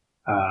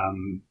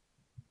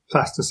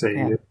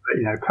 plasticine,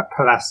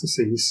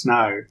 plasticine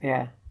snow.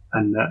 Yeah.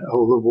 And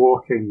all the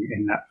walking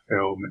in that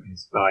film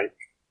is like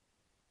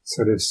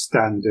sort of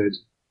standard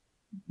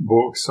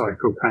walk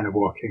cycle kind of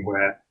walking,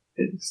 where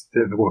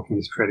the walking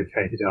is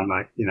predicated on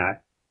like,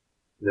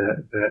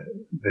 the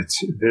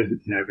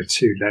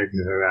two legs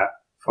are at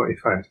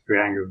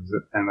 45-degree angles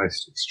at their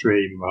most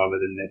extreme, rather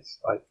than this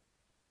like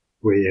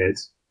weird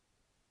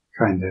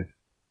kind of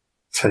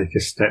take a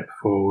step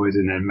forward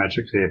and then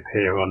magically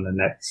appear on the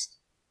next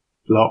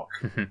block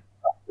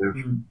of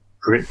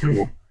brick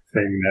walk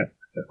thing that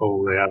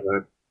all the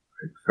other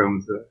brick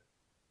films are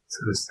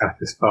sort of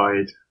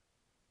satisfied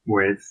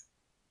with,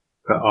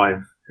 but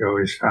I've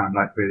always found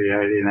like really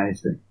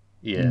alienating.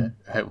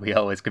 We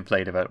always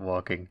complain about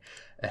walking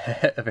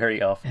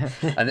very often,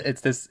 and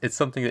it's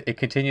something that it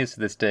continues to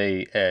this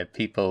day.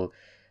 People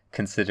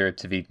consider it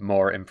to be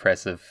more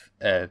impressive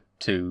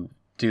to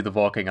do the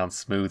walking on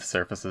smooth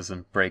surfaces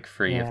and break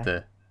free of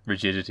the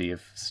rigidity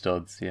of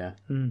studs.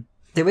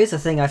 There is a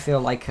thing, I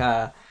feel like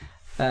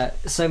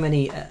so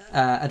many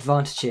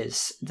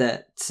advantages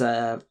that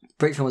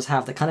brick films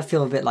have that kind of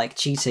feel a bit like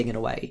cheating in a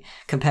way,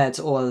 compared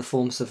to all other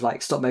forms of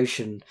like stop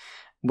motion,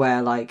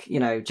 where like,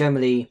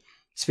 generally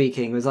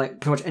speaking. With like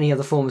pretty much any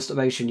other form of stop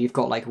motion, you've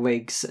got like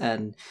rigs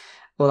and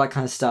all that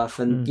kind of stuff,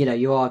 and you know,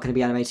 you are going to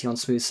be animating on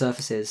smooth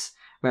surfaces.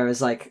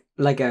 Whereas like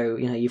Lego,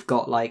 you know, you've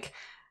got like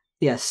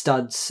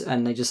studs,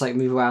 and they just like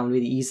move around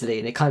really easily,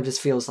 and it kind of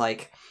just feels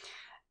like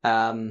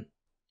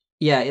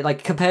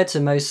like compared to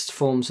most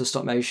forms of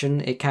stop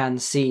motion, it can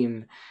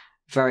seem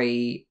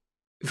very,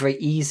 very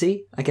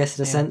easy, I guess,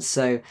 in a sense.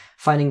 So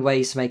finding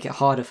ways to make it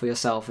harder for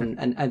yourself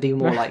and be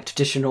more like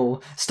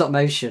traditional stop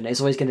motion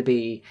is always going to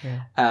be,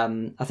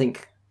 I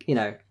think, you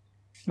know,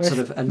 sort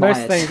of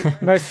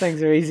admired. Most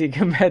things are easy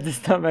compared to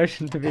stop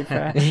motion, to be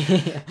fair.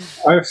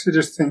 I also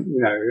just think, you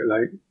know,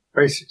 like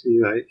basically,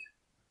 like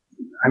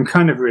I'm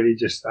kind of really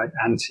just like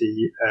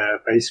anti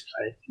base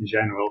plate in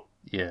general.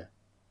 Yeah.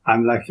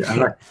 I'm like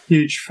a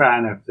huge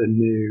fan of the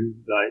new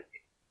like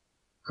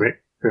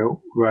brick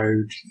built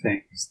road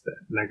things that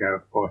Lego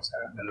have brought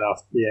out in the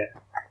last year.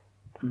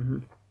 Mm-hmm.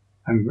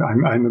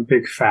 I'm a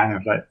big fan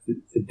of like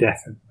the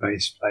death of the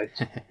base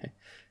plate.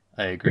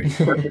 I agree.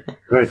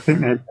 But I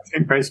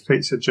think base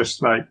plates are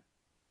just like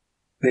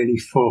really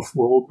fourth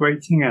wall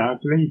breaking and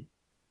ugly.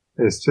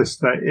 There's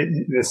just like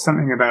there's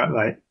something about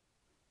like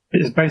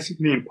it's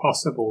basically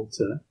impossible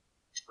to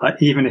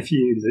like, even if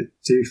you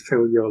do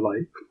fill your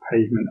like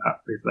pavement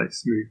up with like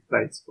smooth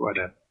plates or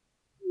whatever,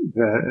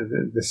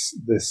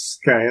 the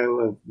scale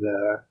of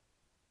the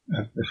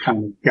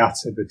kind of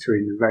gutter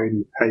between the road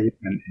and the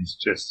pavement is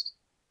just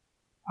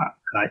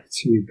like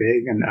too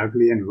big and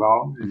ugly and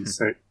wrong, and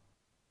so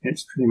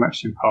it's pretty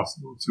much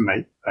impossible to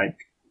make like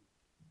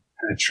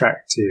an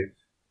attractive,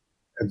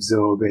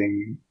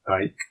 absorbing,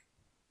 like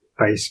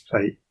base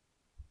plate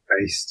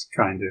based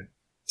kind of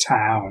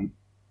town.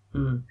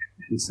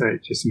 And so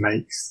it just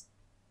makes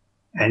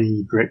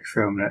any brick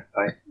film that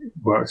like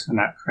works on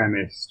that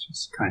premise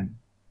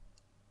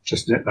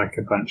just look like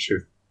a bunch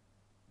of,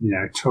 you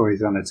know,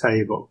 toys on a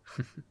table,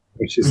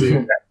 which is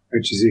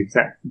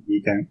exactly what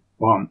you don't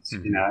want,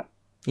 you know.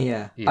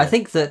 Yeah, I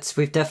think that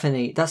that's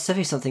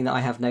definitely something that I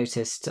have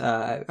noticed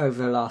over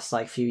the last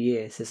like few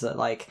years, is that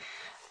like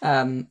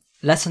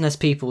less and less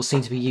people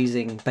seem to be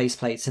using base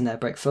plates in their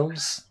brick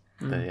films.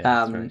 That's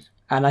right.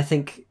 And I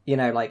think, you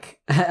know, like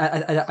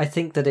I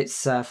think that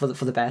it's for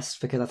the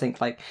best, because I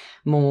think like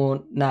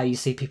more now you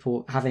see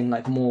people having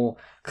like more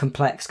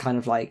complex kind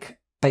of like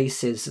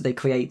bases that they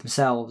create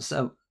themselves,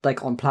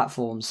 like on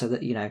platforms, so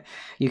that, you know,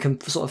 you can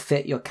sort of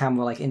fit your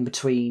camera like in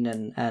between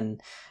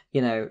and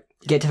you know,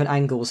 get different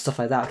angles, stuff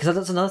like that. Because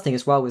that's another thing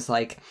as well with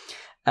like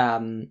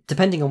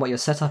depending on what your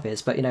setup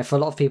is, but you know, for a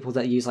lot of people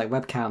that use like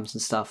webcams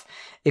and stuff,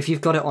 if you've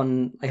got it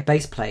on like a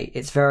base plate,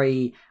 it's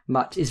very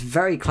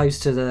close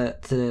to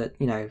the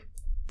you know,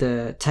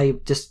 the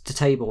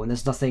table, and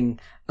there's nothing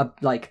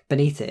like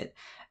beneath it,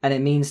 and it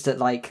means that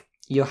like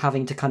you're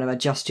having to kind of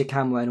adjust your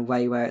camera in a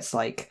way where it's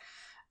like,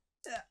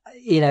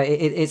 you know,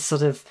 it's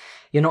sort of,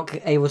 you're not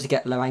able to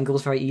get low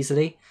angles very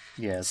easily.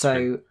 Yeah. So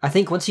true. I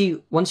think once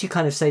you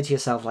kind of say to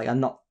yourself like, I'm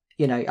not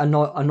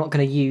going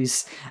to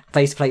use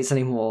base plates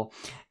anymore,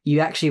 you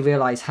actually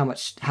realize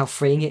how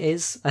freeing it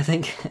is, I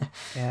think.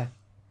 Yeah.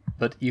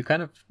 But you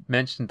kind of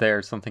mentioned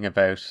there something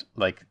about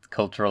like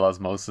cultural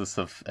osmosis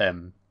of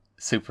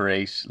Super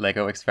 8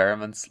 Lego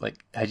experiments.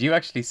 Like, had you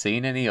actually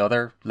seen any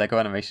other Lego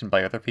animation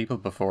by other people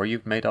before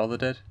you've made all the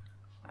did?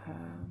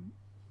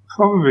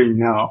 Probably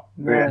not.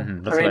 Yeah.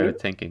 That's what I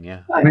was thinking.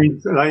 Yeah. I mean,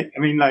 you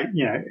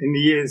know, in the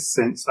years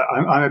since, like,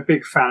 I'm a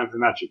big fan of the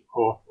Magic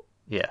Portal.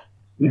 Yeah.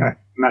 You know,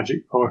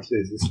 Magic Portal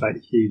is this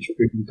like huge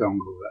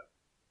boondongle that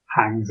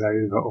hangs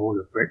over all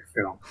the brick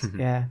films.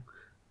 Yeah.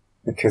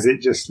 Because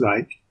it just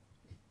like,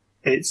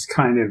 it's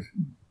kind of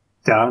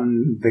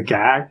done the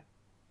gag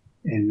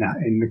in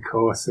the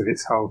course of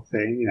its whole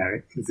thing, you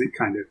know, because it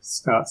kind of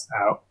starts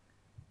out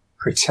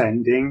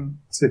pretending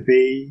to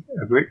be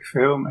a brick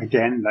film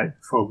again, like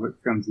before brick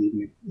films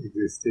even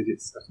existed.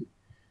 It started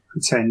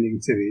pretending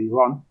to be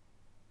one,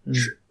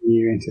 tricking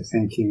you into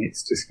thinking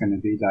it's just going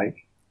to be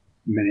like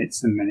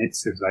minutes and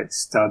minutes of like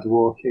stud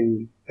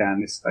walking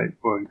down this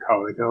like boring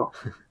corridor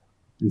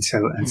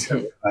until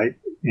it like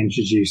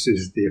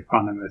introduces the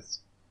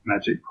eponymous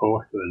Magic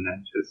Portal, and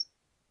then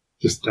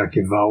just like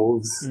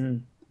evolves.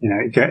 You know,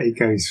 it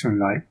goes from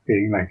like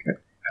being like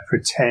a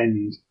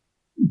pretend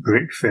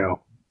brick film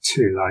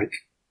to like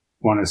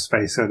One of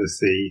Space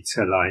Odyssey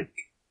to like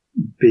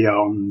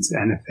beyond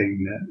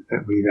anything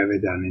that we've ever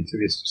done, into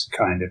this just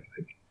kind of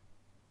like,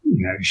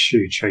 you know,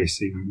 shoe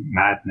chasing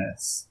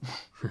madness.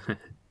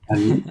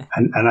 and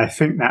I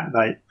think that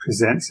like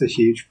presents a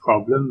huge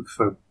problem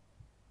for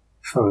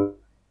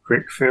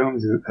brick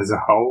films as a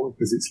whole,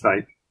 because it's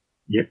like,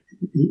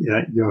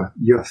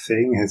 your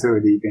thing has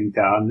already been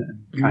done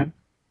and kind of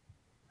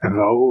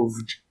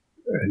evolved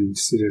and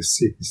sort of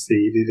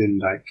superseded, and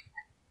like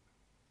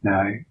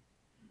now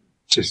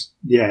just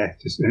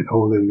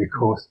all in the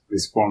course of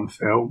this one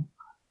film,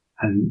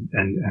 and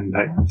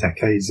like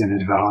decades in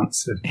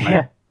advance of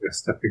your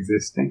stuff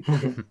existing.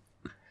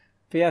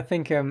 But yeah, I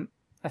think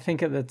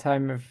at the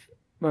time of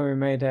when we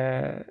made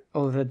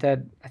All of the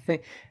Dead,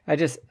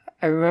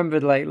 I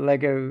remembered like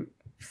Lego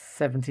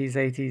 70s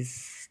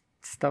 80s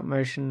stop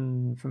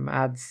motion from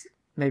ads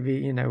maybe,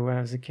 you know, when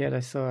I was a kid, I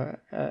saw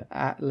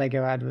a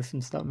Lego ad with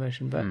some stop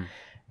motion. But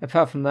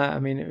apart from that, I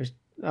mean, it was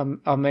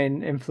our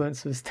main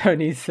influence was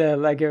Tony's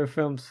Lego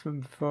films from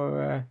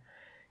before,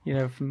 you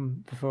know,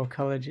 from before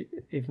college.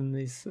 Even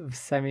these sort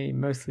of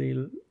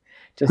mostly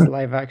just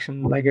live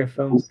action Lego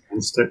films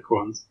and stick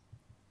ones.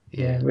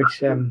 Yeah, which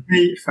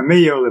for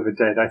me, All of the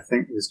Dead, I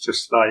think was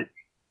just like,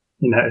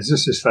 you know, it's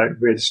just like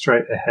weird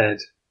straight ahead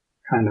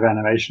kind of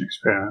animation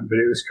experiment, but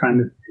it was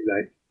kind of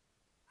like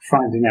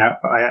finding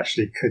out that I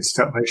actually could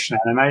stop motion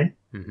animate,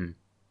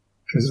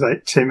 because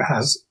like Tim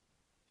has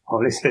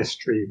all this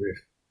history with,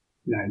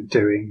 you know,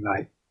 doing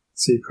like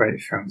Super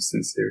 8 films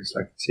since he was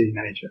like a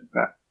teenager,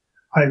 but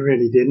I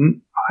really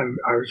didn't.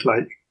 I was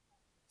like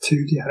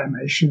 2D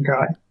animation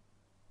guy.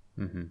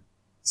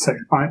 So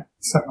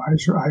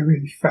I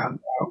really found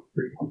out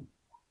through All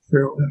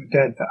of the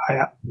Dead that I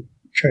actually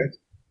could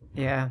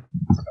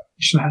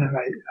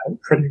animate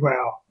pretty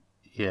well.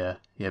 Yeah.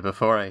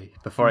 Before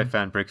I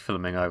found brick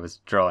filming, I was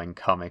drawing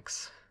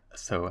comics.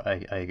 So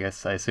I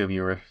guess I assume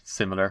you were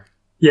similar.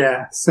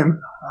 Yeah,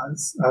 similar. I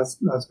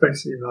was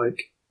basically like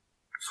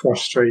a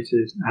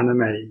frustrated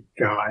anime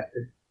guy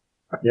who,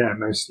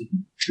 mostly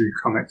drew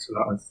comics a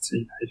lot as a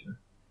teenager,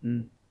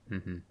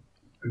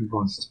 and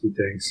wanted to be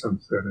doing some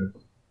sort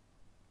of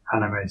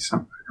anime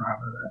something or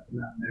other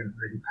that never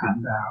really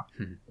panned out.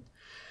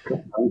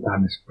 Got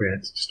down this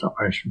weird stop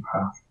motion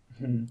path.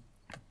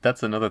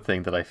 That's another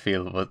thing that I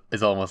feel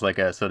is almost like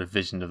a sort of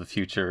vision of the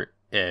future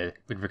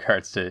with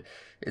regards to,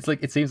 it's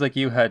like, it seems like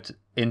you had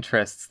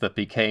interests that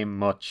became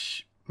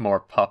much more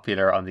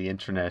popular on the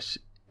internet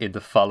in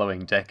the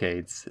following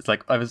decades. It's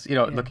like I was,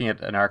 looking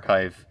at an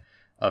archive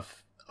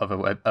of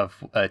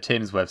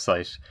Tim's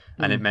website,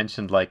 and it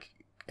mentioned like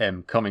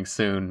coming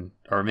soon,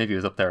 or maybe it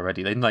was up there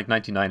already, in like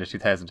 99 or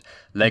 2000,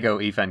 Lego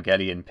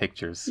Evangelion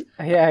pictures.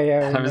 Yeah.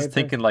 And I was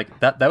thinking like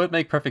that would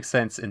make perfect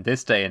sense in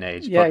this day and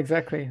age. Yeah,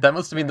 exactly. That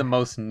must have been the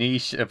most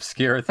niche,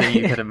 obscure thing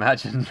you could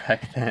imagine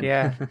back then.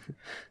 Yeah.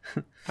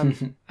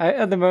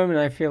 At the moment,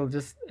 I feel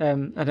just I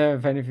don't know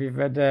if any of you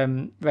read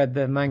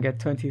the manga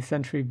 20th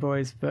Century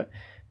Boys, but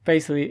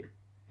basically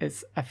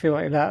I feel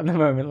like that at the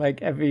moment.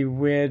 Like every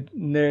weird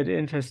nerd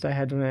interest I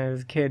had when I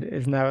was a kid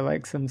is now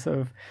like some sort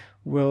of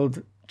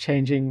world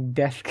changing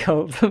death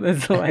cult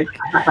that's like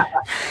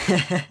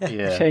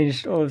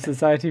changed all of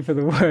society for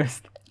the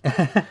worst.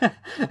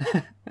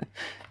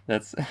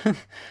 That's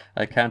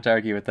I can't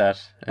argue with that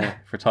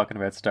for talking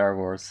about Star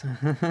Wars.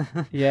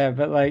 Yeah,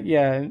 but like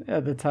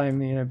at the time,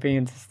 being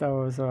into Star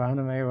Wars or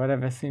anime or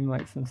whatever seemed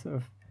like some sort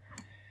of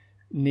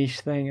niche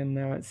thing, and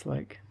now it's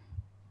like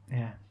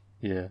yeah.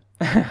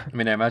 I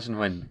mean, I imagine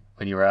when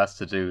you were asked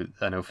to do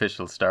an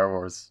official Star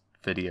Wars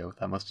video,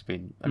 that must have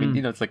been, I mean,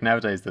 it's like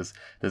nowadays there's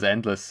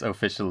endless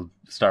official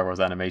Star Wars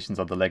animations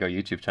on the Lego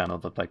YouTube channel,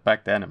 but like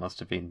back then it must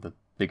have been the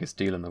biggest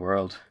deal in the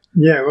world.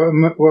 Yeah,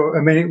 well,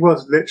 I mean, it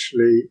was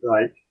literally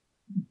like,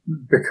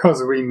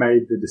 because we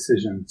made the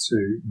decision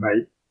to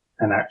make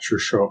an actual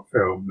short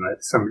film,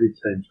 like somebody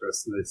came to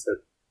us and they said,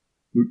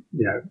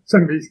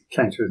 somebody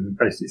came to us and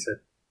basically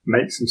said,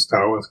 make some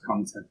Star Wars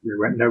content. And we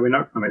went, no, we're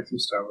not going to make some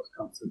Star Wars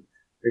content.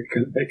 We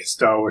can make a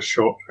Star Wars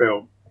short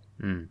film.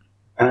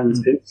 And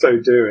in so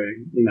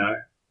doing,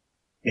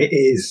 it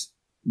is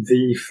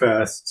the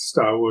first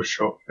Star Wars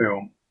short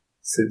film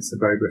since the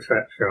Boba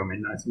Fett film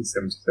in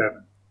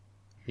 1977.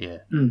 Yeah.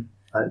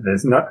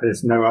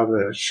 There's no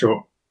other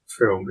short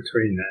film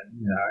between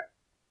them.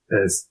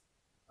 There's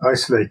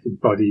isolated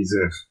bodies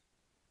of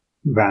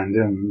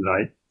random,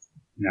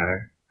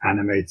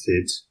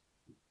 animated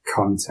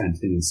content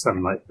in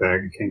some like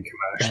Burger King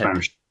commercial.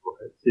 I'm sure,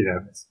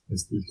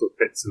 there's little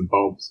bits and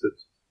bobs of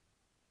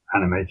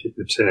animated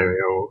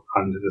material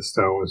under the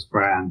Star Wars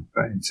brand,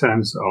 but in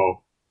terms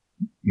of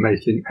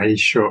making a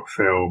short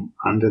film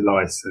under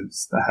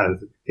license that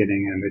has a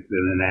beginning, a middle,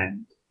 and an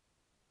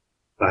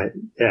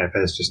end,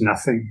 there's just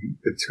nothing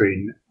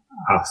between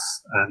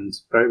us and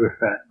Boba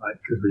Fett,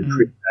 because we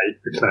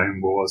predate the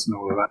Clone Wars and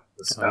all of that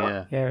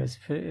stuff. It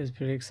was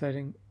pretty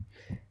exciting.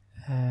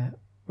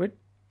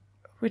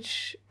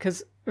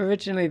 Because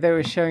originally they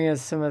were showing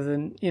us some of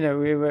the,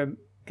 we were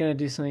going to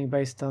do something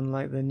based on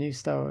like the new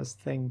Star Wars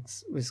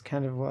things was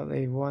kind of what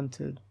they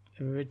wanted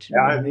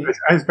originally. Yeah,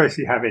 I was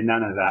basically having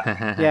none of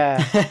that.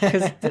 Yeah,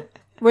 because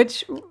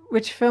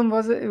which film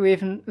was it?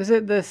 Was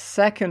it the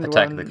second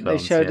one? The Clones, they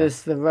showed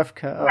us the rough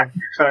cut of.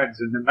 Clones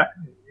and I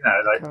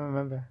can't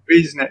remember. The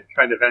reason it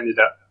kind of ended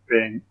up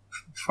being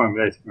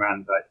formulated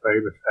around like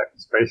Boba Fett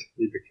was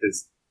basically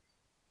because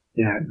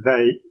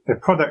the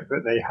product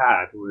that they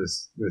had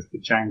was the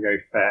Jango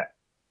Fett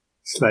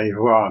Slave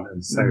One,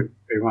 and so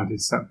they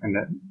wanted something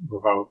that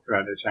revolved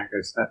around a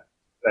Jango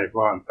Slave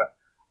One. But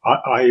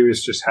I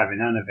was just having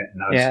none of it,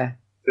 and I was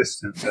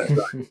distant.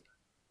 That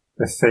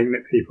the thing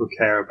that people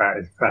care about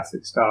is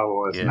classic Star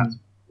Wars, and that's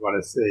what I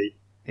want to see.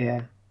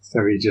 Yeah.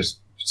 So we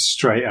just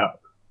straight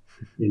up,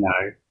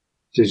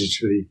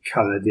 digitally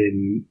coloured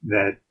in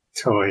their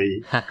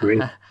toy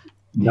grid.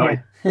 Not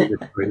the toy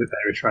that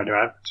they were trying to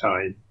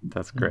advertise.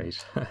 That's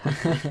great.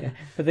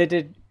 But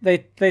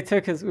they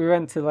took us, we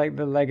went to like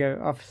the Lego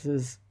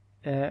offices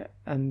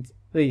and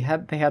they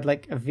had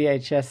like a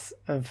VHS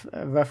of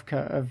a rough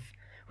cut of.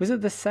 Was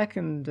it the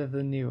second of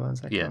the new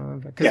ones? I can't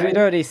remember because we'd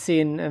already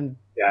seen and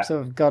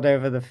sort of got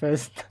over the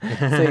first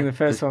seeing the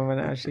first one when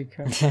it actually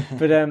came.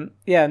 But and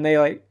they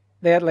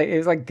had like it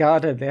was like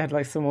guarded. They had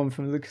like someone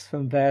from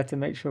Lucasfilm there to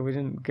make sure we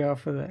didn't go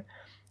off with it,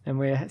 and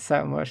we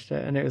sat and watched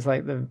it, and it was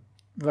like the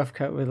rough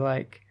cut with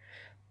like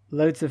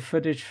loads of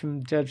footage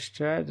from Judge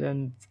Dredd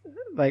and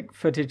like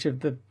footage of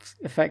the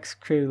effects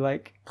crew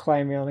like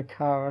climbing on a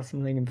car or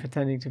something and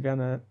pretending to be on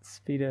a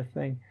speeder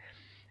thing.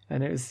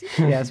 And it was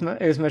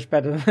it was much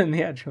better than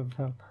the actual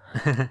film.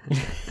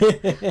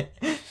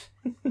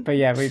 But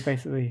yeah, we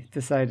basically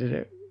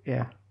decided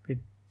we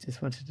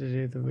just wanted to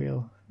do the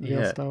real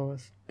Star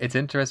Wars. It's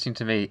interesting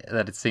to me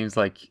that it seems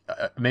like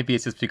maybe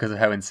it's just because of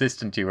how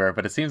insistent you were,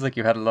 but it seems like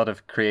you had a lot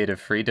of creative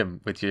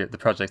freedom with the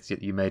projects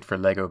that you made for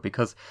Lego,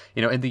 because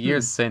in the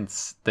years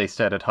since they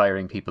started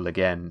hiring people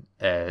again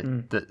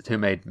who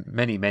made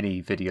many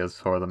videos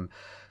for them.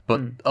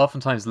 But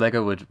oftentimes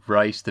Lego would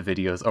write the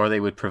videos, or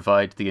they would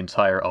provide the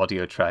entire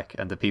audio track,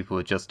 and the people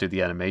would just do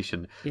the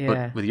animation. Yeah.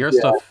 But with your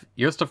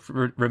stuff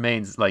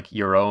remains like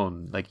your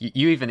own. Like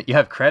you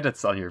have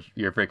credits on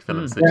your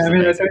Brickfilms. Yeah, I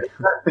mean, I don't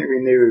think we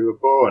knew we were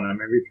born. I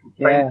mean, we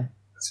complained at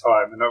the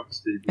time, and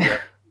obviously we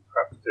were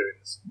perhaps doing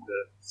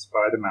the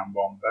Spider-Man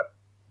one. But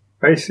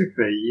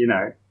basically,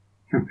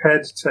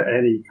 compared to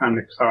any kind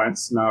of client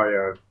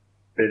scenario I've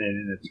been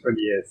in the 20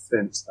 years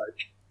since,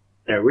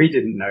 we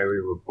didn't know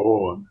we were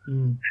born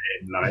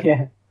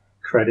in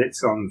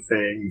credits on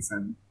things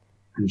and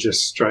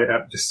just straight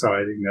up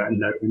deciding that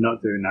no, we're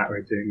not doing that,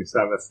 we're doing this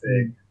other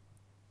thing.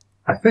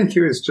 I think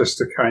it was just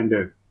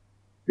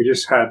we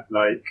just had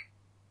like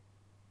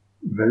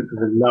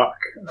the luck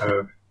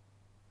of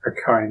a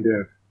kind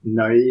of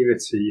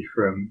naivety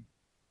from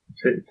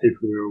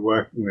people we were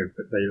working with,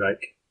 that they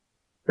like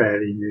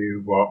barely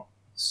knew what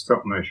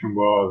stop motion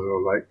was,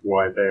 or like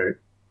why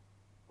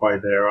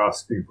they're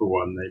asking for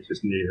one. They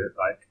just knew that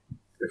like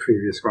the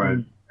previous one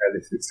was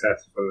fairly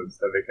successful, and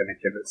so they're going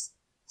to give us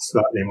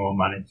slightly more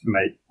money to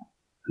make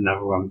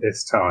another one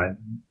this time.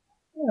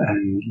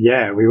 And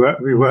we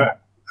were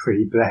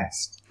pretty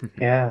blessed.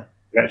 Yeah.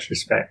 In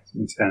retrospect,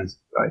 in terms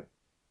of like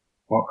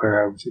what we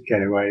were able to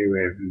get away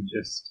with and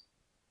just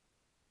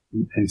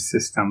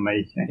insist on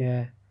making.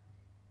 Yeah.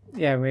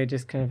 Yeah, we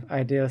just kind of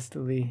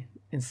idealistically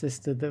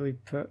insisted that we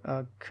put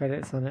our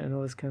credits on it and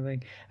all this kind of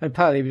thing. And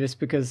partly just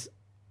because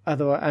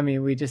otherwise, I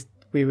mean,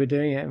 we were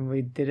doing it and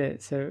we did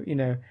it. So,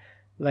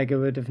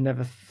 Lego would have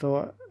never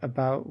thought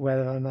about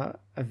whether or not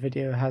a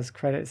video has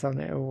credits on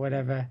it or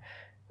whatever.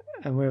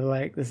 And we were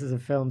like, this is a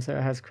film, so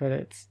it has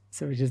credits.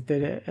 So we just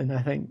did it. And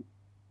I think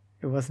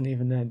it wasn't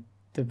even a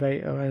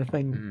debate or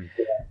anything.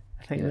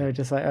 I think they were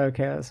just like,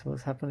 okay, that's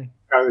what's happening.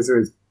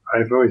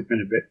 I've always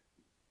been a bit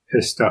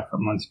pissed off at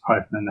Monty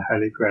Python and the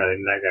Holy Grail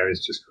in Lego.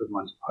 It's just called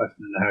Monty Python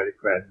and the Holy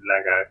Grail in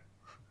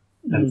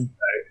Lego. And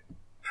so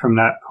from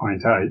that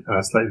point, I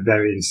was like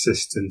very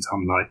insistent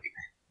on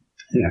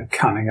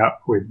coming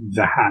up with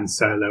the Han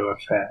Solo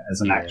affair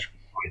as an actual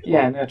title.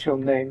 Yeah, an actual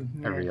name.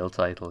 A real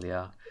title,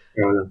 yeah.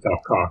 The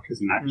Doc Arc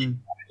as an actual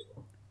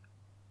title.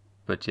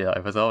 But yeah,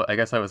 I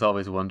guess I was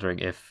always wondering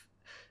if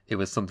it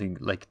was something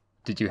like,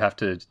 did you have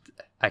to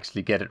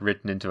actually get it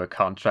written into a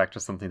contract or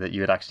something that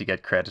you would actually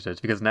get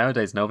credited? Because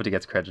nowadays nobody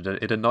gets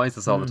credited. It annoys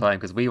us all the time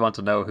because we want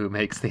to know who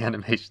makes the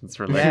animations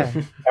for Lego.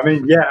 Yeah. I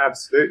mean, yeah,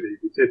 absolutely.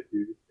 We did.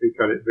 We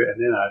got it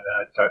written in. I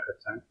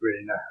don't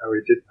really know how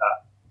we did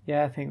that.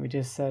 Yeah, I think we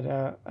just said,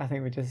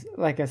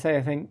 like I say,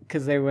 I think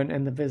because they weren't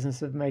in the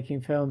business of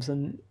making films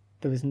and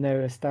there was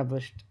no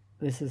established,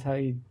 this is how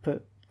you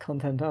put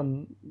content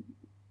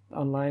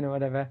online or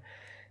whatever.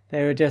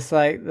 They were just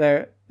like,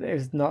 it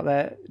was not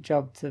their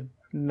job to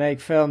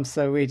make films,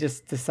 so we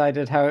just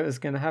decided how it was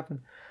going to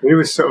happen. We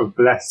were sort of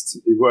blessed to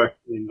be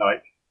working in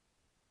like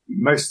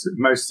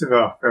most of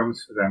our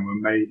films for them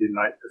were made in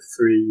like the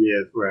 3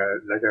 years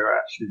where Lego were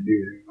actually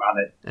losing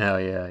money. Oh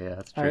yeah,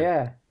 that's true. Oh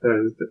yeah.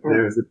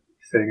 There was a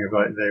thing of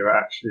like they were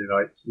actually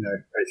like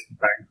facing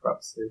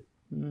bankruptcy.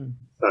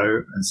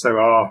 So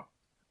our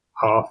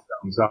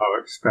films, our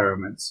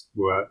experiments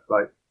were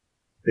like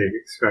big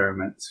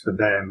experiments for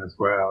them as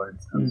well in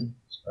terms of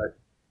like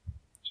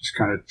just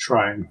kind of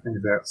trying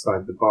things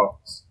outside the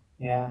box.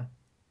 Yeah.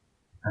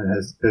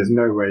 And there's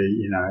no way,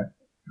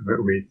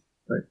 that we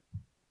like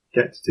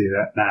get to do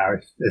that now.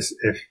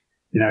 If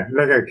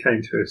Lego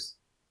came to us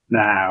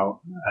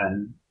now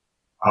and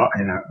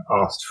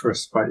asked for a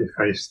spite your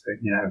face thing,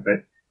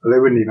 but they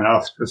wouldn't even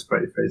ask for a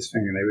spite your face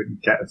thing, and they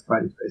wouldn't get a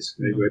spite your face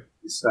thing. They would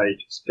say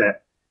just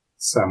get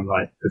some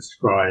like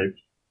prescribed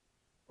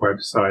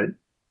website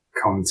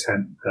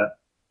content that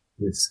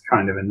is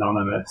kind of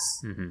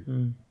anonymous.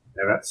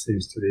 That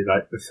seems to be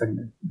like the thing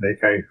that they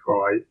go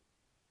for.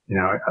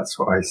 That's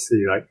what I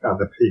see like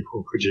other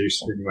people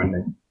producing when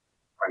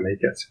they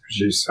get to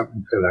produce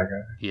something for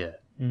Lego.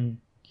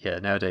 Yeah.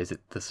 Nowadays,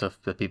 the stuff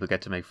that people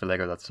get to make for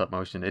Lego, that's stop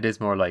motion, it is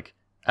more like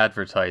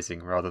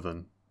advertising rather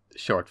than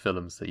short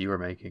films that you were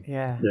making.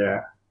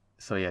 Yeah.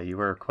 So yeah, you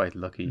were quite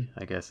lucky,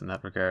 I guess, in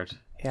that regard.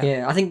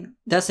 Yeah, I think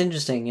that's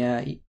interesting.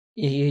 Yeah,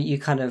 you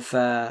kind of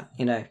were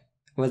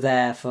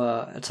there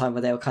for a time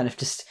where they were kind of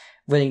just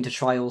willing to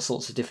try all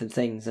sorts of different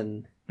things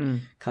and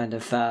kind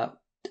of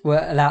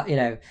were allowed,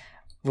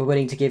 were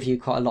willing to give you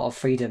quite a lot of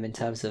freedom in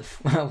terms of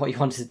what you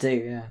wanted to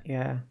do.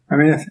 Yeah. I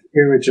mean, I think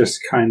we were just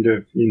kind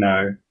of,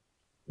 no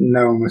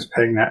one was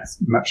paying that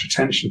much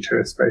attention to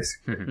us,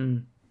 basically.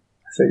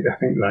 I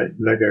think like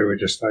Lego were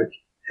just like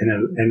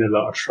in a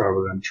lot of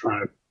trouble and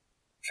trying to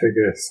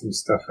figure some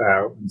stuff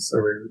out, and so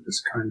we were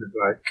just kind of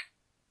like,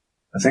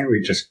 I think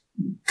we just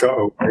got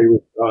away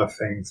with a lot of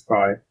things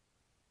by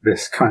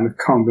this kind of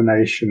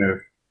combination of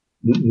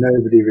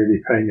nobody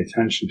really paying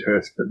attention to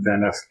us, but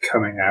then us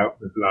coming out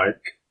with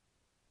like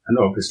an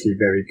obviously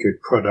very good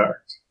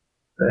product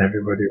that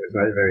everybody was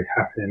like very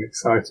happy and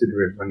excited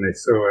with when they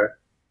saw it.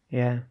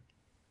 Yeah.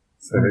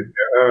 So they'd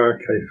go, oh,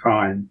 okay,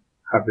 fine,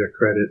 have your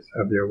credits,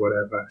 have your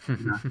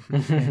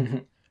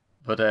whatever.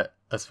 But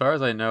as far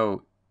as I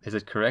know, is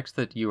it correct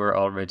that you were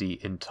already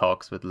in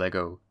talks with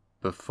Lego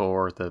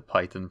before the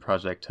Python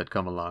project had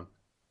come along?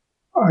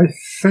 I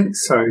think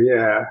so,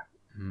 yeah.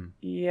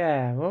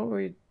 Yeah, what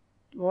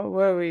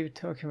were we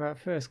talking about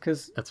first?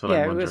 Because that's what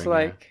I'm wondering. It was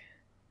like,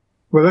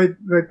 well,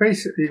 they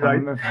basically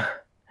like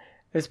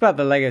it's about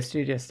the Lego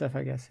Studio stuff,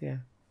 I guess. Yeah,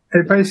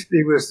 it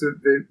basically was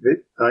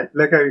the like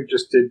Lego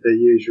just did their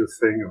usual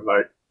thing of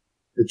like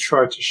they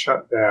tried to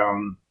shut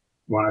down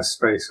one of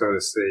Space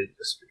Odyssey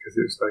just because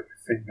it was like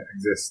a thing that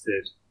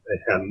existed. They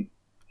hadn't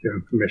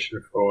given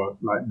permission for,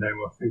 like, no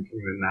more thinking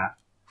than that.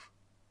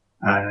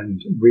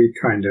 And we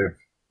kind of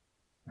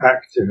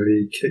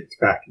actively kicked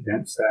back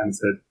against that and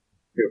said,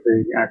 you're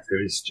being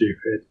actively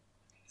stupid.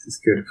 This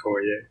is good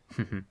for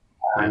you.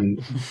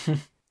 And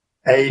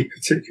a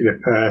particular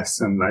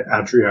person, like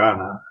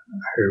Adriana,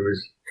 who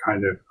was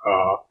kind of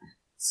our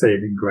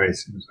saving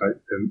grace and was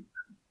like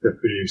the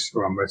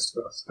producer on most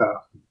of our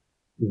stuff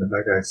on the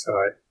Lego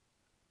side,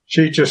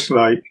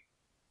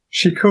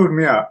 she called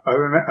me up. I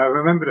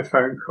remember the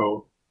phone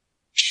call.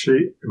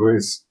 She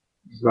was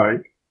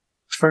like,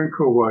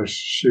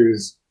 she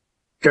was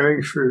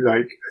going through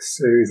like a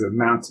series of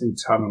mountain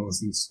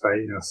tunnels in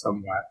Spain or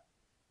somewhere.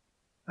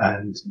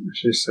 And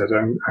she said,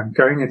 I'm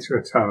going into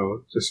a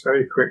tunnel just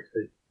very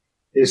quickly.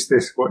 Is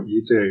this what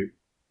you do?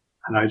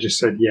 And I just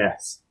said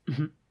yes.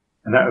 And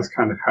that was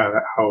kind of how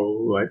that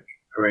whole like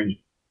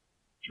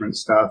arrangement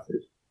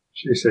started.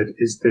 She said,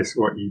 is this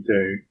what you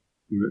do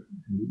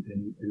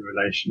in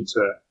relation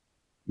to,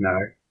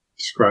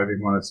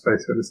 describing one of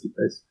Space Odyssey,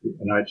 basically?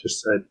 And I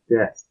just said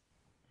yes.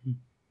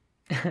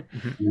 And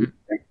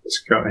I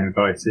just got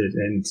invited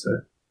in to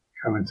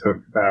come and talk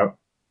about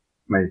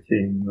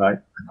making like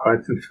a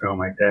Python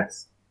film, I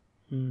guess.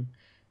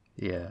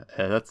 Yeah,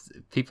 that's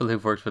people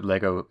who've worked with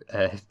Lego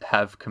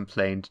have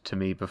complained to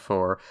me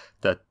before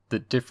that the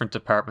different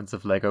departments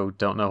of Lego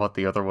don't know what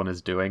the other one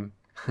is doing.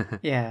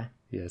 Yeah.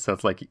 Yeah, so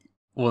it's like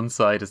one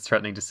side is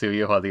threatening to sue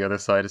you while the other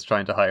side is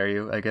trying to hire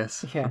you, I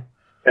guess. Yeah.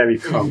 Very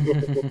cool.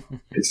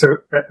 So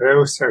they're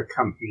also a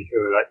company who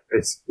are like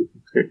basically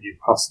completely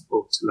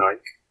impossible to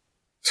like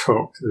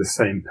talk to the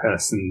same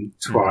person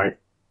twice.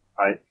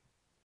 Like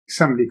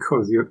somebody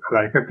calls you,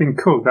 like I've been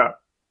called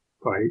up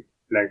by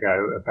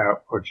Lego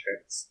about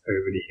projects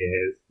over the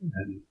years,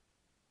 and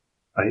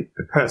like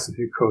the person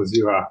who calls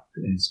you up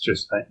is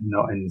just like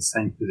not in the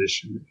same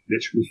position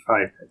literally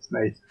 5 days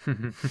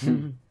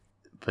later.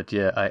 But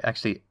yeah,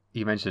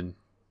 you mentioned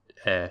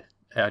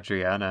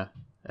Adriana.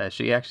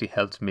 She actually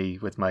helped me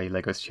with my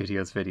Lego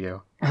Studios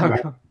video.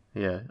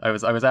 Yeah, I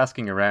was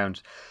asking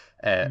around,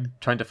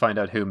 trying to find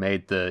out who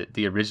made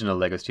the original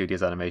Lego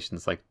Studios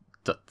animations, like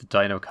the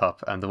Dino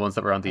Cop and the ones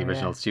that were on the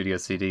original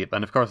Studios CD.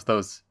 And of course,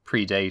 those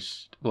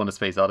predate One: A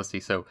Space Odyssey,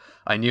 so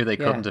I knew they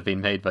couldn't have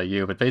been made by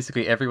you. But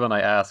basically, everyone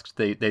I asked,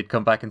 they'd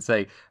come back and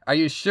say, "Are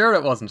you sure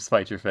it wasn't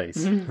Spite Your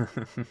Face?" And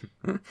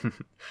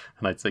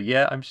I'd say,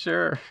 "Yeah, I'm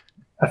sure."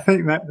 I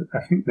think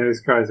those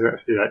guys are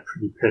actually like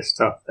pretty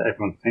pissed off that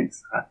everyone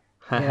thinks that.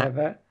 Yeah,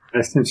 but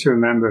I seem to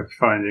remember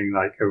finding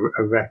like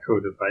a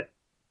record of like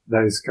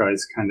those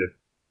guys kind of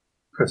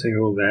putting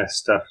all their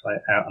stuff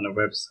like out on a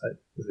website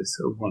because they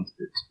sort of wanted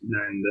it to be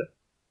known that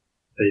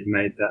they'd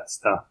made that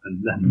stuff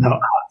and then not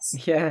us.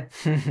 Yeah.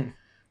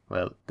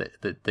 Well,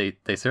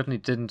 they certainly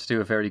didn't do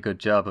a very good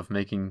job of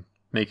making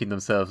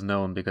themselves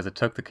known, because it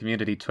took the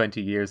community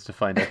 20 years to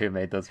find out who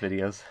made those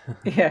videos.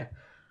 Yeah.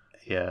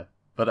 Yeah.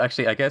 But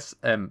actually, I guess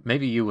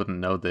maybe you wouldn't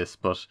know this,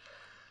 but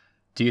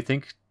do you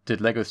think, did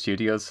Lego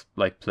Studios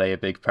like play a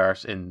big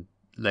part in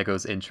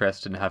Lego's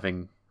interest in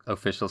having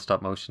official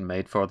stop motion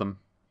made for them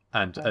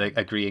and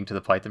agreeing to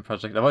the Python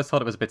project? I've always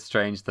thought it was a bit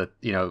strange that,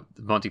 the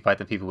Monty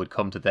Python people would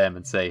come to them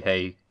and say,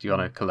 "Hey, do you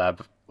want to collab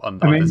on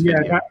this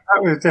video?"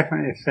 That was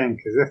definitely a thing,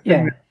 because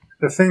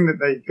the thing that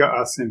they got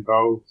us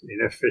involved in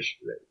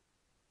officially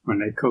when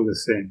they called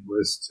us in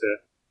was to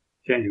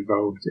get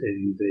involved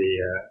in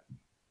the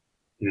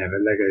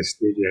Lego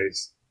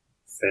Studios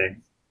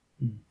thing,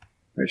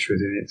 which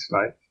was in its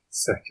like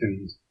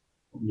second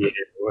year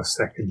or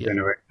second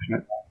generation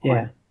at that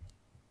point.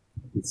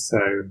 And so,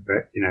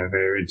 they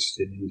were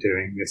interested in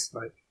doing this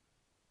like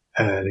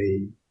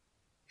early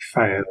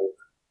failed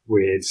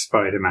weird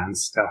Spider-Man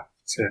stuff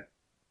to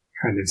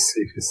kind of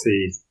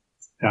supersede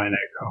Dino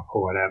Cop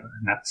or whatever,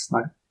 and that's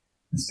like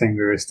the thing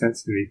we were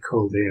ostensibly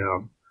called in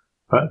on.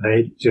 But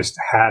they just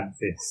had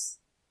this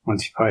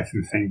Monty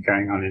Python thing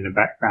going on in the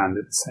background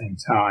at the same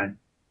time.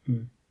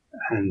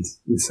 And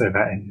so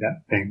that ended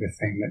up being the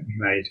thing that we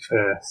made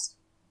first.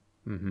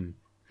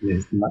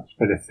 It's a much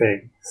better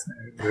thing.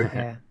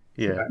 So,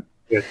 yeah.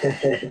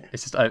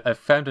 It's just I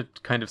found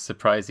it kind of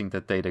surprising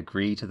that they'd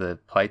agree to the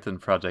Python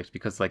project,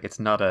 because like it's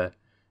not a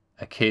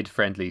kid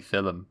friendly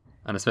film,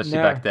 and especially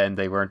back then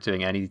they weren't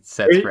doing any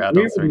sets for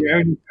adults. We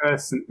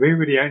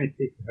were the only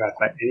people who had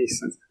like any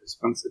sense of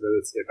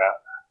responsibility about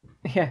that.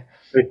 Yeah,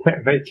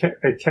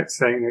 they kept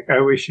saying like,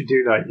 oh, we should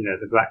do like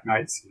the Black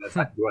Knights, and it's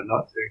like, you are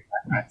not doing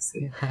Black Knights.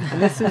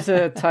 And this was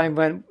a time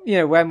when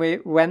when we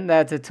went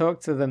there to talk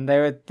to them, they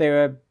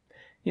were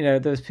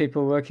those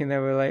people working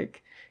there were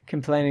like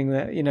complaining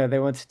that they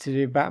wanted to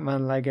do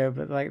Batman Lego,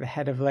 but like the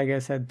head of Lego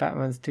said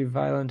Batman's too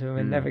violent and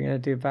we're never going to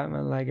do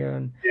Batman Lego.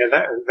 And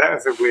that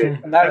was a weird.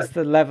 And that was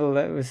the level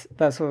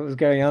that's what was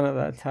going on at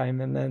that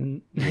time. And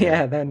then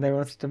then they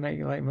wanted to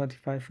make like Monty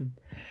Python.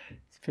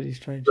 It's pretty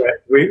strange.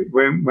 But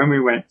when we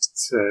went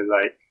to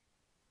like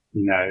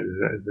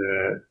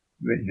the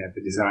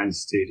design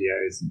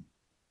studios,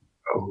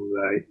 all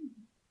like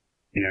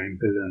in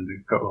Berlin,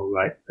 we've got all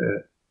like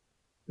the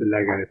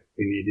Lego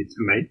we needed to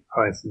make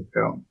Python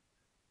film.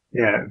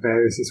 Yeah,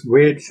 there was this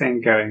weird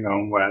thing going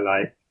on where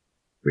like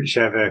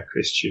whichever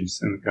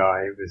Christensen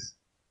guy was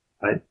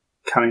like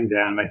coming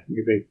down, making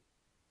a big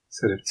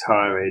sort of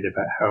tirade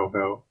about how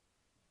they'll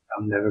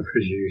never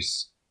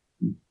produce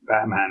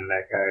Batman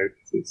Lego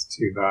because it's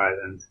too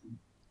violent.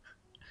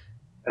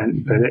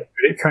 But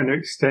it kind of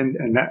extended,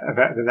 and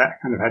that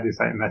kind of had this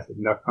like massive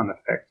knock-on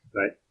effect.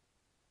 Like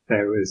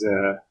there was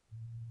a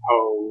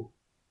whole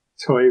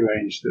toy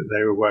range that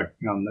they were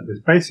working on that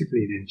was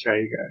basically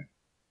Ninjago.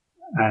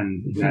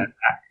 And that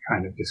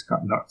kind of just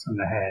got knocked on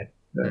the head.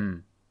 But,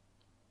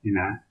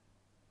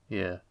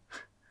 Yeah.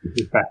 It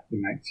was back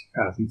in like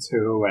 2002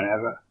 or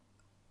whenever.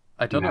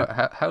 I don't know.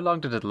 How long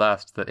did it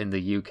last that in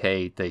the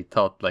UK they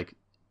thought like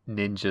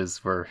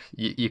ninjas were...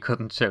 You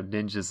couldn't show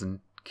ninjas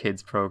in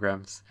kids'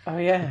 programs? Oh,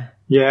 yeah.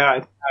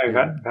 Yeah, I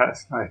know.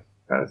 That's like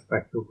a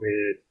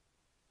weird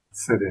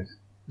sort of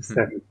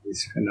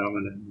 70s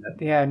phenomenon.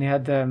 Yeah, and you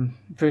had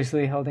Bruce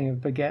Lee holding a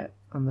baguette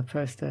on the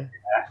poster.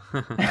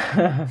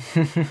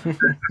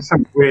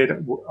 Some weird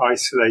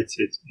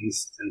isolated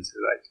incident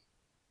of like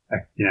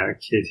a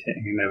kid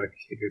hitting another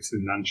kid with some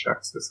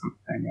nunchucks or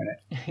something,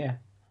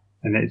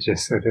 and it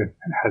just sort of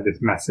had this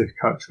massive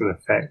cultural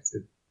effect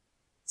of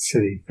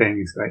silly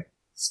things like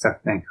stuff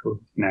then called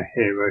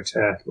hero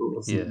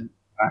turtles.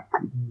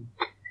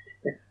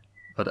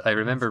 But I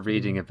remember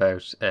reading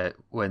about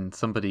when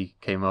somebody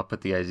came up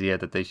with the idea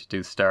that they should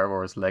do Star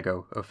Wars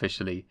Lego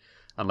officially,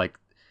 and like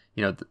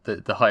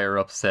the higher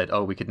up said,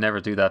 oh, we could never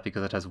do that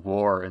because it has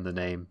war in the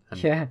name,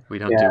 and we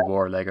don't do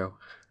war Lego.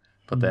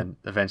 But then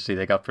eventually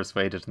they got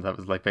persuaded, and that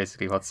was like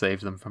basically what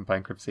saved them from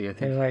bankruptcy, I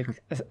think. They're like,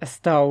 a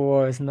Star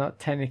War is not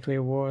technically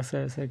a war,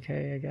 so it's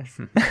okay, I guess.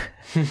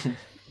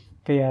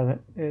 But yeah, that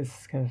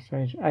is kind of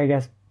strange. I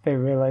guess they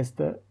realized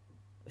that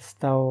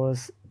Star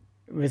Wars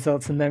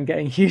results in them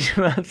getting huge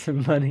amounts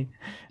of money.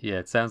 Yeah,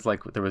 it sounds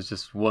like there was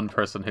just one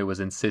person who was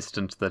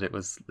insistent that it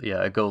was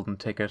a golden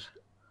ticket.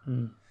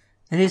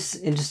 It is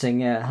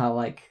interesting, how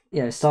like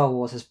Star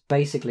Wars has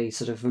basically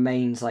sort of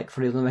remains like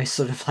probably the most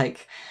sort of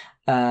like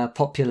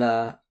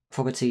popular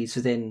properties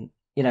within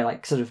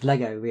like sort of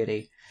Lego,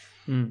 really.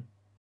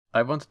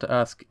 I wanted to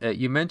ask,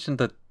 you mentioned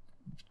that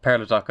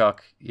Perla.Gok,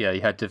 you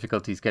had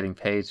difficulties getting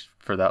paid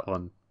for that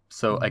one.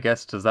 So I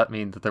guess, does that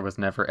mean that there was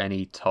never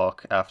any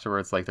talk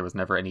afterwards? Like there was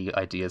never any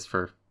ideas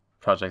for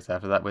projects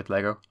after that with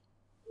Lego?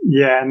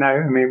 Yeah, no,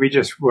 I mean, we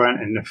just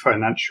weren't in a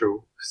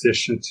financial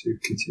position to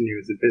continue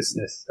as a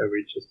business, so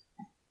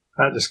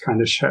that just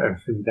kind of shut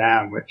everything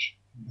down, which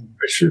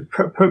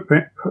put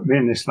me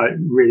in this like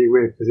really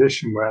weird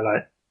position where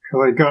like,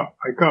 cause I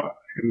got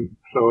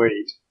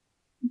employed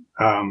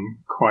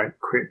quite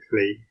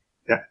quickly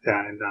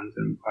down in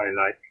London by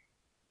like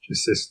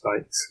just this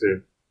like sort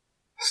of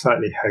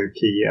slightly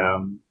hokey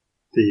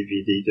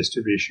DVD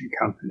distribution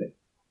company.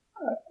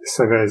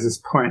 So there's this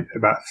point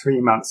about 3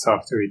 months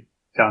after we'd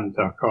done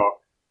 .Gok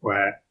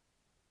where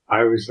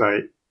I was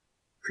like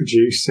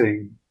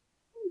producing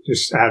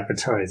just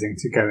advertising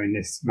to go in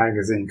this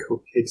magazine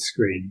called Kids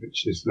Screen,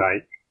 which is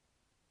like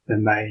the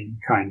main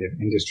kind of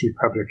industry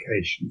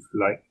publication for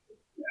like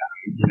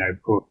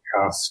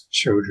broadcast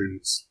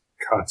children's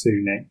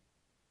cartooning.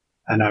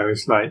 And I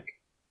was like,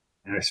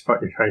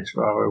 Spot Your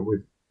Photo Hour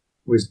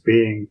was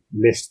being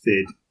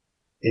listed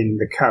in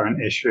the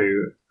current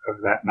issue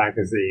of that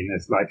magazine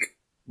as like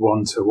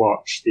one to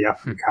watch, the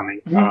up and coming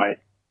guy.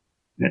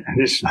 And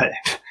it's like,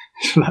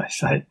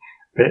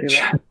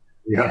 bitch,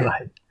 you're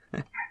like,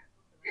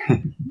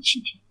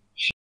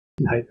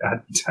 like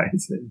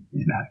advertising,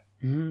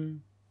 Mm.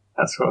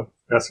 That's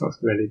what's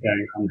really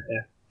going on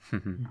here.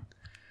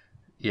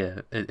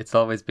 Yeah, it's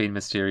always been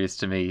mysterious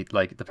to me.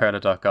 Like the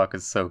Perla.gok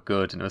is so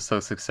good and it was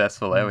so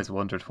successful. I always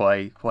wondered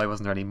why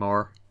wasn't there any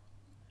more?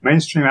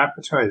 Mainstream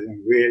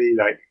advertising really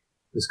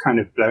was kind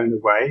of blown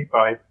away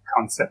by the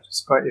concept of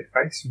Spite Your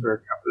Face for a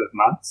couple of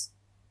months,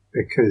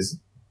 because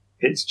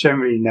it's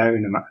generally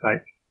known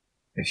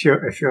if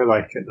you're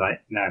like at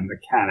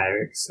McCann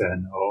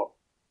Erickson or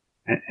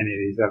any of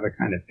these other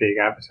kind of big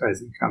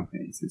advertising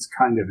companies, it's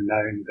kind of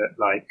known that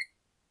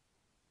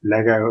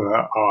Lego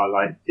are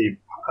like the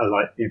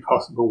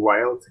impossible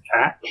whale to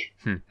catch.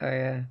 Oh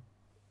yeah.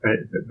 But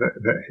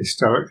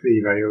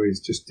historically they always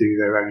just do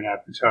their own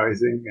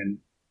advertising, and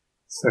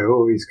so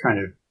all these kind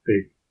of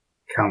big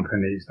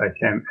companies like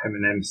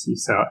M&MC,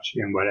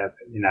 Saatchi and whatever,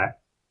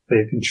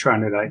 they've been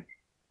trying to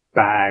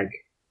bag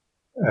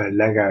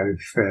Lego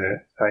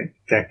for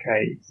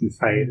decades and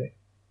failing.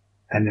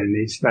 And then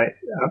these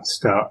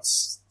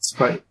upstarts,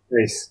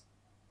 this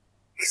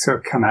sort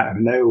of come out of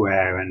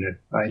nowhere and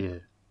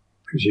have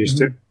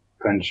produced a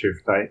bunch of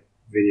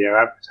video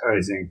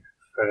advertising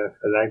for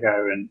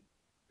Lego and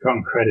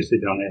gotten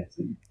credited on it.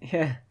 And,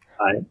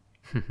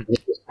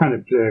 it just kind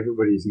of blew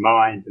everybody's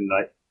mind. And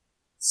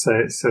so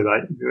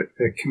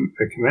the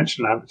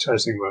conventional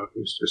advertising world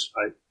was just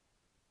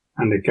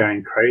and they're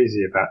going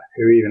crazy about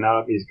who even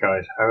are these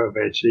guys, how have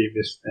they achieved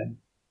this thing?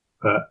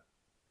 But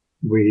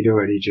we'd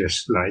already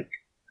just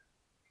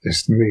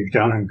moved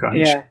on and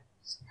gone,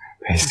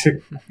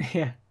 basically.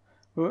 Yeah,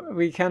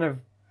 we kind of,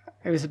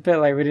 it was a bit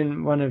like we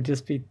didn't want to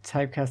just be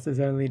typecasters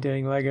only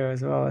doing Lego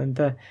as well, and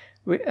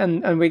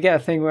we get a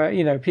thing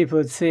where people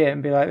would see it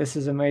and be like, this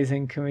is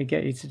amazing, can we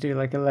get you to do a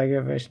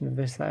Lego version of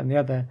this, that and the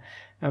other?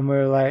 And we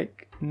were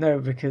like, no,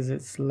 because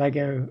it's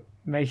Lego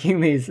making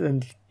these,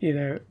 and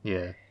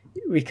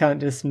we can't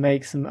just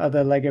make some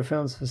other Lego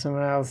films for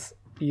someone else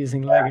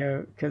using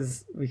Lego,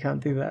 because we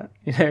can't do that.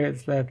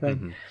 It's their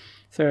thing.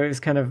 So it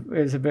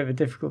was a bit of a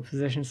difficult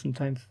position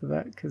sometimes for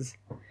that, because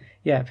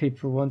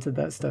people wanted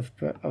that stuff,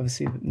 but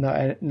obviously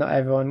not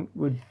everyone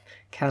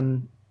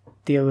can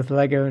deal with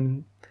Lego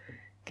and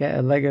get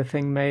a Lego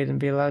thing made and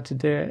be allowed to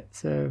do it.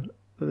 So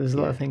there's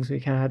a lot of things we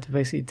kind of had to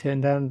basically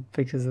turn down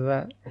because of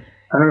that.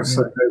 And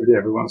also, nobody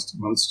ever wants to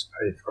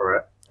pay for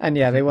it. And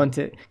they want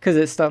it because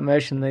it's stop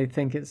motion. They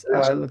think it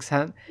looks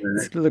kind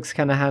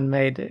of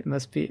handmade.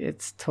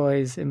 It's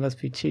toys. It must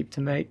be cheap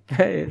to make, but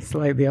it's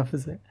like the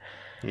opposite.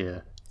 Yeah.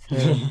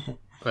 So.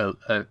 Well,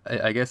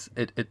 I guess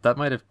that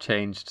might have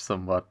changed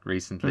somewhat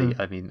recently.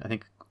 I mean, I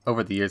think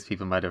over the years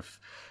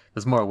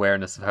there's more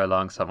awareness of how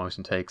long stop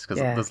motion takes, because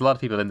there's a lot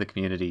of people in the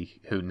community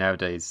who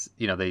nowadays,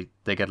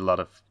 they get a lot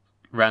of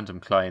random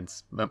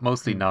clients, but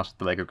mostly not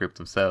the Lego group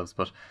themselves,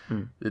 but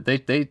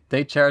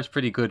they charge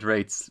pretty good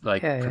rates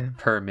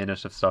per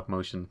minute of stop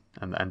motion,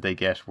 and they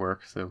get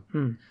work, so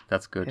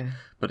that's good. Yeah.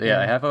 But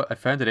I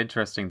found it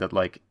interesting that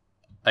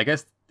I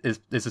guess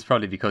this is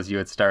probably because you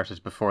had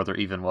started before there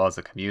even was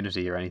a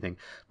community or anything,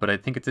 but I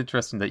think it's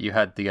interesting that you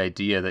had the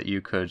idea that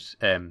you could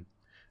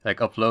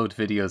upload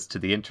videos to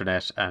the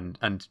internet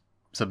and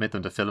submit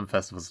them to film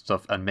festivals and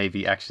stuff, and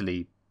maybe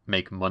actually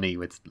make money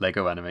with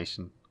Lego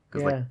animation.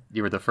 Because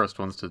you were the first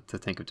ones to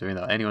think of doing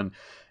that.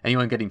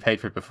 Anyone getting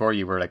paid for it before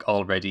you were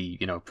already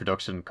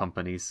production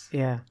companies.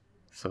 Yeah.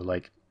 So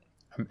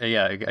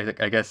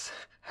I guess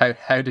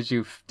how did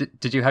you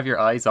have your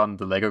eyes on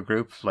the Lego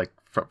group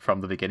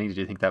from the beginning? Did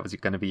you think that was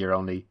going to be your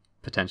only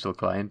potential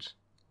client?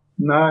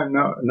 No,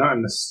 not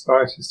in the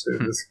slightest.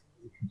 It was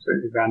a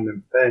completely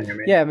random thing.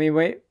 I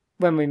mean,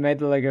 when we made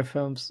the Lego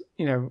films,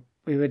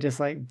 we were just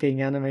being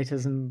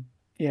animators, and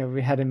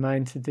we had in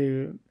mind to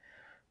do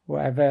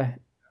whatever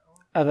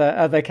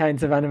other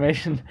kinds of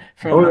animation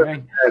for a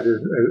living.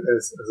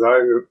 As I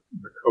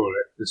recall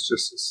it, was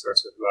just a sort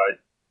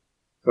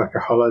of like a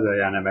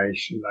holiday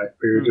animation.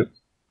 We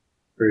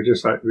were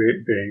just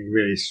being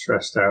really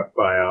stressed out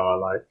by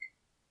our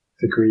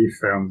degree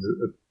films at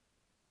the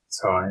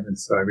time, and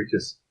so we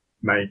just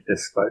made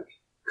this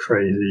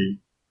crazy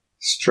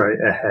straight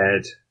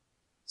ahead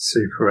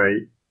Super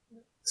 8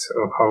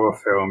 sort of horror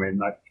film in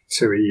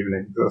 2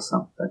 evenings or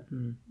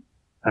something.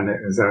 And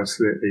it was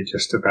absolutely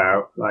just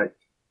about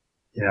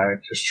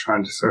just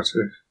trying to sort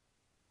of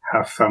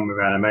have fun with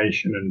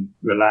animation and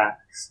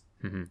relax.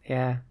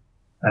 Yeah.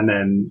 And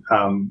then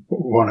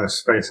One of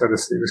Space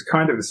Odyssey was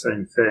kind of the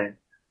same thing.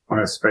 One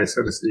of Space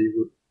Odyssey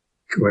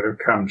would have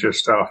come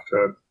just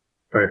after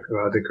both of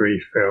our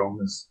degree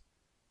films,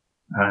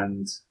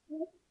 and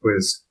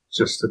was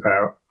just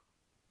about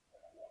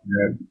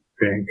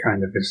being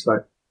kind of this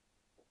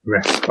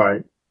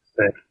respite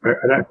thing. But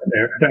I don't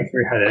think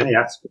we had any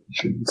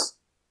aspirations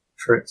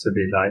for it to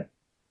be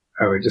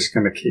we're just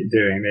going to keep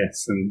doing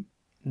this. And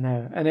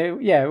no, and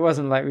it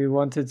wasn't like we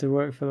wanted to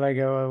work for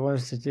Lego or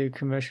wanted to do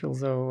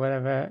commercials or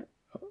whatever.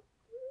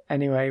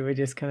 Anyway, we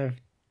just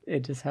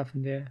it just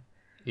happened.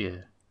 Yeah.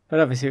 But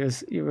obviously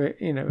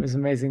it was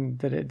amazing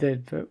that it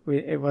did, but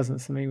it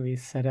wasn't something we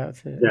set out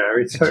to. Yeah,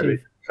 we totally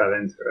fell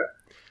into it.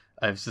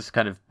 I was just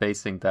kind of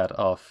basing that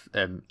off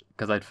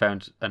because I'd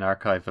found an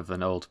archive of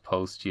an old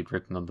post you'd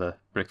written on the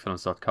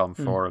brickfilms.com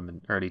forum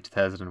in early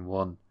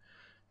 2001,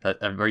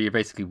 and where you're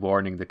basically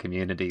warning the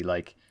community,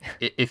 like,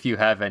 if you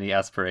have any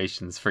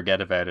aspirations,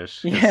 forget about it.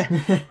 'Cause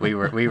Yeah. we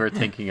were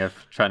thinking of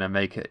trying to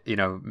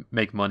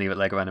make money with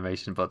Lego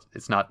animation, but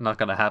it's not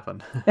going to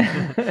happen.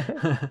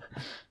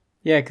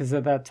 Yeah, because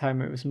at that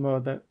time it was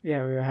more that we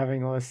were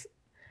having all this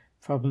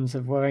problems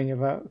of worrying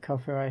about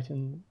copyright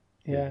and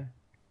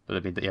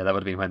But that would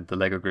have been when the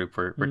Lego group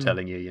were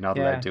telling you you're not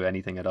allowed to do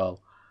anything at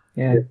all.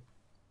 Yeah.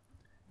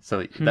 So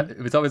it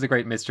was always a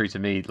great mystery to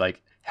me.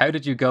 Like, how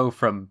did you go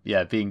from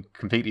being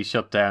completely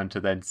shut down to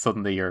then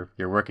suddenly you're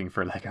working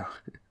for Lego?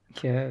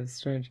 Yeah, it's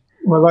strange.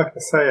 Well, like I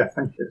say, I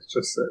think it's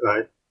just that,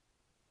 like,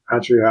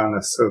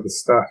 Adriana saw the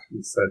stuff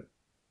and said,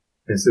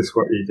 "Is this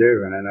what you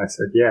do?" And then I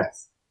said,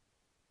 "Yes."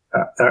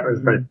 That was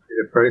basically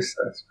the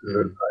process.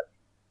 Like,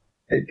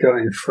 it got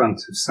in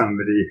front of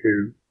somebody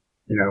who,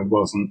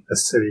 wasn't a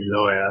silly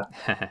lawyer,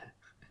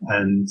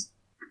 and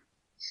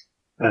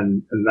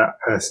that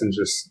person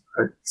just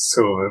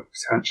saw the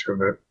potential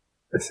that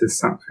this is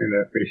something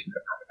that we should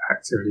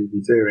actively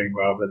be doing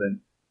rather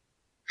than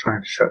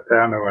trying to shut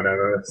down or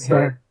whatever.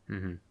 So,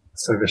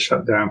 so the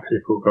shutdown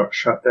people got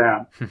shut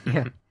down.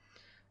 Yeah.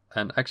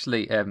 And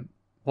actually,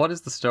 what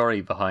is the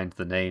story behind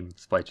the name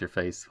Spite Your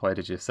Face? Why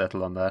did you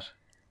settle on that?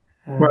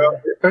 Well,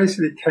 it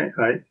basically came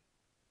like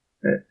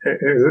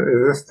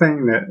it was a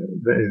thing that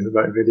is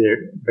like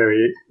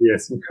very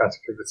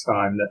idiosyncratic of the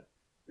time, that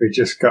we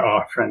just got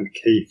our friend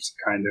Keith to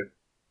kind of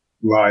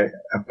write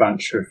a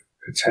bunch of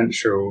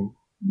potential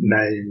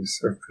names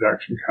of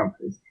production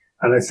companies.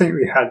 And I think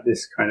we had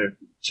this kind of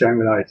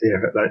general idea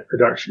that, like,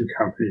 production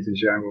companies in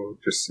general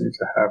just seem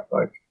to have,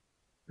 like,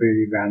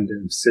 really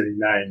random, silly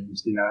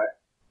names,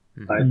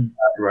 like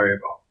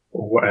Robot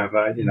or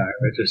whatever,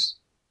 they're just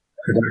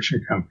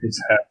production companies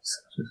have.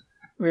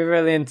 We're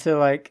really into,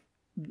 like,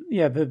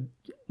 the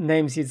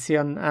names you'd see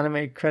on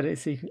anime credit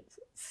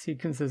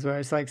sequences where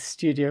it's like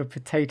Studio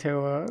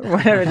Potato or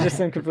whatever, just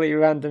some completely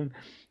random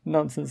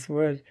nonsense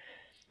word.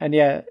 And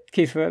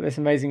Keith wrote this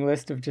amazing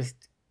list of just,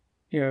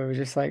 we're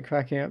just like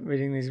cracking up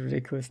reading these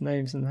ridiculous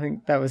names, and I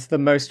think that was the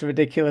most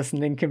ridiculous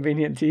and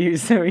inconvenient to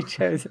use, so we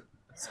chose it.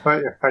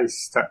 Spite Your Face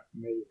stuck for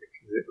me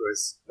because it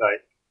was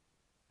like,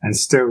 and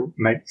still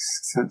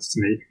makes sense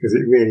to me because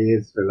it really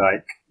is for,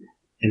 like,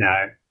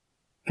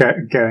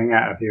 going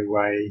out of your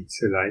way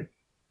to, like,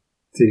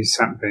 do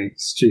something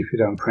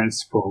stupid on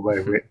principle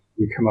where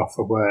we come off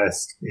the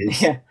worst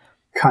is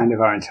kind of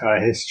our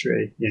entire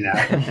history,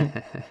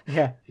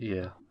 Yeah.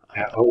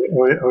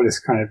 All this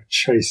kind of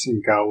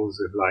chasing goals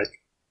of,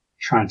 like,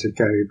 trying to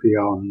go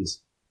beyond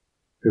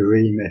the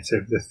remit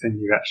of the thing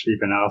you've actually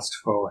been asked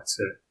for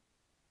to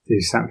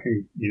do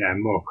something,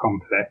 more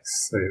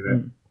complex, so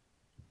that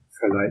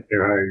for, like,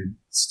 your own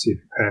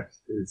stupid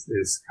purposes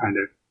is kind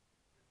of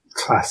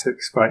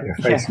classic Spite Your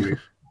Face move.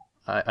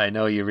 I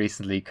know you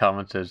recently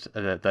commented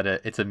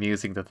that it's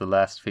amusing that the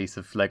last piece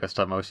of Lego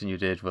stop motion you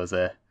did was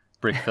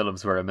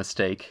Brickfilms were a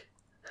mistake.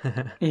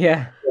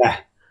 Yeah.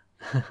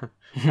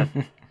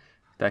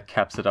 That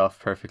caps it off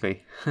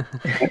perfectly.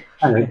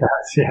 And it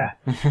does, yeah.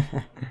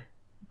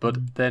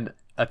 But then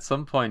at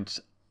some point,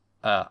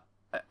 I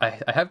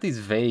have these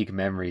vague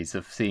memories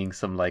of seeing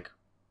some, like,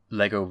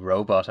 Lego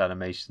robot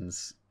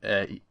animations.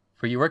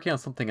 Were you working on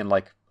something in,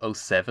 like,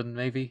 2007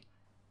 maybe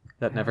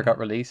that never got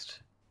released?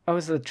 Oh, it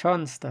was the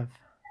Tron stuff.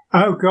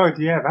 Oh god,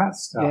 yeah, that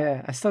stuff.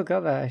 Yeah, I still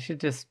got that. I should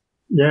just.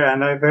 Yeah,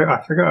 no,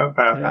 I forgot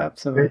about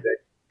that. Really.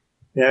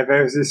 Yeah,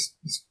 there was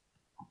this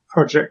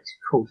project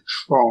called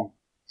Tron.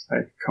 It's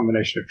like a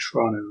combination of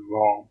Tron and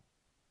Ron.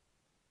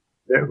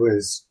 It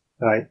was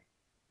like,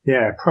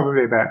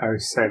 probably about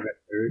 2007.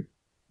 We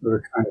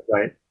were kind of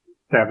like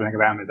dabbling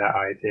around with that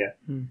idea.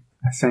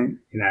 I think,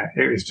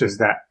 it was just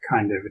that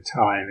kind of a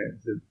time. It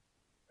was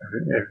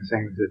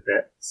everything was a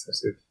bit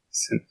sort of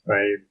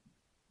synthwave.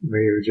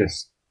 We were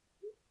just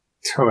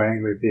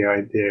toying with the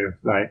idea of,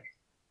 like,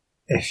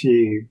 if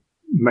you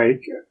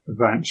make a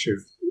bunch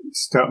of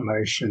stop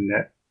motion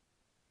that,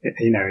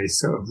 is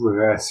sort of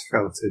reverse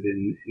filtered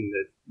in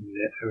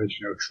the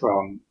original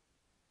Tron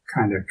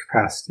kind of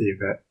capacity,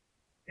 that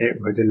it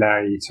would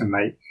allow you to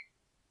make,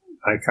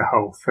 like, a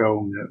whole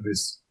film that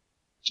was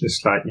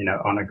just, like,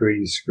 on a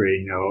green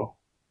screen or,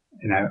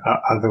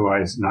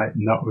 otherwise, like,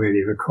 not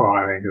really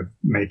requiring of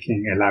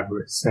making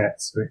elaborate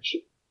sets, which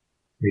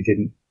we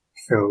didn't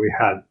feel we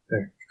had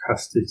the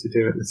capacity to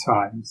do at the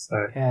time. So,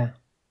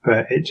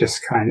 but we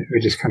just kind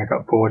of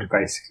got bored,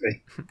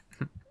 basically.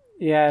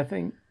 Yeah, I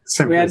think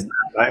simple as that.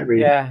 Like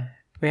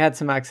we had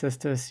some access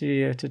to a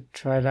studio to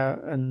try it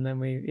out, and then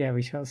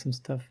we shot some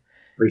stuff.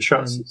 We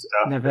shot some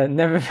stuff.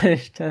 Never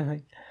finished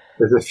anything.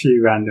 There's a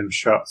few random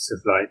shots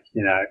of, like,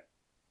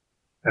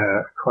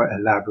 quite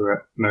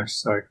elaborate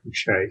motorcycle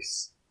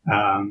chase.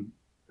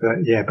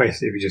 But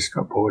basically we just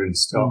got bored and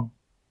stopped.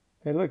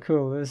 They look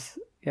cool.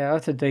 I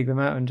have to dig them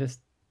out and just.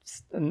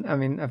 I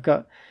mean, I've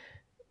got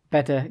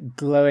better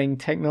glowing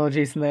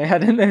technologies than they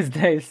had in those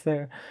days,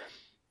 so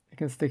I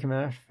can stick them in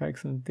After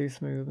Effects and do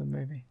smooth them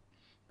maybe.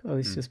 Or at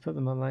least just put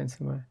them online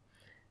somewhere.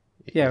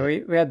 Yeah,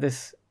 we had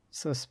this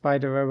sort of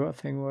spider robot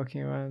thing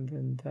walking around,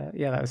 and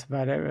yeah, that was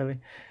about it really.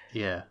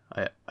 Yeah,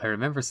 I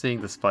remember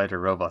seeing the spider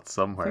robot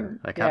somewhere.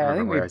 I can't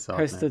remember where I saw it.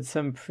 Posted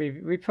some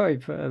we probably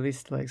put at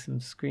least like some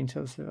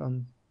screenshots of it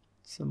on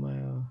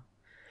somewhere. Or...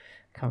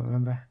 can't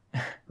remember.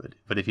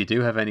 But if you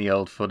do have any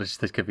old footage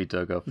that could be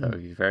dug up, that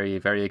would be very,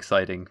 very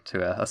exciting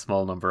to a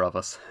small number of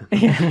us.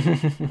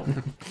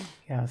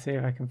 Yeah, I'll see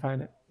if I can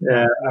find it.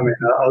 Yeah, I mean,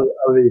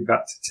 I'll leave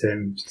that to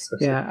Tim.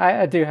 Yeah,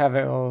 I do have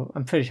it all.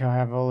 I'm pretty sure I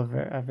have all of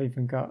it. I've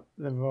even got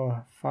the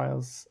raw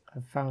files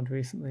I've found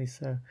recently,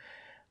 so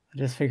I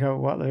just figure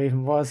out what there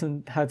even was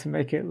and how to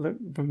make it look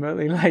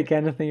remotely like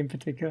anything in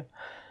particular.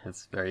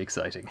 That's very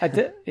exciting.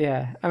 I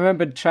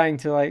remember trying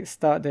to like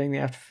start doing the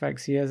After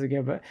Effects years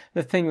ago, but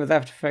the thing with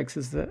After Effects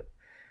is that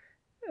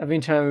I've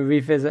been trying to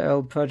revisit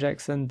old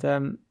projects and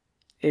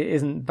it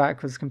isn't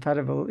backwards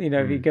compatible. You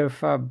know, if you go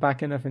far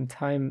back enough in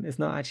time, it's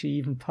not actually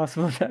even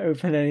possible to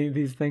open any of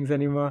these things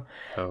anymore.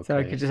 Okay. So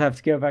I could just have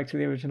to go back to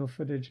the original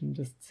footage and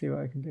just see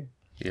what I can do.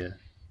 Yeah.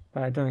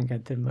 But I don't think I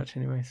did much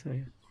anyway, so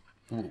yeah.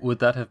 Would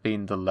that have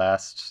been the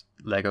last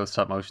Lego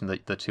stop motion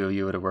that the two of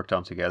you would have worked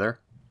on together?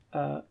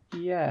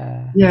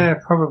 Yeah. Yeah,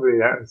 probably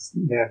that was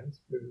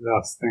the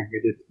last thing we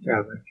did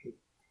together.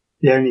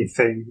 The only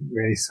thing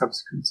really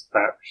subsequent to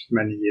that, which is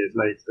many years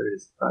later,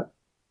 is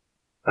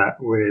that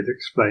weird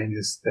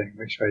explainers thing,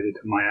 which I did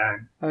on my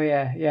own. Oh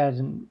yeah, I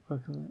didn't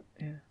work on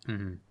that. Yeah.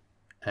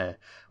 Mm-hmm.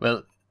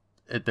 Well,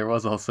 there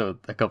was also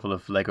a couple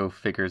of Lego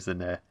figures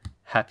in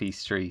Happy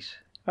Street.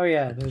 Oh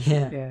yeah,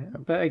 yeah.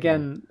 But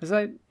again, was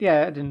I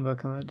didn't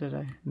work on that, did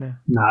I? No.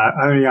 No,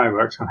 only I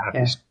worked on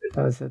Happy Street.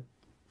 That was a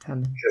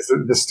tandem.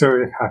 Because the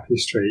story of Happy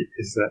Street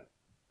is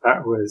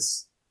that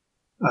was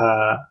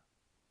a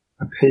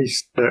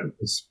piece that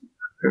was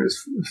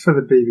for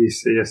the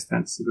BBC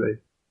ostensibly,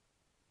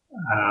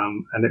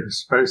 and it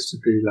was supposed to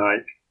be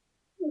like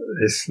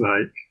this,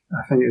 like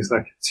I think it was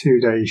like a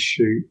 2-day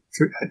shoot,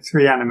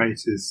 three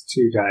animators,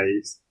 2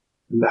 days,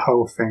 and the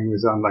whole thing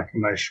was on like a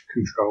motion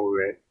control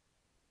rig.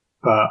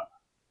 But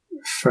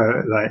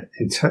for like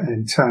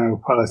internal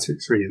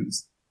politics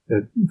reasons,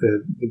 the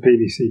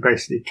BBC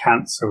basically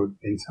cancelled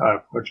the entire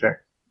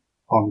project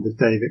on the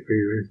day that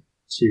we were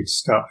due to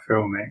start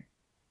filming.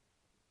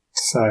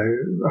 So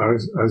I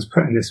was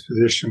put in this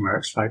position where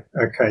it's like,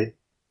 okay,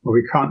 well,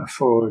 we can't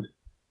afford,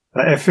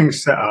 like,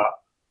 everything's set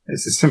up.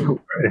 It's a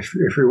simple, if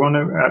we want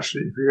to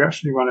if we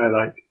actually want to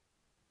like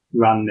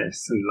run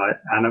this and like,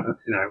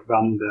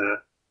 run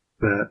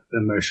the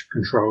motion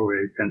control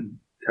rig and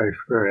go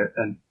through it,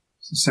 then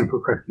it's a simple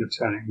question of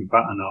turning the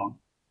button on.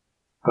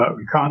 But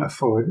we can't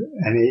afford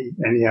any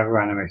other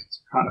animators.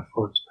 We can't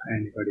afford to pay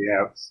anybody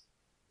else.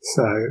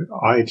 So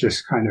I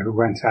just kind of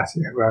went at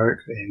it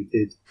heroically and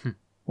did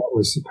what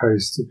was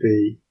supposed to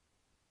be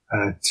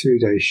a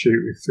 2-day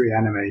shoot with 3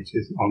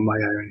 animators on my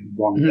own in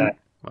 1 day.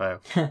 Wow.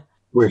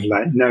 with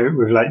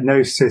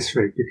no sys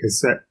rig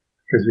because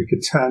we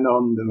could turn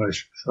on the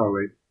motion control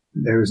rig.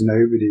 There was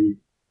nobody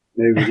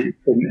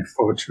couldn't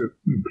afford to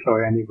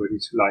employ anybody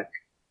to like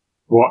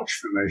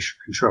watch the motion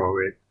control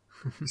rig.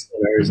 So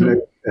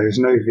there is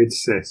no vid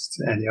sys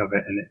to any of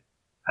it in it,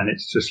 and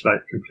it's just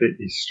like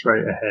completely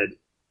straight ahead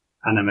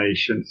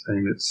animation,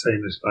 same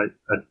as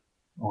like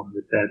on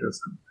the Dead or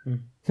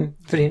something.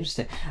 Pretty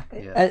interesting.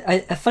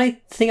 Yeah. A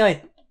funny thing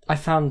I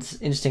found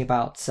interesting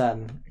about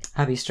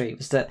Happy Street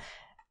was that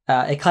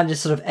it kind of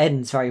just sort of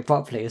ends very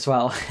abruptly as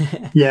well.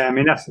 Yeah, I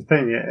mean that's the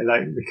thing.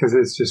 Because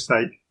it's just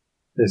like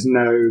there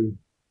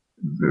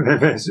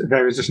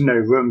was just no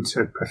room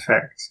to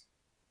perfect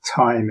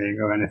timing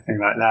or anything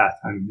like that.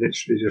 I'm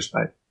literally just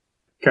like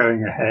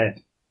going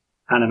ahead,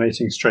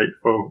 animating straight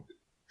forward,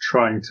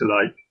 trying to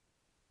like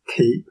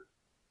keep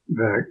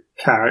the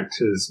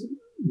characters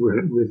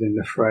within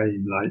the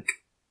frame, like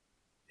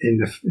in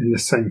the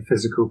same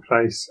physical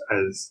place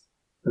as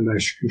the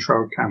motion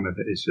control camera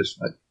that is just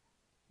like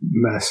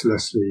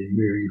mercilessly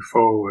moving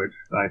forward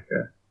like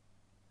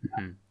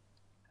a.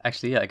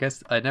 Actually, yeah, I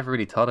guess I never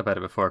really thought about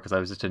it before because I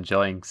was just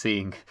enjoying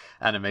seeing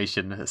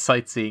animation,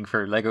 sightseeing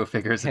for Lego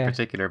figures in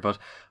particular, but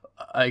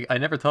I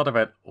never thought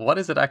about what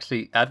is it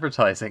actually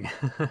advertising?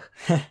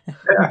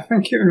 I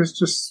think it was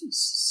just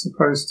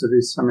supposed to be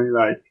something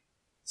like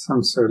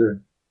some sort of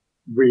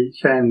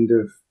weekend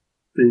of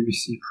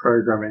BBC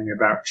programming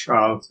about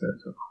childhood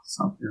or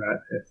something like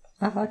this.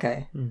 Oh,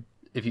 okay.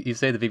 If you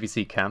say the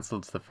BBC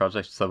cancelled the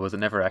project, so was it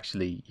never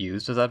actually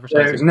used as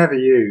advertising? Yeah, it was never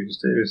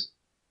used.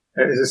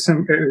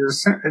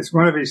 It's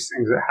one of these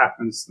things that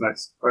happens like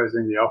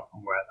surprisingly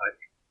often where like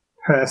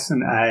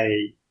person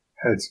A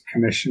had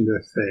commissioned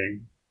a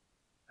thing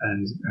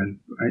and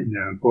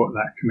brought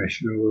that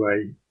commission all the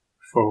way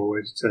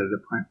forward to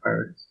the point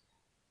where it's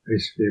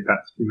basically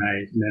about to be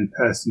made, and then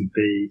person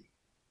B,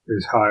 who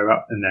was higher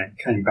up than them,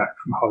 came back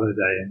from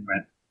holiday and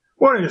went,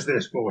 "What is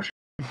this bullshit?"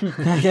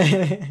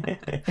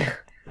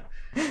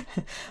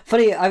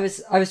 Funny, I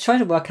was trying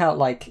to work out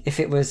like if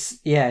it was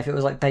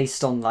like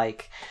based on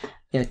like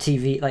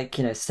TV, like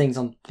things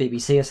on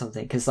BBC or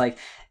something, because like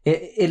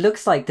it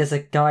looks like there's a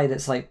guy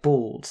that's like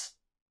bald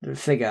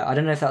figure. I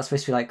don't know if that's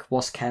supposed to be like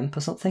Ross Kemp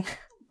or something.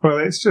 Well,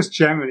 it's just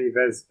generally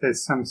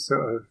there's some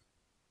sort of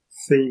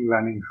theme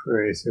running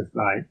through it of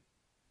like,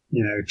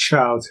 you know,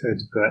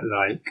 childhood, but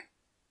like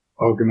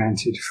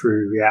augmented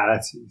through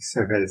reality.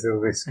 So there's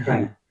all this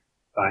kind of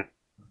like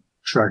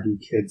druggy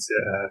kids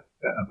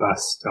at a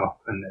bus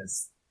stop, and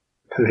there's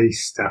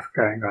police stuff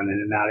going on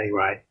in an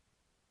alleyway.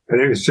 But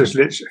it was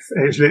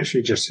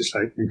literally just this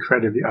like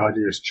incredibly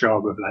arduous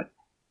job of like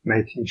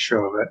making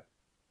sure that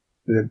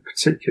the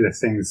particular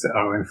things that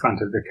are in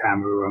front of the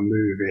camera are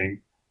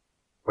moving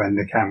when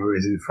the camera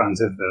is in front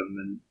of them,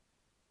 and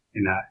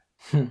you know,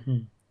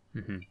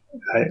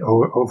 like,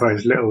 all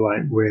those little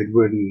like weird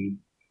wooden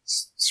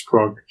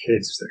sprog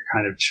kids that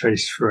kind of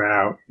chase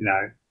throughout, you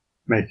know,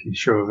 making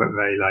sure that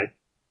they like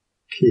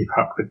keep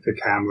up with the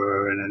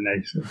camera, and then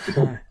they sort of keep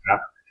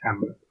up with the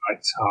camera at the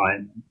right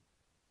time.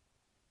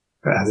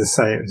 But as I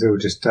say, it was all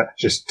just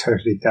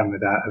totally done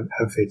without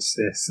a vid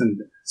sys, and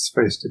it's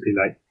supposed to be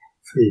like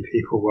 3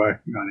 people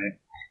working on it,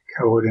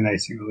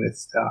 coordinating all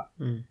this stuff.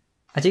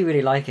 I do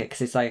really like it because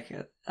it's like,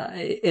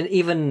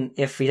 even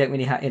if we don't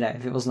really have, you know,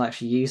 if it wasn't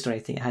actually used or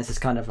anything, it has this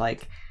kind of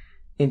like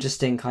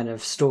interesting kind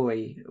of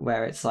story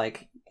where it's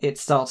like, it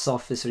starts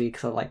off this really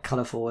sort of like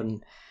colourful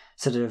and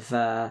sort of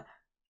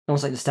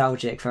almost like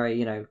nostalgic, very,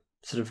 you know,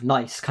 sort of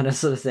nice kind of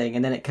sort of thing,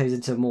 and then it goes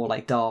into more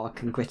like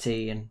dark and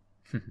gritty. And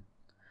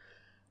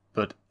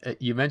But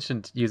you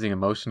mentioned using a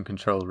motion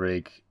control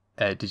rig.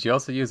 Did you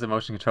also use a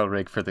motion control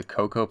rig for the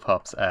Cocoa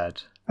Pops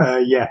ad?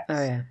 Yeah.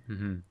 Oh yeah.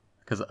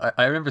 Because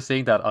I remember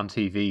seeing that on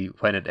TV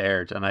when it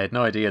aired, and I had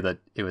no idea that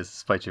it was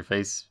Spite Your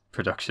Face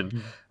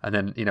production. And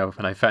then, you know,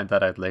 when I found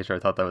that out later, I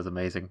thought that was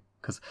amazing,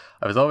 because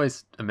I was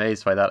always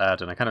amazed by that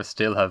ad, and I kind of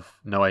still have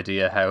no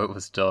idea how it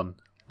was done.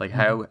 Like,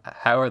 how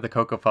are the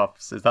Cocoa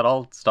Pops? Is that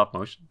all stop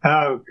motion?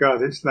 Oh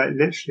god, it's like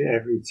literally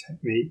every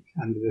technique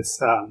under the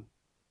sun.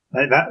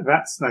 Like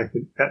that's like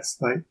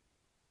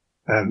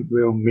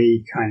real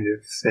me kind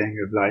of thing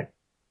of like,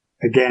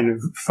 again,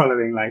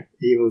 following like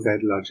Evil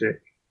Dead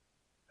logic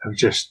of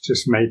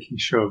just making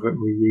sure that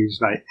we use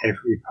like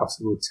every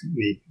possible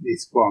technique at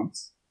least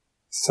once.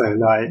 So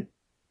like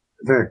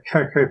the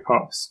Cocoa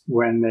Pops,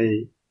 when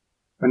they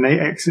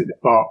exit the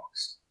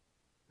box,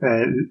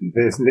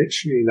 there's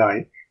literally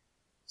like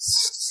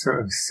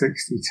sort of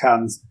 60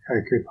 tons of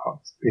Cocoa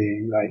Pops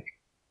being like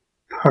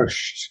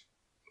pushed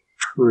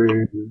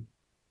through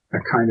a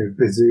kind of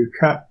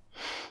bazooka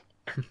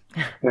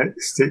that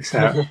sticks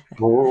out the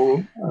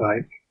wall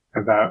like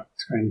about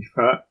 20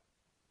 foot.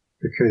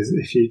 Because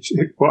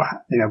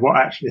what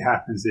actually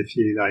happens if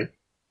you like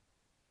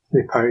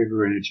flip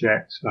over and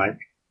eject like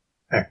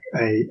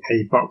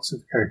a box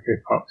of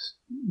Cocoa Pops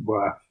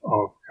worth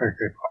of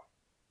Cocoa Pop,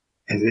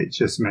 is it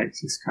just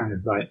makes this kind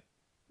of like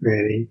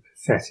really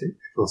pathetic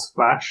little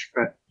splash,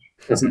 but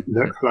doesn't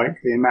look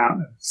like the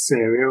amount of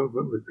cereal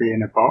that would be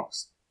in a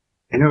box.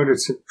 In order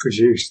to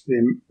produce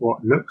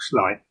what looks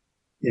like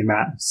the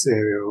amount of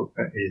cereal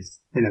that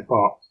is in a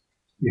box,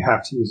 you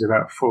have to use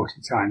about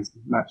 40 times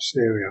as much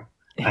cereal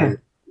as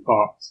the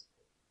box.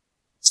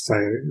 So,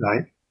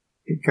 like,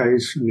 it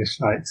goes from this,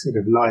 like, sort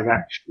of live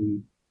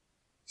action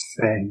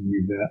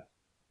thing that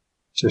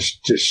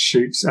just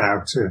shoots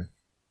out a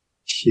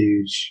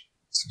huge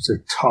sort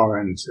of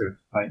torrent of,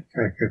 like,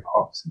 Cocoa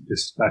Pops and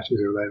just splashes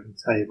all over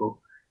the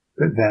table.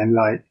 But then,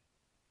 like,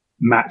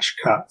 match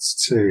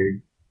cuts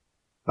to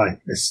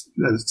like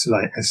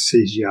a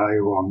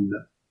CGI one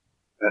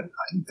that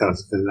like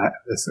does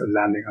the sort of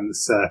landing on the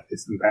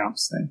surface and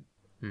bouncing.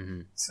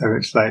 So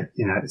it's like,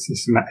 you know, it's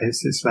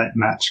this like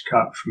match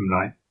cut from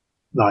like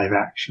live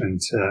action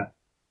to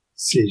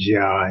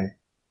CGI,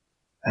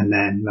 and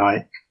then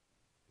like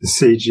the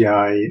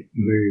CGI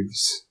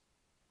moves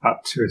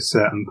up to a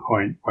certain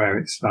point where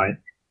it's like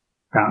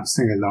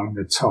bouncing along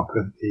the top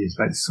of these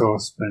like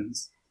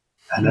saucepans,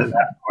 and at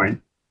that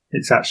point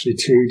it's actually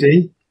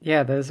 2D.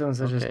 Yeah, those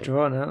ones are just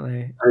drawn, aren't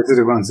they? Those are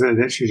the ones that are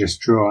literally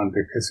just drawn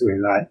because we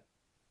like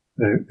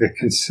the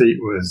conceit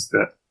was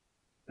that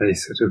they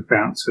sort of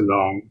bounce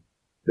along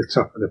the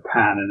top of the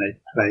pan and they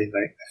play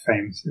like the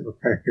famous little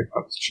Cocoa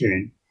Pops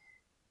tune,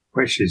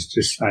 which is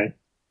just like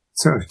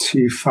sort of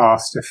too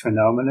fast a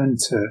phenomenon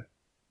to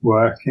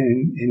work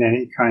in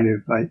any kind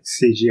of like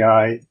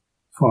CGI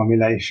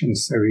formulation.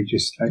 So we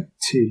just like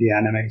 2D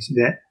animated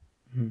it,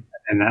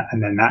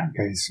 and then that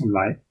goes from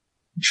like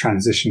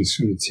transitions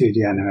from the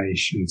 2D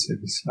animation to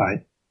this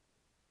like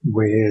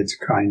weird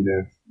kind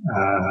of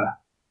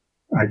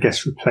I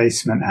guess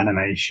replacement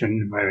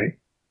animation where it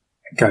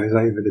goes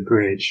over the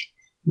bridge,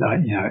 like,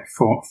 you know, it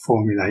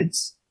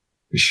formulates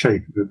the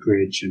shape of a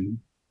bridge and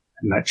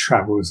like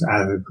travels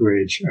out of a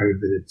bridge over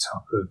the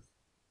top of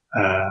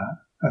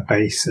a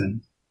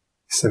basin.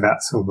 So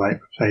that's all like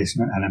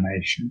replacement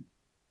animation.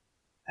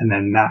 And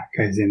then that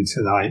goes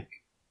into like,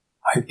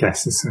 I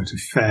guess, a sort of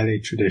fairly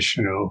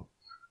traditional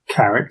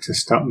character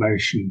stop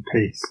motion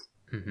piece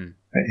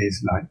that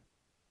is like,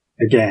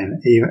 again,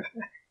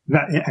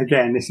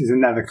 this is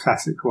another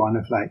classic one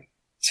of like,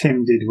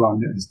 Tim did one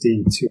that was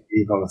deemed too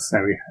evil,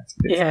 so we had to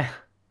do it. Yeah.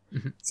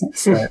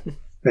 So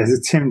there's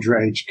a Tim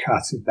Drage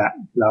cut of that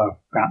glove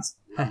bouncing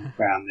around the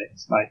ground.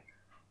 It's like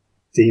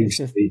deems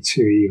to be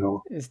too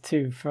evil. It's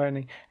too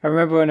frightening. I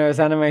remember when I was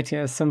animating,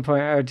 at some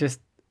point I just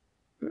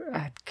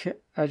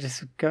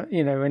got,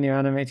 you know, when you're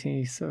animating,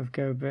 you sort of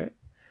go a bit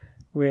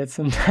weird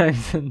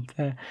sometimes, and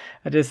there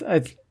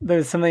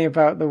was something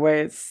about the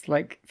way it's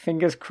like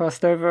fingers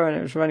crossed over and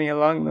it was running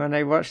along. When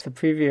I watched the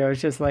preview, I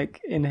was just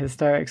like in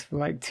hysterics for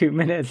like 2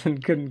 minutes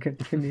and couldn't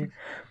continue.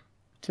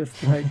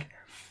 Just like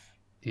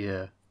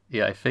yeah,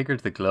 I figured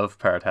the glove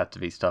part had to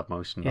be stop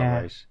motion, Yeah.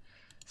 all right.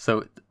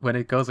 So when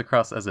it goes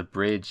across as a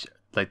bridge,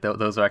 like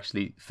those are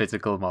actually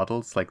physical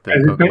models, like the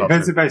Cocoa Pops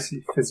Those are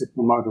basically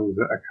physical models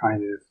that are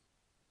kind of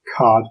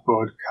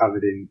cardboard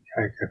covered in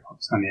Cocoa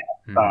Pops on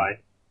the outside.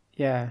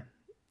 yeah.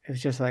 It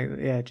was just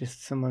like,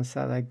 just someone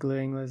sat there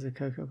gluing loads of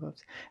Cocoa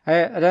Pops.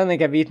 I don't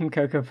think I've eaten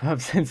Cocoa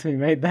Pops since we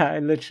made that. I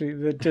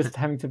literally, just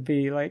having to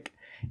be like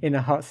in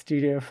a hot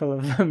studio full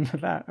of them for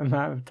that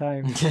amount of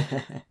time.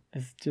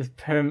 It's just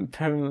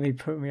permanently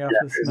put me off.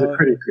 It's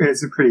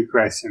a pretty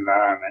gross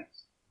environment.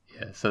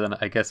 Yeah, so then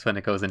I guess when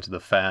it goes into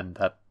the fan,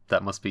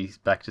 that must be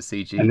back to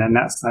CG. And then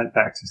that's like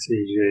back to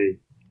CG.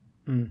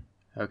 Mm.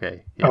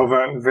 Okay. Yeah.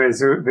 Although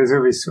there's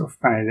always sort of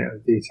funny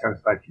little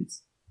details, like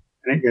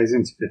when it goes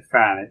into the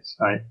fan, it's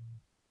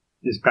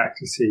back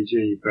to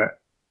CG, but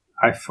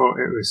I thought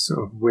it was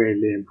sort of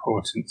weirdly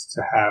important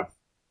to have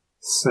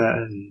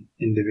certain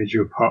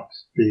individual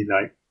pops be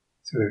like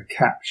sort of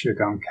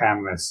captured on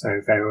camera. So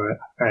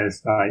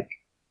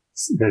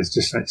there's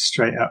just like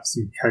straight up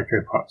some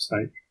Cocoa Pops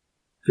like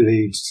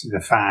glued to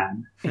the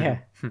fan. Yeah.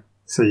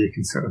 So you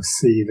can sort of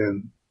see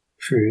them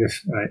through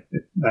the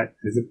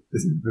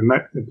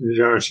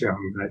majority of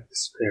them like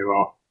disappear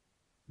off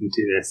and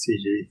do their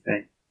CG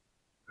thing.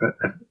 But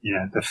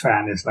the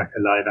fan is like a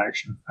live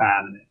action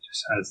fan, and it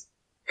just has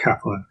a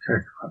couple of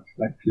Cocoa Pops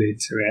like glued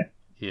to it.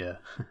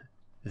 Yeah.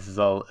 This is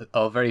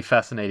all very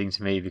fascinating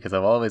to me because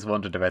I've always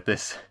wondered about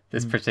this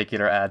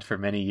particular ad for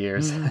many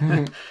years.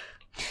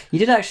 You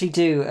did actually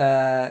do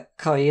a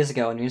couple of years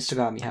ago on your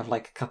Instagram. You have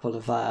like a couple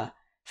of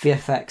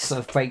VFX sort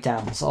of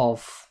breakdowns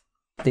of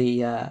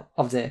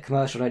the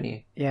commercial, don't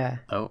you? Yeah.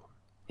 Oh.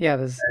 Yeah,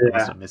 there's... I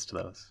must have missed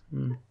those.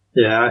 Mm.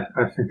 Yeah,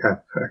 I think I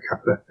put a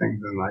couple of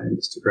things on like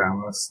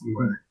Instagram or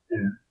somewhere.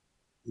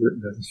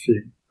 There's a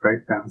few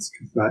breakdowns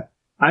because like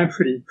I'm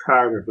pretty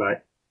proud of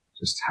like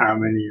just how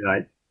many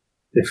like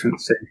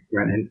different things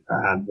went into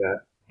that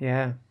advert.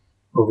 Yeah.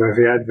 Although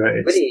the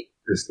advert Really?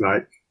 is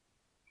like,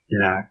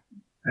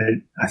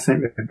 I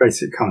think the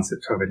basic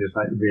concept of it is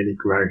like really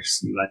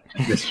gross and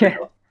like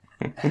mystical.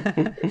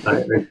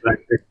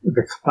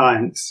 The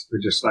clients were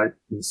just like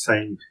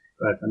insane.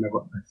 I don't know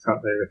what they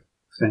thought they were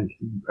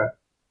thinking, but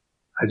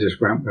I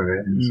just went with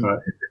it. And so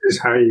if this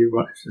is how you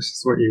want, if this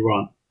is what you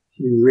want, if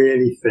you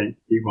really think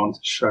you want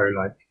to show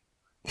like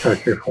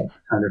Cocoa Pop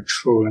kind of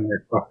trawling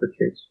across the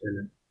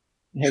kitchen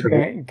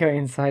and go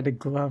inside a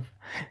glove.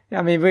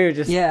 I mean, we were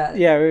just we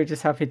were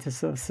just happy to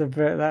sort of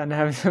subvert that and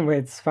have some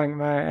weird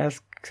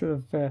Spankmeyer-esque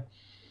sort of.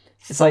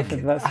 It's like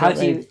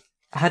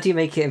how do you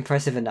make it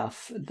impressive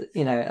enough,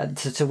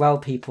 to wow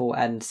people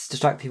and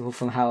distract people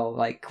from how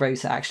like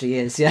gross it actually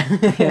is? Yeah,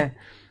 yeah,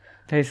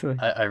 basically.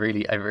 I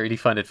really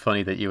find it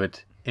funny that you would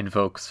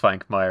invoke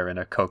Spankmeyer in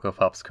a Cocoa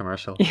Pops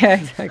commercial. Yeah,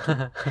 exactly.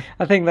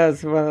 I think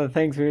that's one of the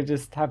things we were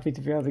just happy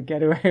to be able to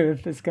get away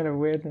with this kind of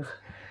weirdness.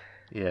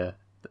 Yeah.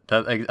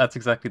 That's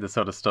exactly the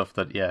sort of stuff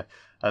that,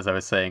 as I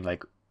was saying,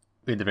 like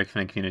in the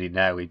Brickfilming community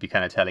now, we'd be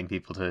kind of telling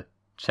people to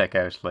check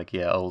out, like,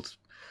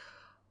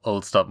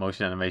 old stop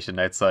motion animation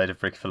outside of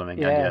Brickfilming.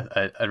 Yeah.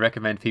 And I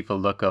recommend people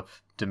look up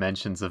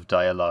Dimensions of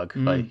Dialogue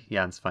by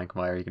Jan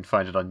Spankmeyer. You can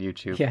find it on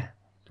YouTube. Yeah.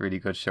 Really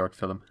good short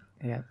film.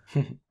 Yeah.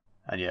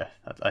 And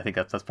I think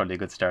that's probably a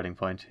good starting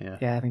point. Yeah.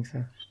 Yeah, I think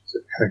so.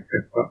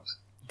 Cocoa Pops.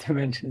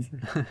 Dimensions.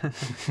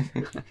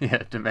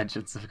 Yeah,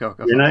 Dimensions of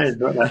Cocoa You Pops.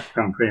 know what that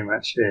film pretty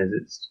much is?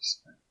 It's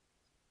just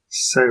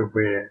so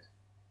weird.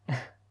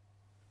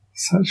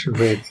 Such a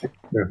weird thing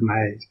to have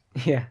made.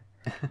 Yeah.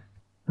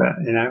 But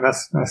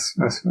that's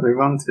what we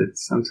wanted.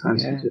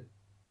 Sometimes you just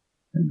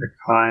think the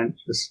client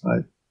just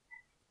like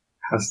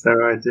has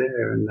their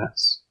idea, and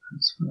that's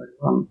what they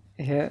want.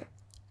 Yeah.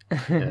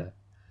 Yeah.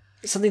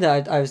 Something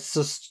that I was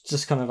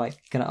just kind of like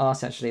going to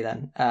ask actually.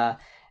 Then, are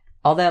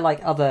there like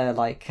other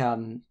like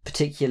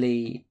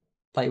particularly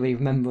like really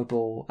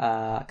memorable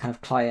kind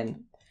of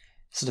client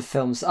sort of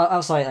films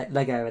outside like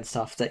Lego and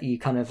stuff that you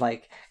kind of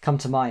like come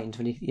to mind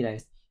when you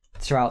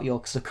throughout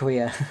your sort of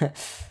career?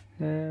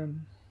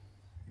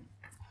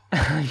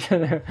 I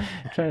don't know.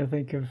 I'm trying to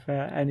think of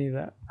any of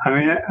that. I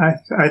mean,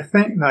 I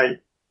think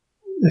like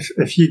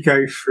if you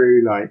go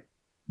through like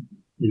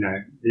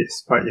the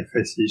Spite Your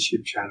Face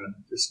YouTube channel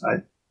and just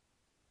like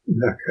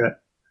look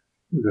at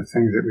the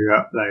things that we've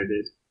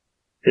uploaded,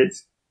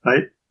 it's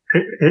like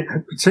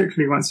it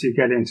particularly once you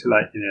get into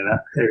like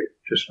that period,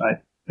 just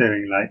like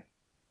doing like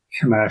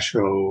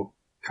commercial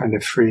kind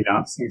of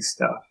freelancing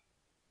stuff,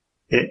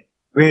 it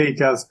really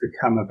does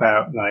become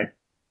about like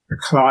the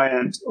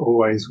client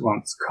always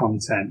wants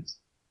content,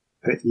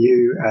 but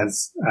you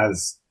as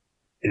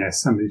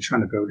somebody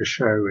trying to build a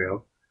show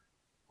reel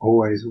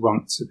always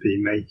want to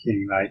be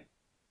making like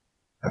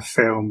a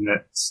film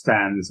that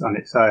stands on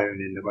its own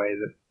in the way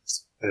that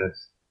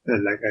the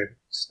Lego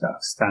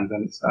stuff stands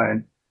on its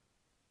own.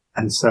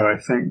 And so I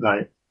think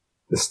like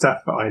the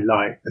stuff that I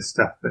like, the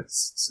stuff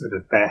that's sort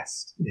of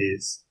best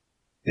is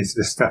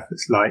the stuff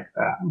that's like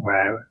that,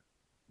 where,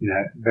 you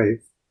know,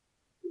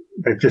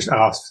 they've just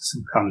asked for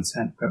some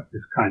content, but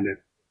we've kind of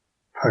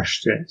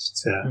pushed it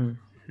to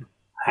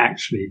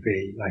actually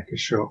be like a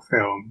short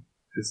film.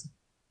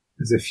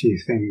 There's a few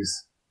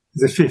things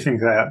I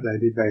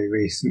uploaded very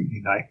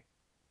recently, like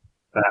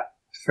that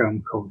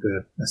film called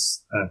a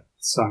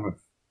Song of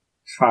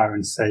Fire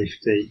and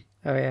Safety.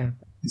 Oh yeah.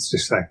 It's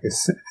just like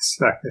it's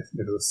like a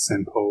little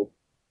simple,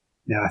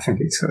 you know, I think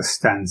it sort of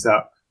stands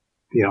up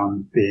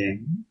beyond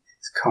being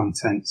its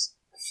content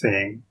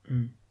thing.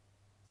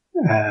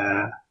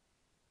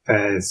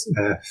 There's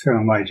a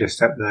film I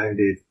just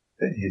uploaded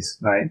that is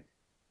like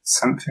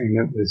something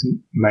that was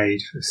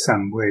made for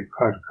some weird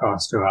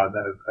podcast or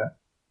other, but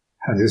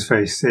has this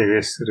very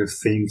serious sort of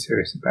theme to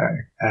it about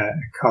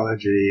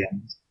ecology,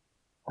 and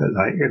but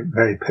like a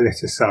very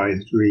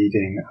politicized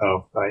reading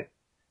of like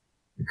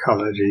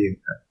ecology.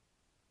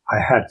 I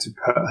had to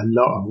put a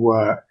lot of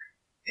work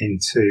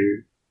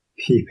into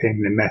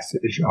keeping the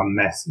message on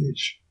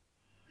message.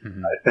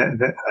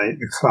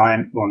 The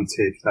client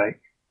wanted like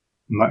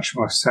a much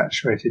more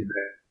saturated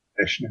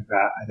version of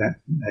that. I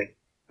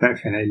don't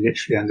think they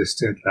literally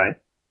understood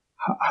like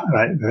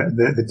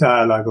the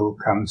dialogue all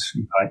comes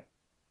from like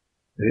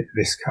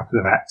this couple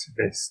of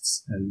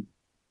activists and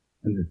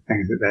the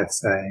things that they're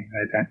saying.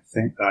 I don't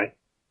think like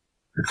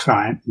the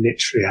client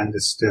literally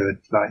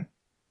understood like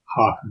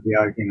half of the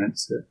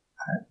arguments that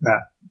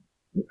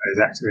those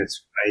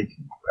activists were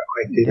making, but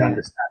I did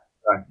understand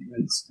the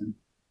arguments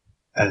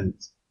and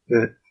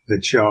the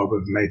job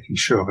of making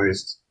sure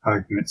those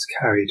arguments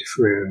carried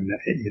through and that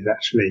it is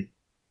actually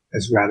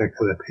as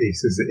radical a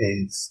piece as it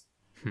is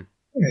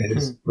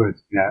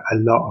was, you know, a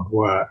lot of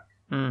work.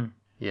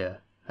 Yeah,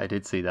 I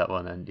did see that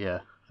one, and yeah,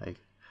 like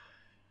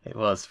it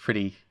was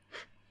pretty,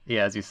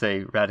 yeah, as you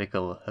say,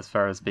 radical as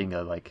far as being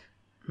a like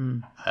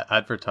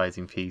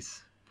advertising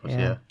piece. But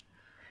yeah.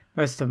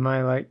 Most of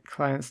my like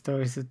client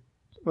stories are,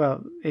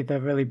 well, either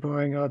really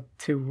boring or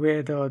too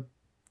weird or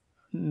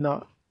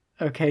not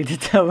okay to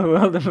tell the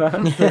world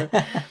about. So,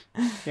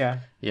 yeah.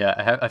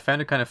 I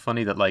found it kind of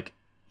funny that like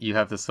you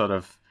have this sort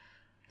of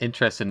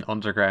interest in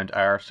underground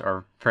art,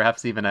 or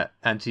perhaps even an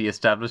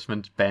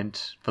anti-establishment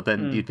bent, but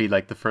then you'd be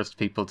like the first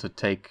people to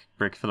take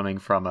brick filming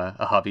from a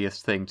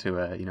hobbyist thing to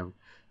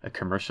a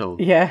commercial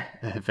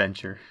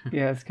venture.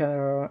 Yeah, it's kind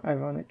of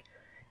ironic.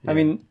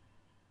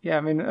 Yeah.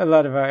 I mean, a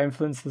lot of our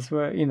influences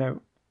were, you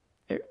know,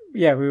 we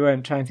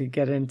weren't trying to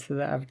get into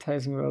the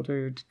advertising world. We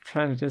were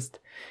trying to just,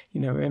 you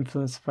know,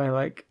 influenced by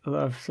like a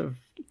lot of sort of,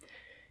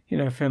 you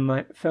know,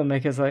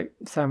 filmmakers like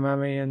Sam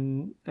Raimi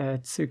and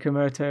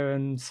Tsukamoto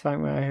and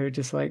Svankmajer, who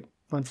just like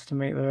wanted to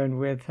make their own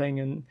weird thing.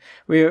 And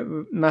we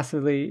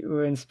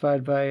were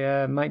inspired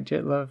by Mike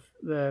Jitlov,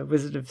 The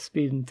Wizard of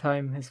Speed and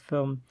Time, his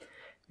film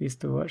we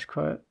used to watch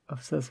quite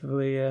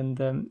obsessively. And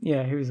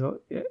he was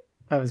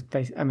that was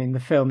basically, I mean, the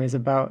film is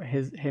about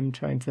him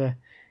trying to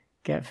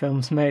get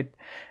films made,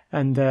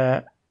 and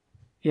that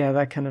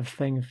kind of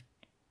thing.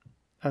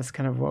 That's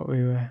kind of what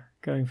we were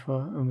going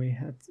for, and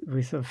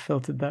we sort of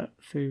filtered that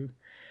through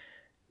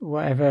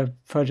whatever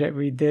project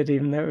we did,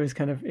 even though it was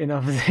kind of in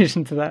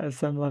opposition to that at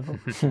some level.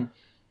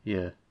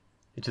 Yeah,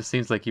 it just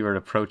seems like you were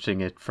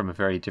approaching it from a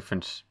very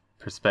different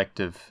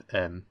perspective,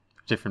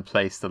 different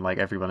place than like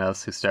everyone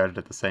else who started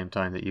at the same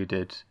time that you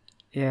did.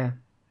 Yeah,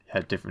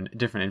 had different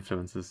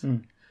influences.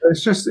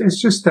 It's just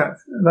that,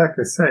 like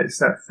I say, it's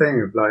that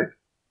thing of like,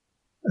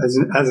 as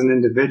an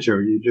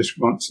individual, you just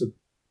want to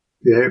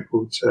be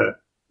able to,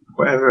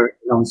 whatever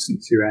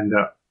nonsense you end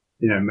up,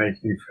 you know,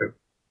 making to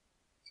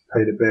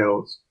pay the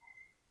bills,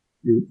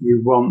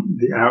 you want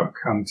the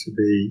outcome to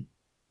be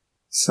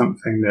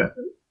something that,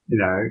 you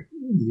know,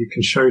 you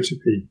can show to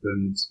people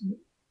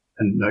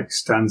and like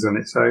stands on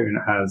its own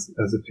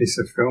as a piece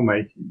of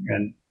filmmaking.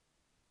 And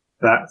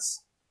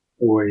that's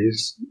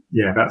always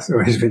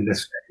been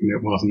this thing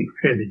that wasn't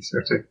really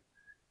sort of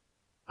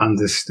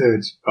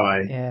understood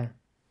by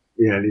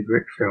the early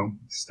brick film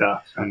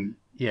stuff. And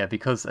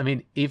because I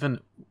mean, even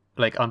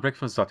like on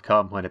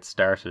brickfilms.com when it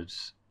started,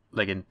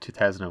 like in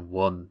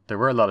 2001, there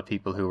were a lot of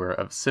people who were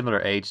of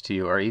similar age to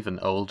you or even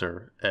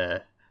older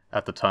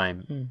at the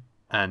time,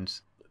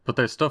 but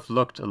their stuff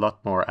looked a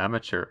lot more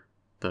amateur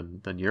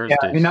than yours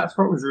did. I mean, that's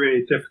what was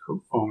really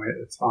difficult for me at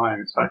the time.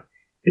 It's like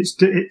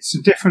it's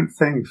a different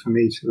thing for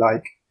me to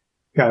like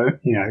go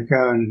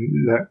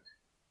and look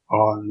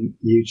on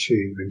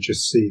YouTube and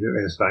just see that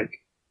there's like,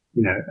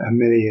 you know, 1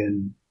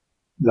 million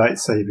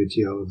lightsaber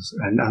duels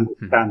and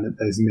understand that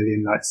those 1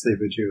 million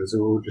lightsaber duels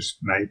are all just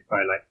made by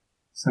like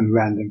some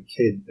random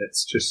kid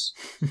that's just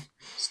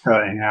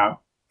starting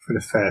out for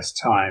the first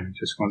time and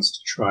just wants to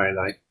try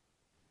like,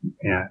 you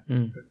know,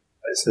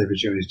 lightsaber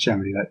duel is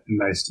generally like the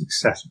most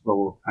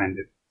accessible kind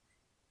of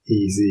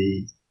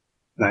easy,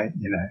 like,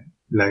 you know,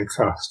 low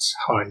cost,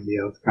 high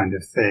yield kind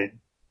of thing.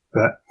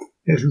 But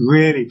it's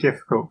really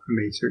difficult for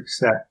me to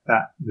accept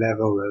that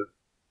level of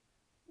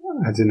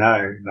I don't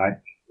know,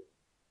 like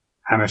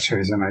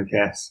amateurism, I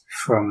guess,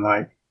 from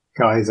like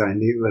guys I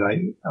knew were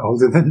like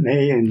older than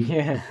me, and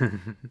Yeah.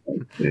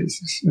 it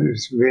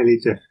was really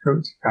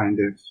difficult to kind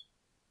of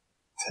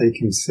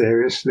take him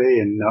seriously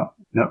and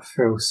not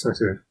feel sort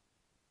of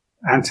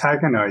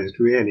antagonized,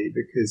 really,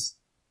 because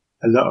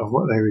a lot of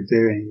what they were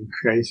doing,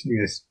 creating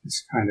this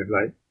kind of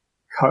like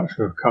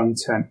cultural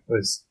content,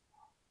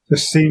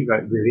 just seemed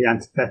like really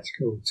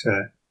antithetical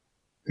to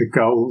the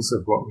goals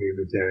of what we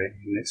were doing.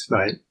 And it's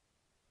like,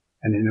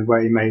 and in a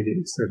way made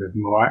it sort of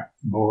more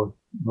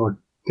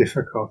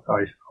difficult.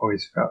 I've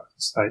always felt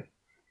it's like,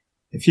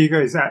 if you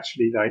guys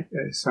actually like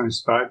so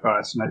inspired by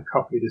us and like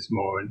copied us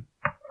more and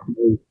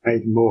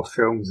made more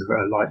films that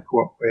are like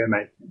what we're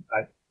making,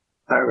 like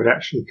that would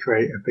actually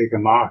create a bigger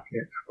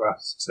market for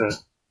us to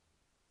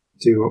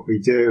do what we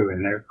do,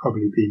 and there would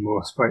probably be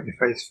more sprightly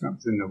face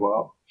films in the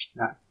world.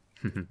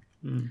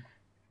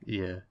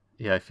 Yeah,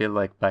 I feel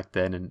like back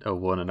then in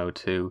 01 and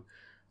 02,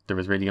 there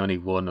was really only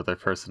one other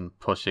person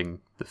pushing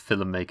the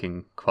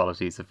filmmaking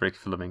qualities of brick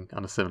filming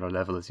on a similar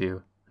level as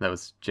you. That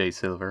was Jay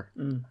Silver.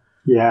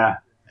 Yeah.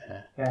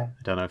 I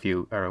don't know if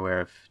you are aware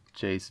of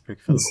Jay's brick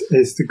films.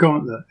 It's the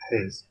Gauntlet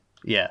his.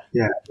 Yeah.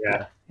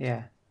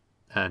 Yeah.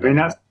 And I mean,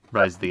 that's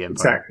Rise of the Empire.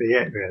 exactly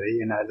it, really.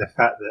 You know, the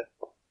fact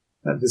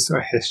that the sort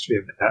of history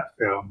of that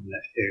film,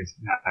 that he was,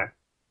 you know,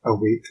 a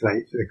week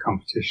late for the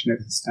competition it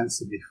was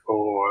ostensibly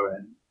for,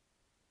 and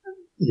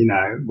you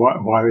know,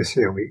 why was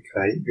he a week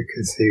late?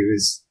 Because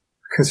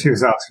he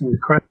was asking the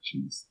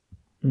questions.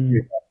 He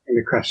was asking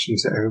the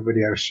questions that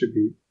everybody else should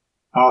be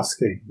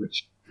asking,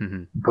 which,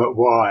 but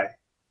why?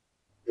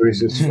 Who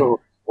is this for?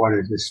 What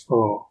is this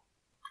for?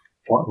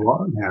 What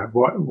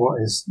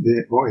is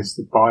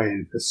the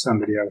buy-in for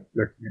somebody else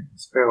looking at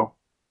this film?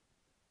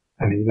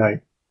 And he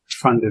like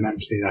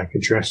fundamentally like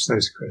addressed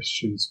those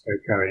questions by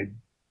going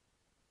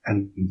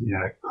and, you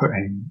know,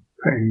 putting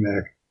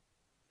the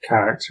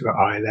character at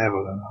eye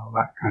level and all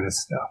that kind of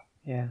stuff.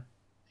 Yeah.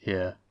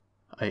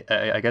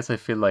 I guess I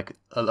feel like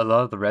a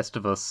lot of the rest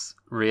of us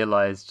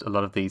realized a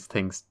lot of these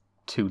things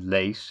too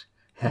late.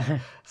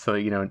 So,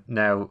 you know,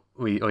 now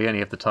we only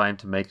have the time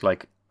to make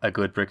like a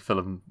good brick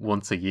film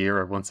once a year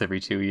or once every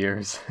 2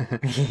 years.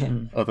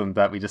 Other than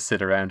that, we just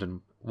sit around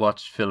and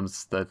watch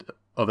films that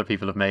other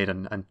people have made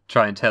and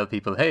try and tell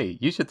people, hey,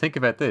 you should think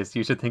about this,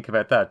 you should think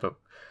about that. But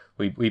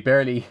we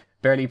barely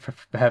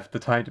have the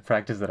time to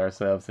practice it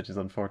ourselves, which is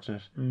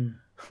unfortunate.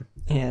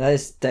 Yeah,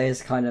 that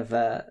is kind of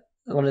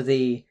one of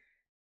the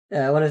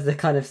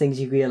kind of things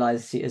you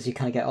realize as you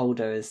kind of get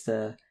older is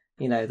that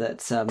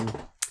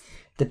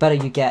the better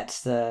you get,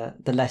 the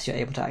less you're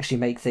able to actually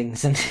make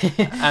things,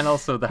 and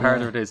also the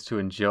harder it is to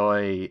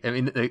enjoy. I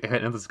mean, I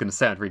know this is going to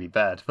sound really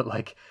bad, but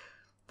like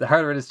the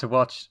harder it is to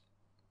watch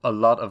a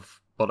lot of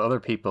what other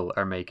people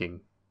are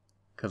making,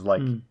 because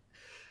like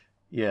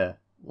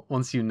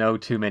once you know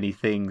too many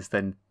things,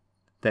 then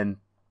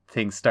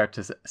things start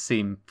to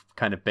seem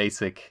kind of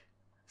basic.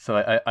 So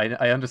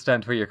I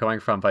understand where you're coming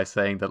from by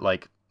saying that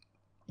like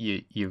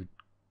you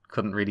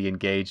couldn't really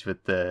engage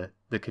with the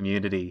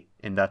community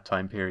in that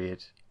time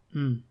period.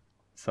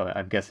 So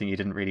I'm guessing you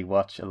didn't really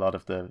watch a lot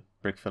of the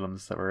brick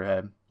films that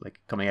were like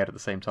coming out at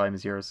the same time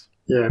as yours.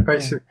 Yeah,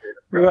 basically.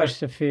 We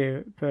watched a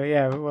few, but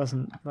yeah, it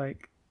wasn't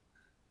like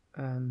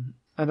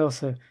and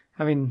also,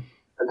 I mean,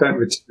 I don't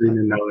retain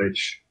the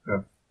knowledge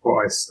of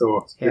what I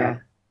saw. Yeah.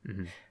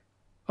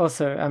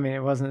 Also, I mean,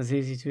 it wasn't as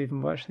easy to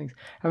even watch things.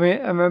 I mean,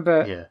 I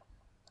remember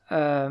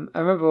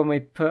when we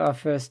put our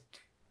first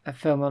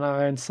film on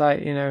our own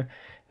site, you know,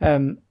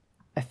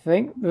 I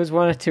think there was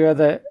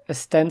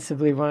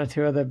ostensibly one or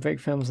two other brick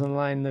films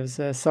online. There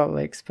was Salt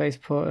Lake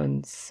Spaceport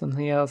and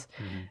something else.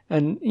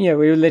 And, you know,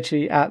 we were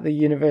literally at the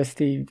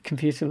university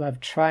computer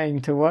lab trying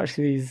to watch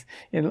these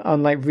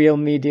on like real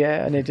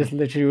media, and it just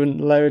literally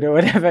wouldn't load or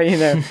whatever, you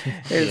know.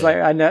 It was like,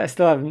 I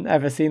still haven't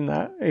ever seen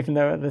that, even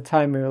though at the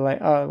time we were like,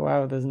 oh,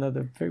 wow, there's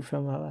another brick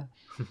film out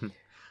there.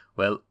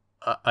 Well,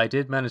 I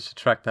did manage to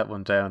track that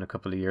one down a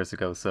couple of years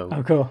ago, so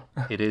cool.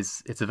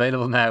 It's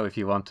available now if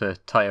you want to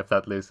tie up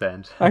that loose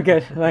end.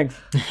 Okay, thanks.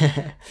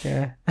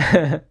 Yeah.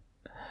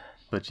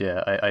 But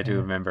yeah, I do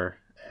remember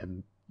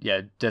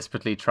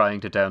desperately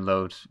trying to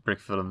download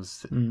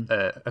Brickfilms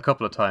a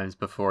couple of times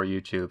before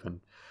YouTube,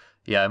 and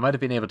I might have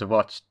been able to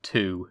watch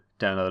 2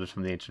 downloaded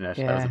from the internet.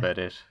 That was about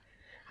it.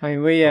 I mean,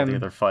 all the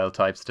other file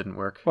types didn't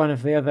work. One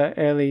of the other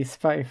early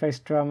Spotty Face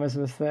dramas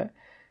was I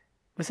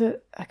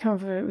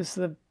can't remember, it was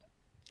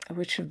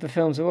which of the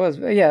films it was.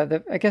 But yeah,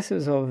 I guess it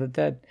was All of the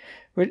Dead.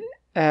 We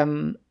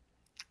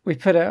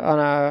put it on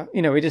our,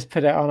 we just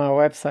put it on our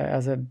website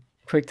as a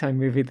QuickTime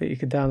movie that you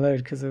could download,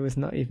 because there was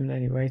not even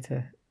any way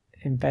to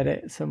embed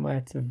it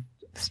somewhere to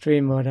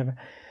stream or whatever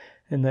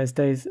in those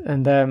days.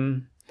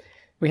 And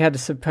we had a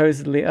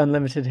supposedly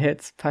unlimited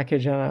hits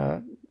package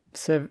on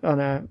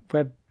our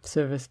web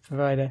service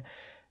provider.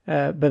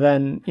 But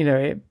then,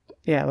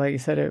 like you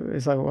said, it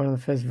was like one of the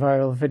first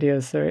viral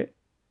videos. So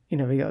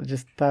we got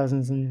just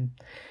thousands and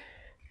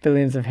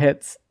billions of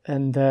hits,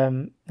 and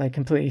they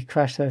completely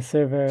crashed their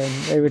server,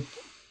 and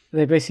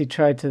they basically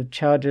tried to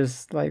charge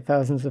us like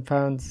thousands of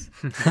pounds,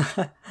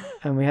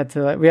 and we had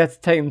to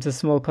take them to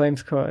small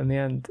claims court in the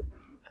end,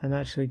 and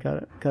actually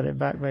got it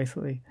back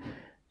basically.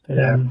 But,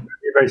 yeah,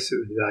 we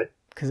basically like,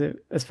 because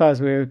as far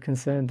as we were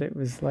concerned, it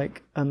was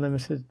like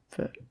unlimited.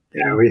 But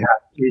yeah, we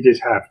did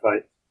have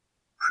like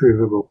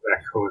provable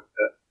record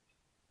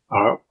that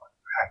our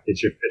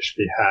package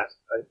officially had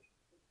like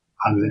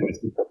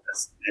unlimited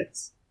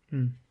estimates.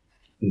 Mm.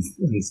 And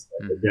so,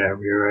 yeah,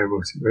 we were able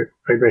to.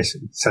 We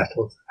basically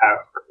settled out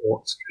of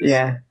court.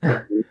 Yeah,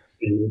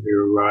 we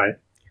were right.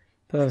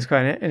 but that was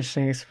quite an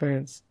interesting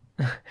experience.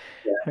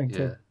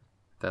 Yeah,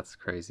 that's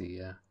crazy.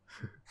 Yeah,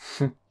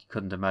 you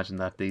couldn't imagine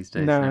that these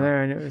days. No,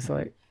 and it was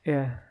like,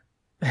 yeah,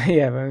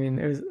 yeah. But I mean,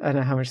 it was. I don't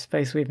know how much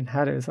space we even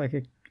had. It was like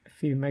a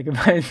few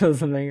megabytes or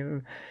something.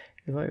 It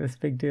was like this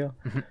big deal.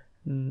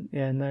 And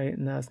yeah, no,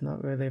 it's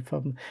not really a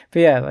problem. But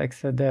yeah, like I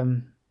said,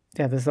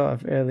 yeah, there's a lot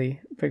of early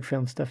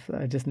Brickfilm stuff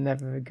that I just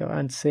never got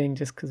around to seeing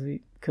just because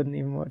we couldn't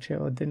even watch it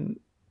or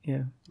didn't,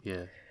 Yeah.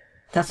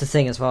 That's the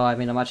thing as well. I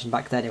mean, I imagine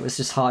back then it was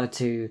just harder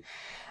to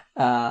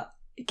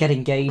get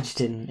engaged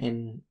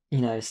in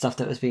stuff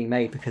that was being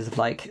made because of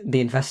like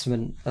the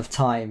investment of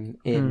time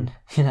in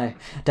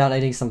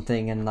downloading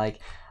something, and like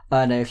I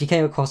don't know, if you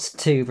came across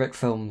 2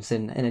 Brickfilms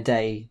in a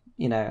day,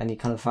 and you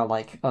kind of felt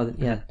like, oh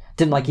yeah,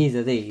 didn't like either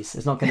of these,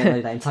 it's not going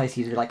to entice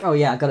you to be like, oh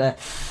yeah, I gotta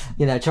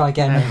try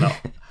again.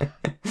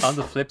 On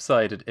the flip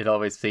side, it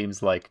always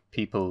seems like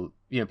people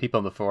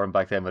on the forum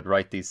back then would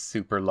write these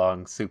super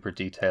long, super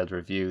detailed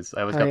reviews.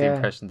 I always got the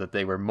impression that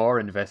they were more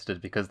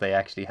invested because they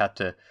actually had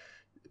to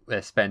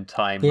spend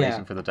time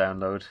waiting for the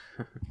download.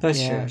 That's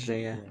true,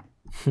 actually, yeah.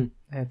 I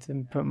had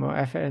to put more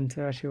effort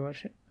into actually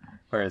watch it.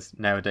 Whereas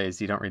nowadays,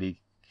 you don't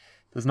really.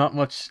 There's not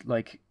much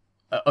like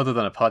other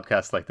than a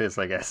podcast like this,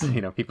 I guess.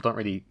 People don't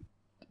really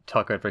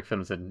talk about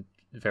Brickfilms in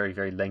very,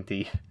 very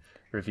lengthy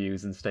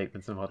reviews and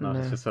statements and whatnot.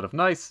 No. It's just sort of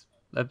nice.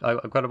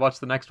 I've got to watch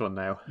the next one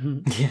now.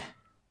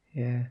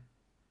 Yeah.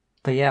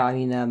 But yeah, I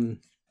mean,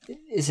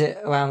 is it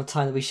around the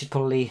time that we should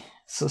probably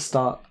sort of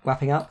start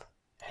wrapping up?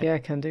 Yeah, I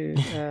can do.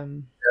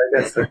 I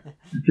guess if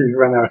you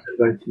run out of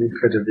like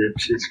incredibly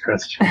obtuse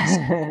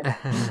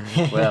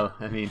questions. Well,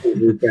 I mean,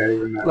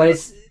 well,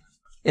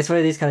 it's one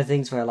of these kind of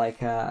things where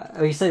like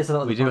we say this a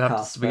lot on the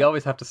podcast. We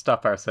always have to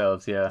stop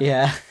ourselves.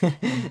 Yeah,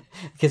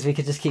 because we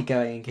could just keep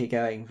going and keep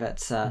going.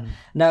 But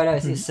no,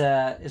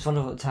 it's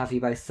wonderful to have you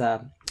both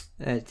to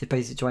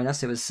basically join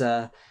us. It was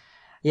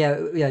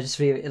just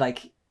really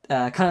like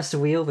kind of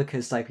surreal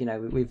because like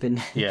we've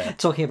been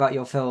talking about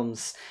your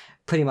films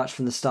pretty much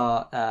from the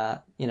start.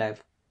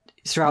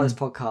 Throughout this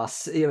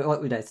podcast,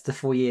 it's the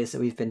 4 years that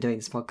we've been doing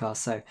this podcast.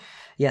 So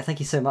yeah, thank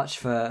you so much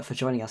for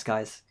joining us,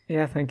 guys.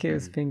 Yeah, thank you.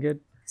 It's been good.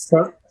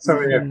 Sorry,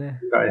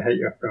 I hate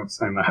your film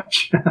so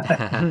much.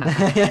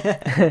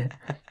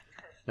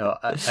 No,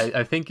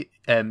 I think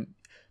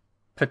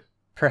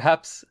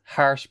perhaps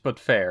harsh but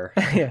fair.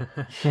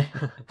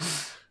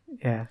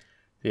 Yeah.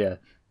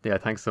 Yeah,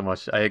 thanks so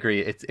much. I agree.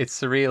 It's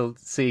surreal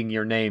seeing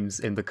your names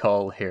in the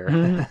call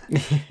here.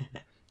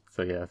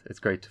 So yeah, it's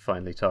great to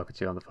finally talk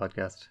to you on the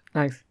podcast.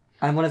 Thanks.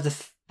 And one of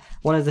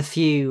the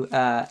few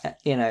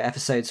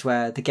episodes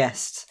where the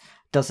guest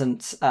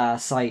doesn't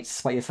cite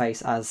Spite Your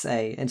Face as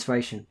a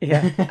inspiration.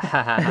 Yeah.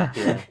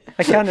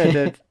 I kind of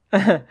did.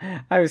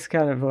 I was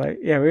kind of like,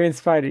 we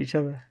inspired each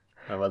other.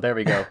 Oh, well, there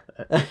we go.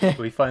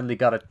 We finally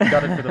got it for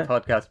the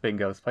podcast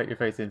bingo. Spite Your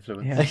Face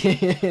influence.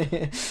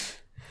 Yeah.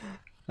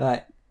 All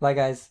right. Bye,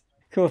 guys.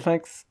 Cool,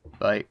 thanks.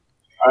 Bye.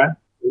 All right.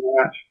 Thank you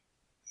very much.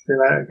 See you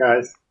later,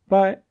 guys.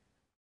 Bye.